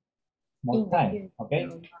problem more time, okay?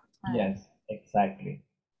 Yes, exactly.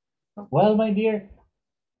 Okay. Well, my dear,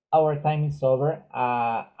 our time is over.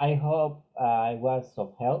 I hope I was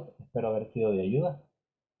of help. Espero haber sido de ayuda.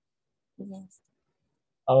 Yes.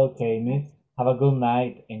 Okay, Miss. Have a good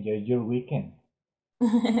night. Enjoy your weekend.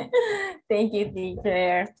 Thank you,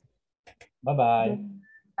 teacher. Bye-bye.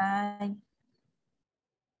 Bye.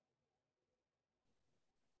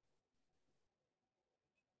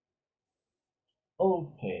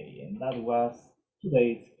 Okay, and that was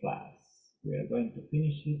today's class. We are going to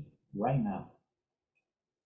finish it right now.